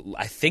the, like,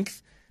 I think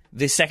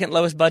the second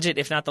lowest budget,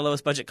 if not the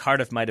lowest budget.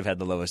 Cardiff might have had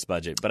the lowest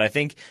budget. But I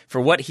think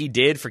for what he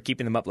did for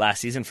keeping them up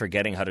last season, for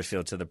getting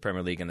Huddersfield to the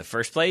Premier League in the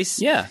first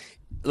place,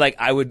 like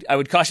I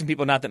would caution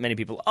people, not that many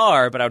people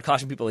are, but I would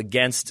caution people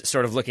against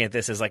sort of looking at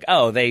this as like,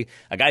 a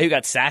guy who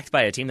got sacked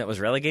by a team that was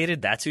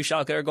relegated, that's who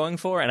Schalke are going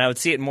for. And I would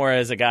see it more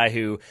as a guy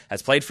who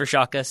has played for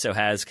Schalke, so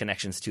has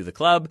connections to the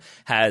club,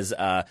 has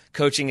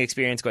coaching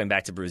experience going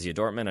back to Borussia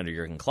Dortmund under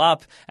Jurgen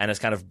Klopp, and has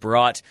kind of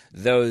brought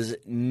those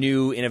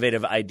new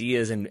innovative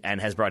ideas and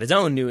has brought his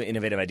own new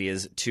innovative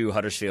ideas to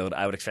Huddersfield.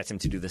 I would expect him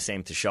to do the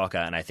same to Schalke,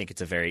 and I think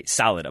it's a very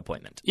solid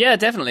appointment. Yeah,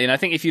 definitely. And I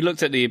think if you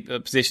looked at the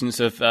positions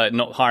of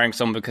not hiring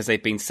someone because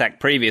they've been sacked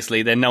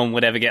previously, then no one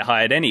would ever get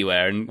hired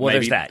anywhere. And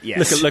there's that,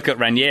 yes. Look at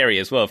Ranieri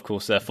as well, of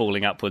course,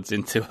 falling upwards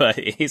into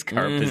his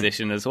current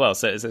position as well.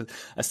 So it's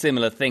a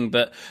similar thing.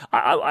 But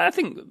I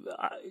think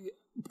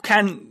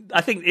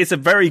it's a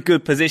very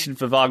good position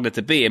for Wagner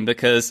to be in,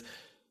 because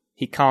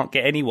he can't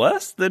get any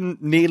worse than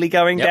nearly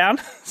going down.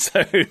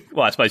 So,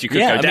 well, I suppose you could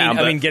go down.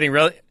 I mean, getting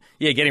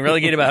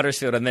relegated by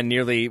Huddersfield and then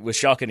with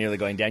Schalke nearly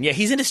going down. Yeah,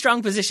 he's in a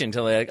strong position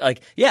to it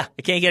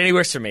can't get any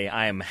worse for me.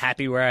 I am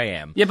happy where I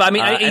am. Yeah, but I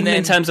mean, even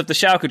in terms of the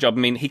Schalke job, I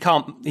mean, he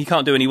can't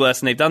do any worse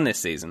than they've done this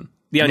season.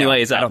 The only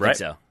way is up, I don't right?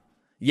 think so.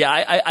 Yeah,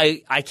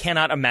 I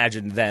cannot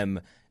imagine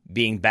them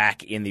being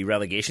back in the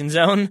relegation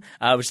zone,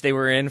 which they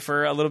were in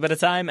for a little bit of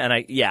time. And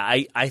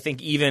I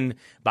think even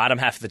bottom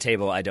half of the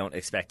table, I don't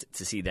expect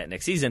to see that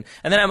next season.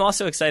 And then I'm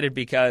also excited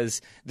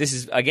because this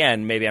is,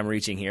 again, maybe I'm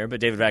reaching here, but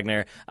David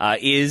Wagner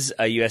is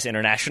a U.S.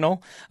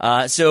 international.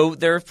 So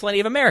there are plenty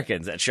of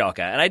Americans at Schalke.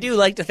 And I do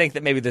like to think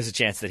that maybe there's a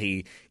chance that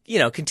he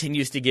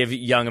continues to give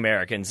young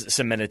Americans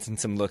some minutes and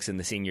some looks in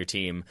the senior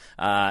team.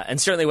 And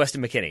certainly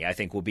Weston McKennie, I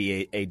think, will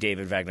be a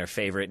David Wagner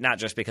favorite, not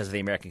just because of the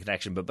American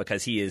connection, but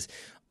because he is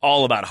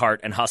all about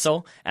heart and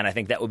hustle. And I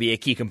think that will be a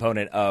key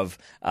component of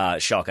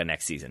Schalke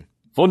next season.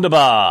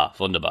 Wunderbar.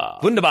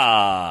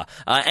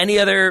 Any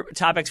other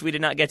topics we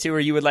did not get to or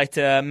you would like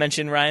to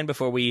mention, Ryan,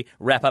 before we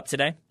wrap up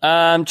today?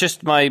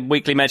 Just my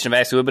weekly mention of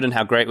AS Wimbledon,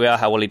 how great we are,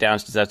 how Wally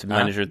Downs deserves to be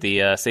manager of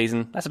the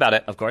season. That's about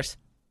it. Of course.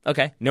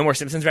 Okay. No more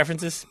Simpsons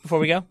references before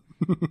we go?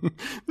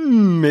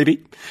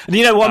 Maybe.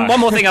 And one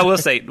more thing I will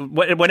say.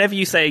 Whenever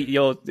you say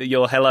your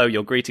hello,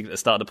 your greeting at the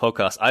start of the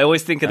podcast, I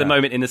always think of the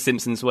moment in The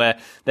Simpsons where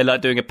they're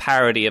like doing a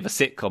parody of a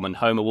sitcom and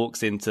Homer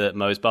walks into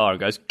Moe's bar and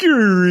goes,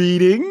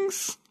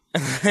 "Greetings."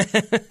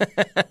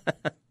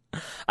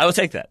 I will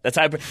take that. That's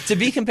to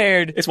be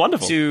compared. It's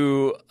wonderful.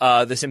 To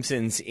The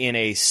Simpsons in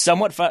a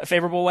somewhat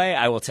favorable way.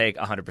 I will take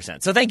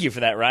 100%. So thank you for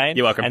that, Ryan.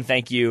 You're welcome. And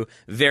thank you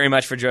very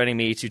much for joining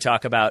me to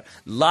talk about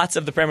lots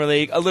of the Premier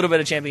League, a little bit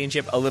of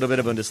Championship, a little bit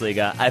of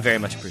Bundesliga. I very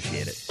much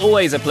appreciate it.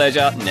 Always a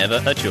pleasure,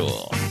 never a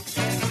chore.